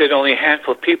 he said only a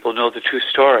handful of people know the true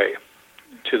story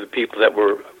to the people that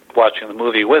were watching the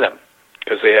movie with him,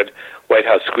 because they had White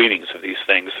House screenings of these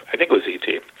things. I think it was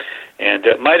E.T. And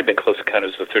it might have been Close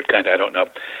Encounters of the Third Kind, I don't know.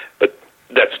 But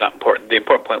that's not important. The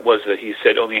important point was that he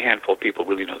said only a handful of people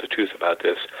really know the truth about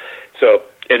this. So,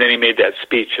 and then he made that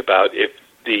speech about if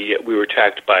we were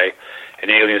attacked by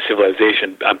an alien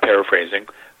civilization, I'm paraphrasing,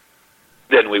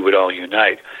 then we would all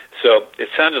unite. So it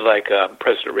sounded like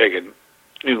President Reagan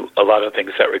knew a lot of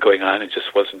things that were going on and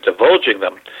just wasn't divulging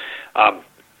them.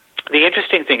 The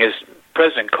interesting thing is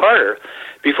President Carter,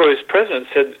 before he was president,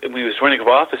 said, when he was running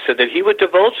for office, said that he would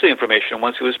divulge the information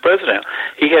once he was president.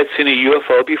 He had seen a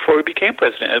UFO before he became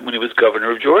president, when he was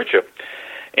governor of Georgia.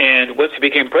 And once he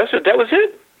became president, that was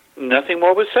it. Nothing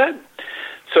more was said.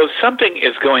 So something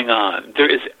is going on. There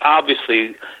is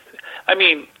obviously,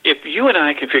 if you and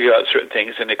I can figure out certain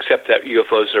things and accept that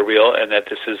UFOs are real and that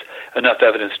this is enough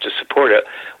evidence to support it,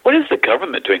 what is the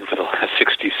government doing for the last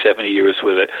 60, 70 years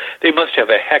with it? They must have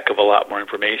a heck of a lot more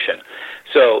information.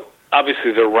 So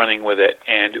obviously they're running with it,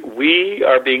 and we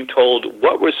are being told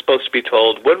what we're supposed to be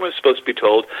told, when we're supposed to be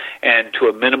told, and to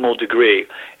a minimal degree.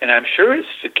 And I'm sure it's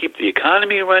to keep the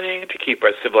economy running, to keep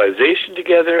our civilization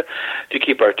together, to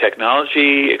keep our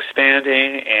technology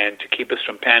expanding, and to keep us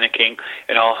from panicking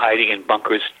and all hiding in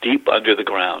bunkers deep under the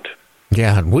ground.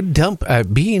 Yeah, would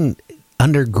being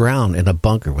underground in a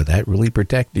bunker, would that really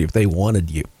protect you if they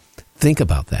wanted you? Think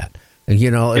about that. And,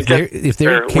 if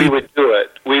they're we would do it.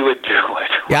 We would do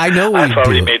it. Yeah, I know I've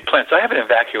already do. made plans. I have an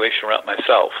evacuation route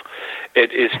myself.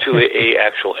 It is to a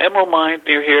actual emerald mine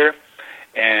near here,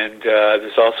 and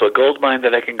there's also a gold mine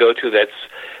that I can go to that's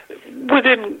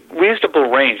within reasonable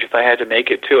range if I had to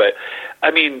make it to it.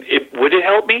 I mean, would it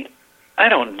help me? I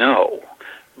don't know,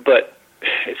 but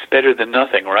it's better than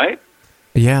nothing, right?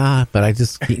 Yeah, but I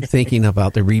just keep thinking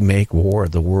about the remake War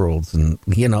of the Worlds, and,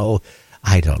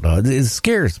 I don't know. It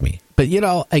scares me. But,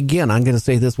 again, I'm going to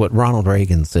say this, what Ronald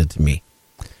Reagan said to me.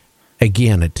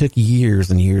 Again, it took years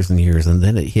and years and years, and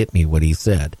then it hit me what he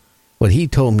said. What he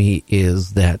told me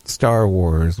is that Star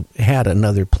Wars had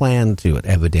another plan to it,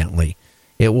 evidently.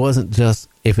 It wasn't just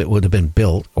if it would have been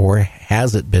built, or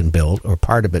has it been built, or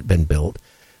part of it been built.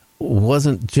 It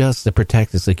wasn't just to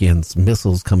protect us against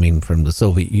missiles coming from the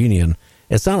Soviet Union.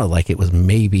 It sounded like it was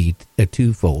maybe a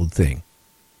twofold thing.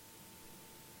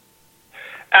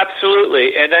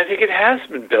 Absolutely, and I think it has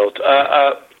been built.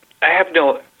 I have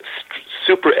no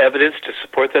super evidence to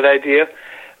support that idea,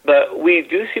 but we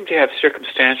do seem to have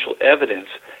circumstantial evidence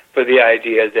for the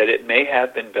idea that it may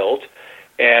have been built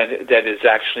and that is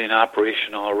actually in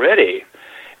operation already.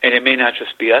 And it may not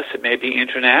just be us, it may be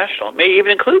international. It may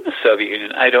even include the Soviet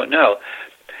Union, I don't know.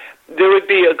 There would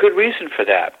be a good reason for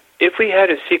that. If we had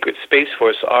a secret space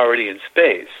force already in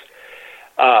space,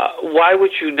 why would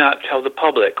you not tell the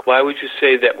public? Why would you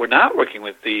say that we're not working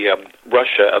with the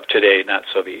Russia of today, not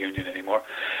Soviet Union anymore?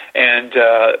 And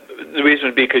the reason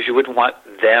would be because you wouldn't want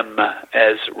them,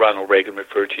 as Ronald Reagan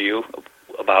referred to you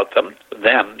about them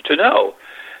to know,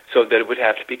 so that it would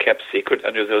have to be kept secret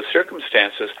under those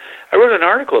circumstances. I wrote an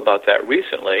article about that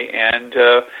recently, and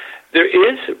there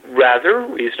is rather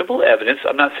reasonable evidence.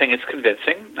 I'm not saying it's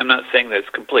convincing. I'm not saying that it's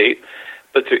complete.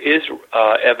 But there is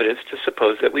evidence to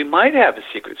suppose that we might have a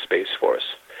secret space force.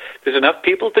 There's enough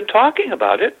people who've been talking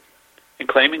about it and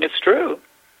claiming it's true.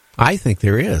 I think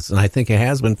there is, and I think it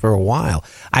has been for a while.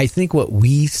 I think what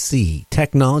we see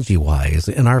technology-wise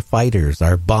in our fighters,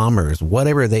 our bombers,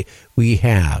 whatever we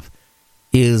have,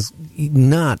 is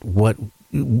not what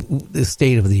the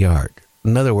state of the art.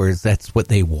 In other words, that's what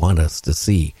they want us to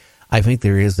see. I think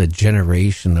there is a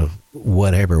generation of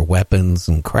whatever weapons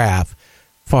and craft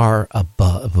far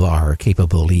above our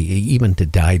capability even to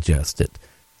digest it.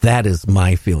 That is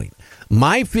my feeling.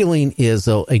 My feeling is,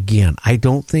 though, again, I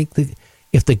don't think that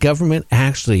if the government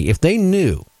actually, if they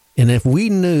knew, and if we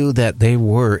knew that they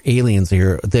were aliens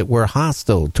here that were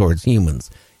hostile towards humans,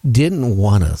 didn't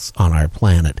want us on our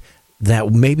planet,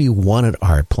 that maybe wanted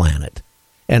our planet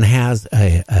and has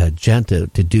an agenda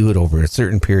to do it over a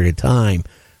certain period of time,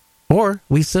 or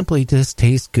we simply just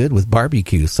taste good with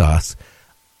barbecue sauce,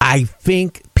 I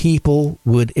think people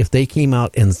would, if they came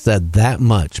out and said that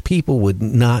much, people would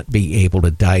not be able to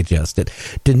digest it.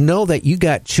 To know that you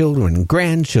got children,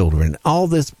 grandchildren, all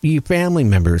this, you family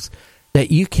members that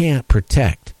you can't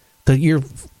protect, that your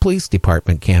police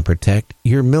department can't protect,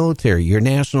 your military, your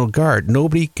National Guard,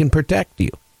 nobody can protect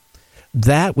you.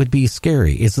 That would be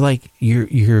scary. It's like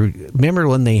remember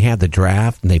when they had the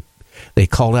draft and they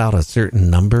called out a certain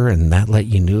number and that let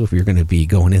you know if you're going to be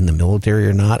going in the military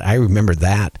or not? I remember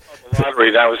that. The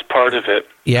lottery, that was part of it.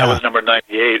 Yeah. That was number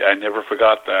 98. I never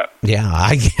forgot that. Yeah,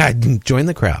 I joined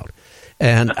the crowd.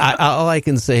 And all I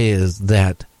can say is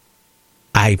that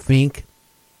I think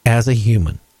as a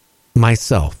human,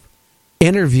 myself,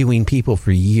 interviewing people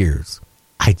for years,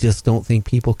 I just don't think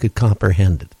people could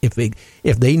comprehend it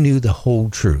if they knew the whole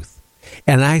truth.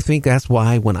 And I think that's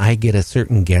why when I get a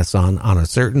certain guess on a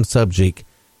certain subject,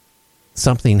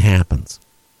 something happens.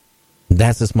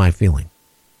 That's just my feeling.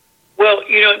 Well,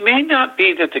 it may not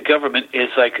be that the government is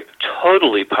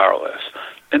totally powerless.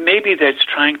 It may be that it's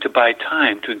trying to buy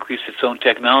time to increase its own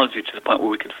technology to the point where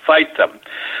we can fight them.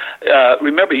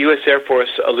 Remember, U.S. Air Force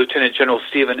Lieutenant General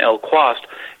Stephen L. Quast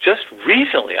just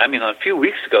recently, a few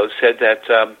weeks ago, said that,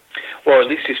 or at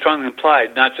least he strongly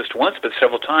implied, not just once but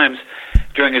several times,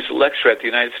 during his lecture at the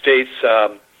United States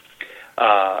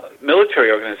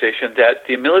military organization, that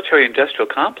the military-industrial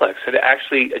complex had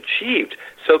actually achieved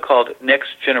so-called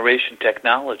next-generation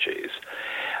technologies.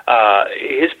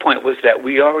 His point was that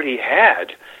we already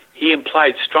had, he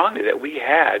implied strongly that we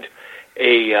had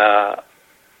a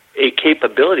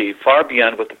capability far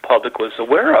beyond what the public was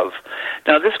aware of.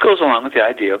 Now, this goes along with the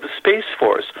idea of a space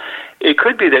force. It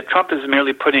could be that Trump is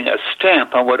merely putting a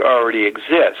stamp on what already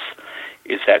exists.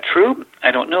 Is that true?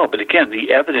 I don't know. But again,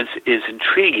 the evidence is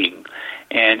intriguing,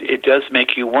 and it does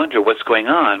make you wonder what's going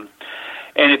on.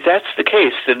 And if that's the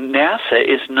case, then NASA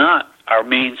is not our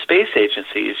main space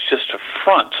agency. It's just a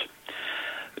front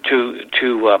to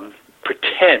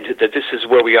pretend that this is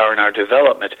where we are in our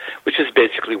development, which is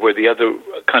basically where the other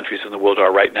countries in the world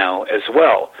are right now as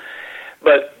well.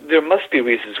 But there must be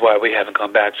reasons why we haven't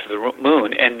gone back to the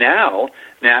moon. And now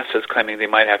NASA is claiming they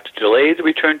might have to delay the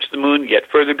return to the moon yet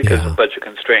further because of budget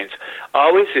constraints.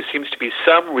 Always there seems to be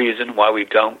some reason why we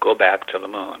don't go back to the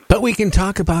moon. But we can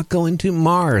talk about going to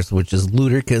Mars, which is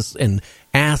ludicrous and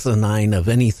asinine of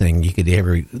anything you could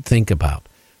ever think about.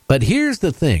 But here's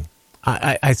the thing.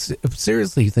 I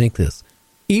seriously think this.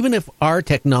 Even if our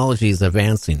technology is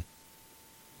advancing,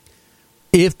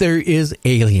 if there is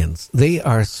aliens, they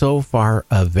are so far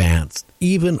advanced.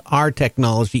 Even our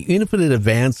technology, even if it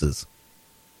advances,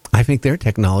 I think their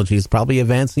technology is probably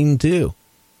advancing too.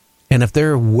 And if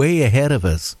they're way ahead of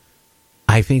us,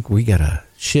 I think we got a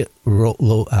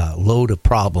load of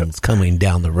problems coming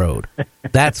down the road.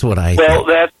 That's what I think. Well,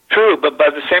 that's true, but by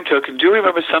the same token, do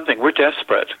remember something. We're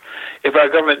desperate. If our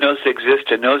government knows they exist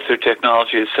and knows their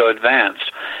technology is so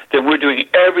advanced, then we're doing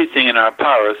everything in our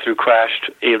power through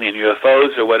crashed alien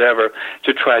UFOs or whatever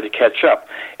to try to catch up.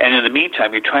 And in the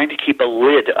meantime, you're trying to keep a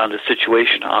lid on the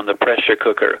situation, on the pressure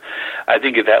cooker. I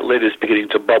think that lid is beginning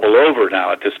to bubble over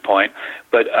now at this point.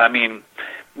 But, I mean,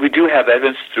 we do have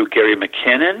evidence through Gary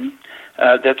McKinnon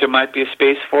that there might be a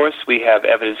Space Force. We have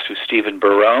evidence through Stephen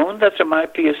Barone that there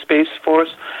might be a Space Force.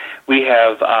 We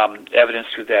have evidence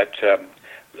through that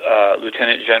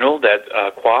Lieutenant General, that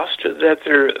Quast,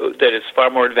 that is far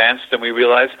more advanced than we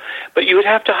realize. But you would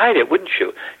have to hide it, wouldn't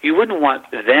you? You wouldn't want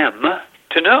them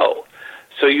to know.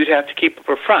 So you'd have to keep up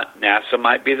a front. NASA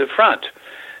might be the front.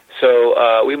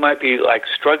 So we might be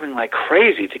struggling like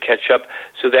crazy to catch up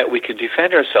so that we can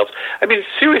defend ourselves. I mean,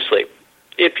 seriously,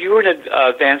 if you were an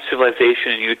advanced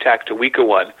civilization and you attacked a weaker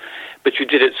one, but you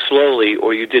did it slowly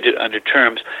or you did it under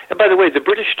terms. And by the way, the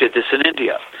British did this in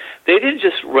India. They didn't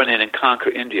just run in and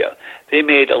conquer India. They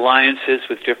made alliances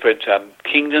with different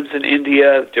kingdoms in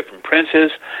India, different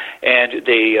princes, and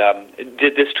they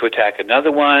did this to attack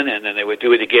another one, and then they would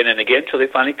do it again and again until they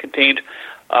finally contained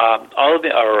all of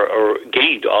or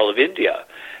gained all of India.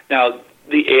 Now,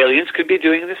 the aliens could be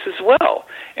doing this as well,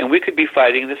 and we could be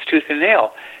fighting this tooth and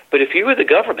nail. But if you were the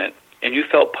government and you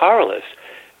felt powerless,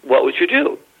 what would you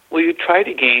do? Well, you'd try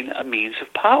to gain a means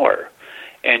of power.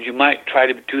 And you might try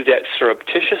to do that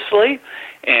surreptitiously,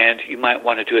 and you might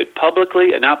want to do it publicly,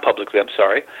 not publicly, I'm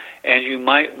sorry, and you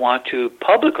might want to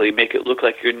publicly make it look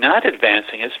like you're not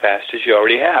advancing as fast as you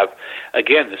already have.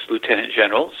 Again, this Lieutenant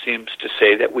General seems to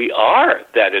say that we are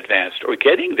that advanced or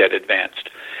getting that advanced.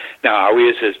 Now, are we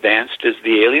as advanced as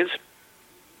the aliens?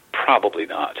 Probably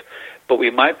not. But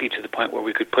we might be to the point where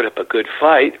we could put up a good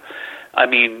fight. I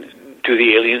mean, do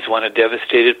the aliens want a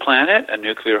devastated planet, a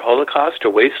nuclear holocaust or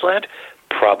wasteland?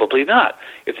 Probably not.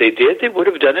 If they did, they would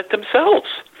have done it themselves.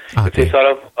 Okay. If they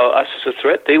thought of us as a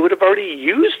threat, they would have already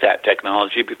used that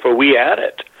technology before we had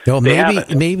it. Well,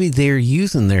 maybe they're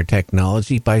using their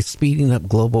technology by speeding up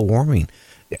global warming.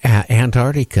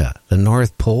 Antarctica, the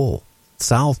North Pole,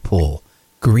 South Pole,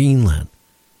 Greenland.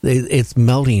 It's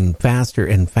melting faster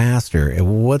and faster.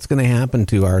 And what's going to happen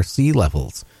to our sea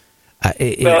levels?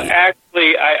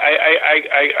 Actually,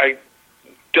 I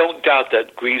don't doubt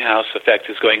that greenhouse effect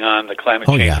is going on, the climate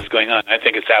change is going on. I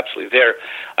think it's absolutely there.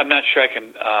 I'm not sure I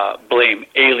can blame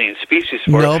alien species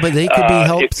for it. No, but they could be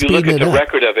helping If you look at the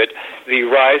record of it, the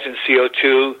rise in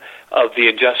CO2 of the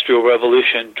Industrial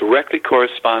Revolution directly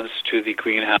corresponds to the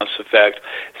greenhouse effect.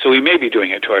 So we may be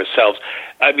doing it to ourselves.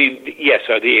 I mean, yes,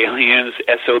 are the aliens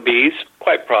SOBs?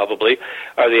 Quite probably.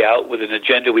 Are they out with an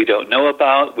agenda we don't know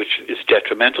about, which is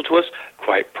detrimental to us?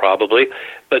 Quite probably.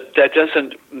 But that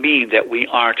doesn't mean that we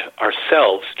aren't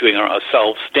ourselves doing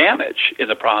ourselves damage in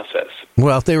the process.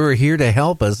 Well, if they were here to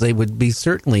help us, they would be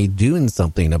certainly doing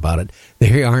something about it.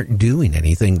 They aren't doing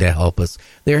anything to help us.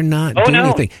 They're not doing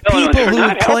anything. People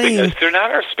who claim they're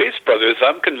not our space brothers.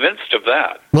 I'm convinced of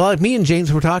that. Well, me and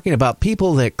James were talking about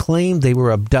people that claimed they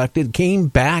were abducted, came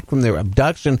back from their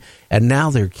abduction, and now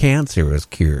their cancer is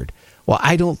cured. Well,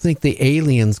 I don't think the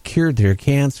aliens cured their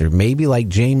cancer. Maybe, like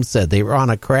James said, they were on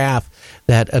a craft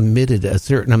that emitted a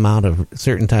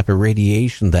certain type of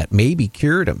radiation that maybe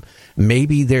cured them.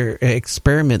 Maybe their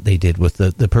experiment they did with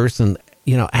the person,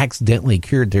 accidentally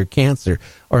cured their cancer,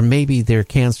 or maybe their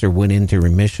cancer went into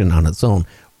remission on its own.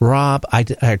 Rob,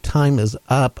 our time is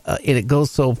up, and it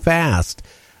goes so fast.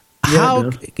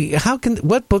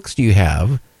 What books do you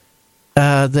have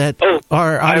that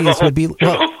our audience would be?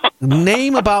 Well,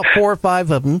 name about 4 or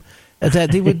 5 of them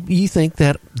that you think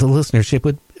that the listenership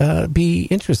would be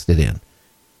interested in.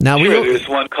 Now, there's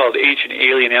one called Ancient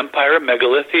Alien Empire,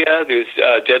 Megalithia. There's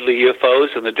Deadly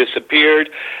UFOs and the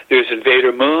Disappeared. There's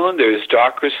Invader Moon. There's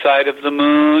Darker Side of the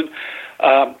Moon.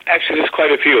 Actually, there's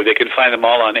quite a few. They can find them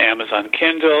all on Amazon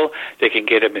Kindle. They can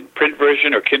get them in print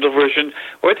version or Kindle version,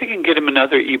 or they can get them in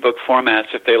other ebook formats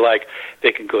if they like.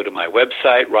 They can go to my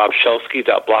website,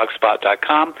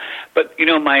 robshelsky.blogspot.com. But, you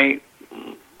know, I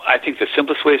think the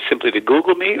simplest way is simply to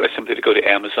Google me or simply to go to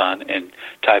Amazon and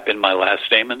type in my last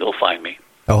name, and they'll find me.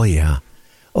 Oh, yeah.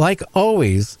 Like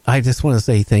always, I just want to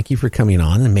say thank you for coming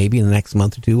on, and maybe in the next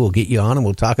month or two we'll get you on and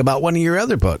we'll talk about one of your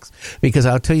other books. Because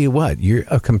I'll tell you what, you're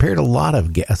compared to a lot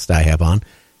of guests I have on,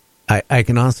 I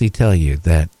can honestly tell you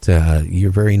that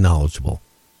you're very knowledgeable.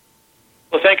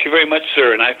 Well, thank you very much,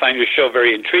 sir, and I find your show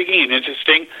very intriguing and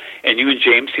interesting, and you and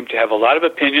James seem to have a lot of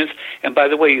opinions. And by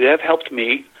the way, you have helped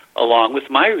me along with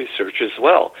my research as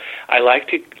well. I like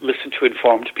to listen to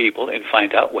informed people and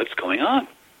find out what's going on.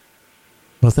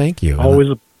 Well, thank you. Always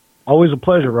a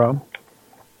pleasure, Rob.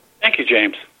 Thank you,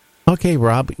 James. Okay,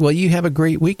 Rob. Well, you have a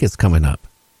great week that's coming up.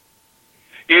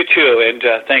 You too, and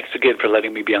thanks again for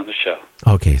letting me be on the show.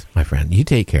 Okay, my friend. You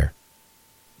take care.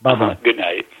 Bye-bye. Good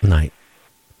night. Night.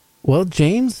 Well,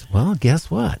 James, guess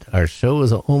what? Our show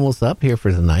is almost up here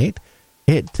for the night.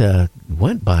 It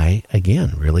went by,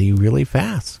 again, really, really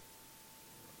fast.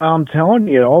 I'm telling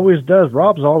you, it always does.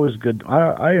 Rob's always good.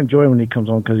 I enjoy when he comes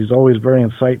on because he's always very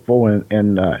insightful,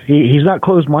 and he's not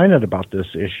closed-minded about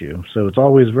this issue, so it's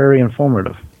always very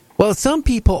informative. Well, some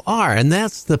people are, and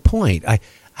that's the point.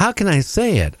 How can I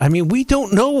say it? I mean, we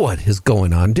don't know what is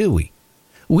going on, do we?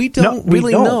 We don't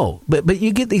really know. But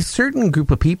you get these certain group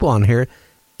of people on here.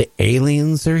 The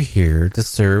aliens are here to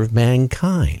serve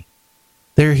mankind.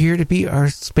 They're here to be our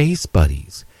space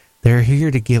buddies. They're here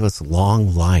to give us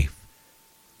long life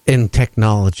in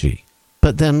technology.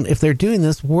 But then if they're doing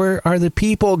this, where are the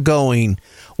people going?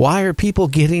 Why are people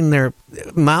getting their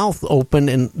mouth open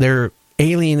and their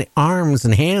alien arms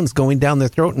and hands going down their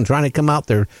throat and trying to come out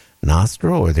their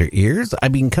nostril or their ears? I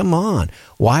mean, come on.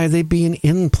 Why are they being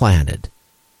implanted?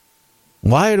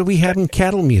 Why are we having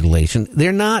cattle mutilation?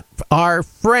 They're not our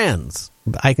friends.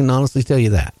 I can honestly tell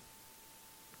you that.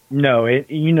 No,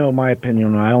 you know my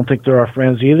opinion. I don't think they're our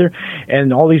friends either.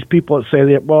 And all these people that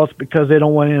say that, well, it's because they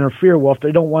don't want to interfere. Well, if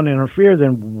they don't want to interfere,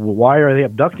 then why are they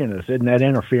abducting us? Isn't that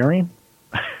interfering?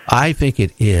 I think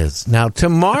it is. Now,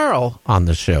 tomorrow on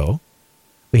the show,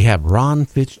 we have Ron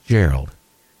Fitzgerald.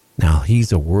 Now,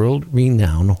 he's a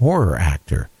world-renowned horror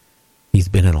actor. He's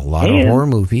been in a lot of horror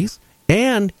movies,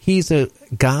 and he's a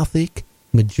Gothic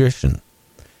magician.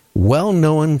 Well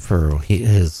known for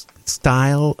his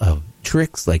style of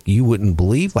tricks like you wouldn't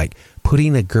believe, like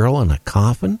putting a girl in a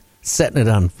coffin, setting it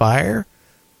on fire,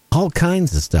 all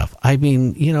kinds of stuff. I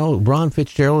mean, you know, Ron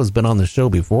Fitzgerald has been on the show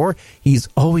before. He's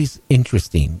always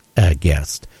interesting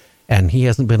guest, and he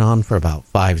hasn't been on for about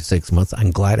 5 to 6 months. I'm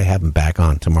glad to have him back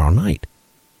on tomorrow night.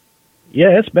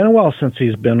 Yeah, it's been a while since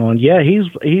he's been on. Yeah, he's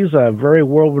a very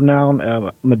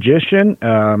world-renowned magician.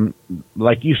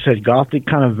 Like you said, Gothic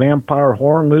kind of vampire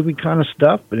horror movie kind of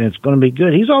stuff, and it's going to be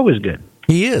good. He's always good.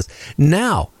 He is.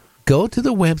 Now, go to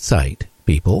the website,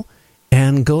 people,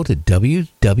 and go to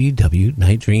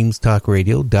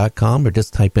www.nightdreamstalkradio.com or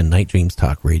just type in Night Dreams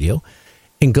Talk Radio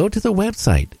and go to the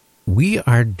website. We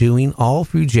are doing all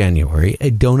through January a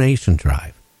donation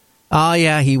drive. Oh,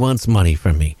 yeah, he wants money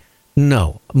from me.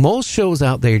 No, most shows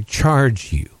out there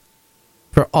charge you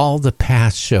for all the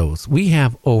past shows. We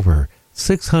have over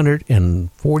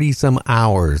 640 some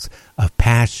hours of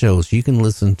past shows you can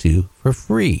listen to for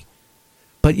free.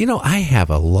 But, you know, I have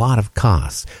a lot of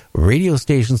costs. Radio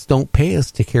stations don't pay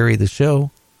us to carry the show.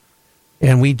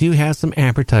 And we do have some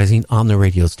advertising on the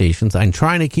radio stations. I'm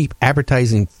trying to keep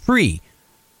advertising free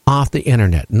off the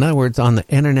internet. In other words, on the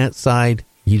internet side,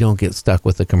 you don't get stuck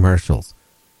with the commercials.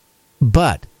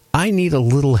 But I need a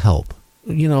little help,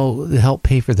 you know, to help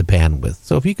pay for the bandwidth.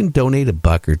 So if you can donate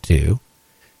 $1 or $2,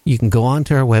 you can go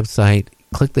onto our website,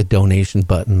 click the donation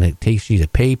button. It takes you to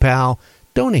PayPal.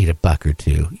 Donate $1 or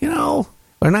 $2, you know.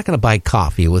 We're not going to buy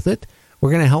coffee with it.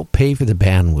 We're going to help pay for the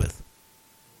bandwidth.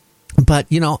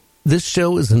 But, you know, this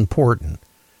show is important.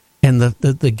 And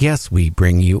the guests we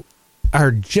bring you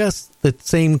are just the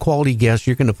same quality guests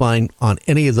you're going to find on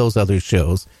any of those other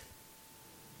shows.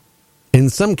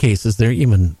 In some cases,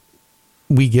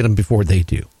 we get them before they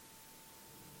do.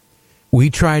 We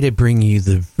try to bring you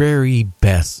the very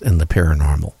best in the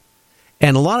paranormal.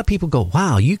 And a lot of people go,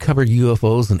 wow, you cover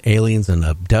UFOs and aliens and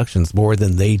abductions more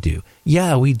than they do.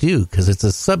 Yeah, we do, because it's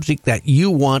a subject that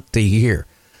you want to hear.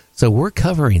 So we're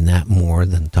covering that more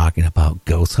than talking about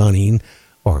ghost hunting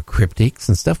or cryptics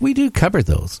and stuff. We do cover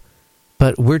those.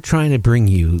 But we're trying to bring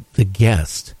you the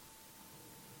guest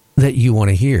that you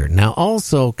want to hear. Now,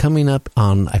 also coming up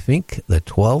on, I think, the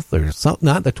 12th or something,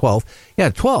 not the 12th. Yeah,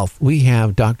 12th, we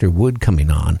have Dr. Wood coming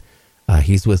on.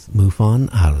 He's with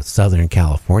MUFON out of Southern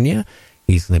California.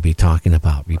 He's going to be talking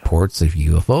about reports of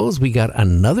UFOs. We got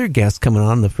another guest coming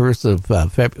on the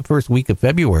first week of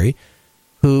February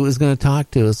who is going to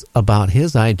talk to us about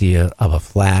his idea of a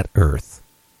flat Earth.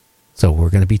 So we're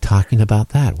going to be talking about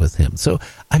that with him. So,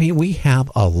 I mean, we have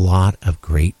a lot of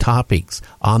great topics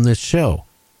on this show.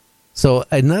 So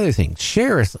another thing,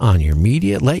 share us on your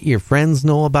media. Let your friends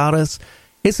know about us.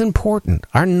 It's important.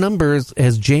 Our numbers,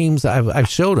 as James, I've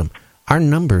showed him, our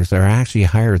numbers are actually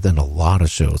higher than a lot of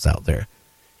shows out there.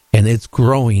 And it's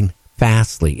growing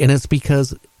fastly. And it's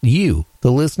because you,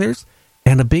 the listeners,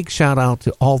 and a big shout out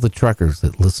to all the truckers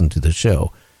that listen to the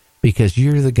show, because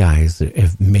you're the guys that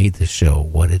have made the show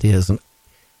what it is. And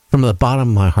from the bottom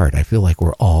of my heart, I feel like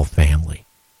we're all family.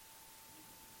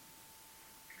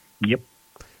 Yep.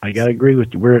 I got to agree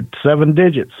with you. We're at 7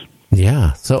 digits.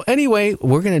 Yeah. So anyway,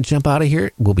 we're going to jump out of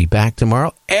here. We'll be back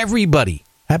tomorrow. Everybody,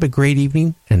 have a great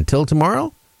evening. Until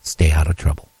tomorrow, stay out of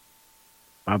trouble.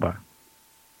 Bye-bye.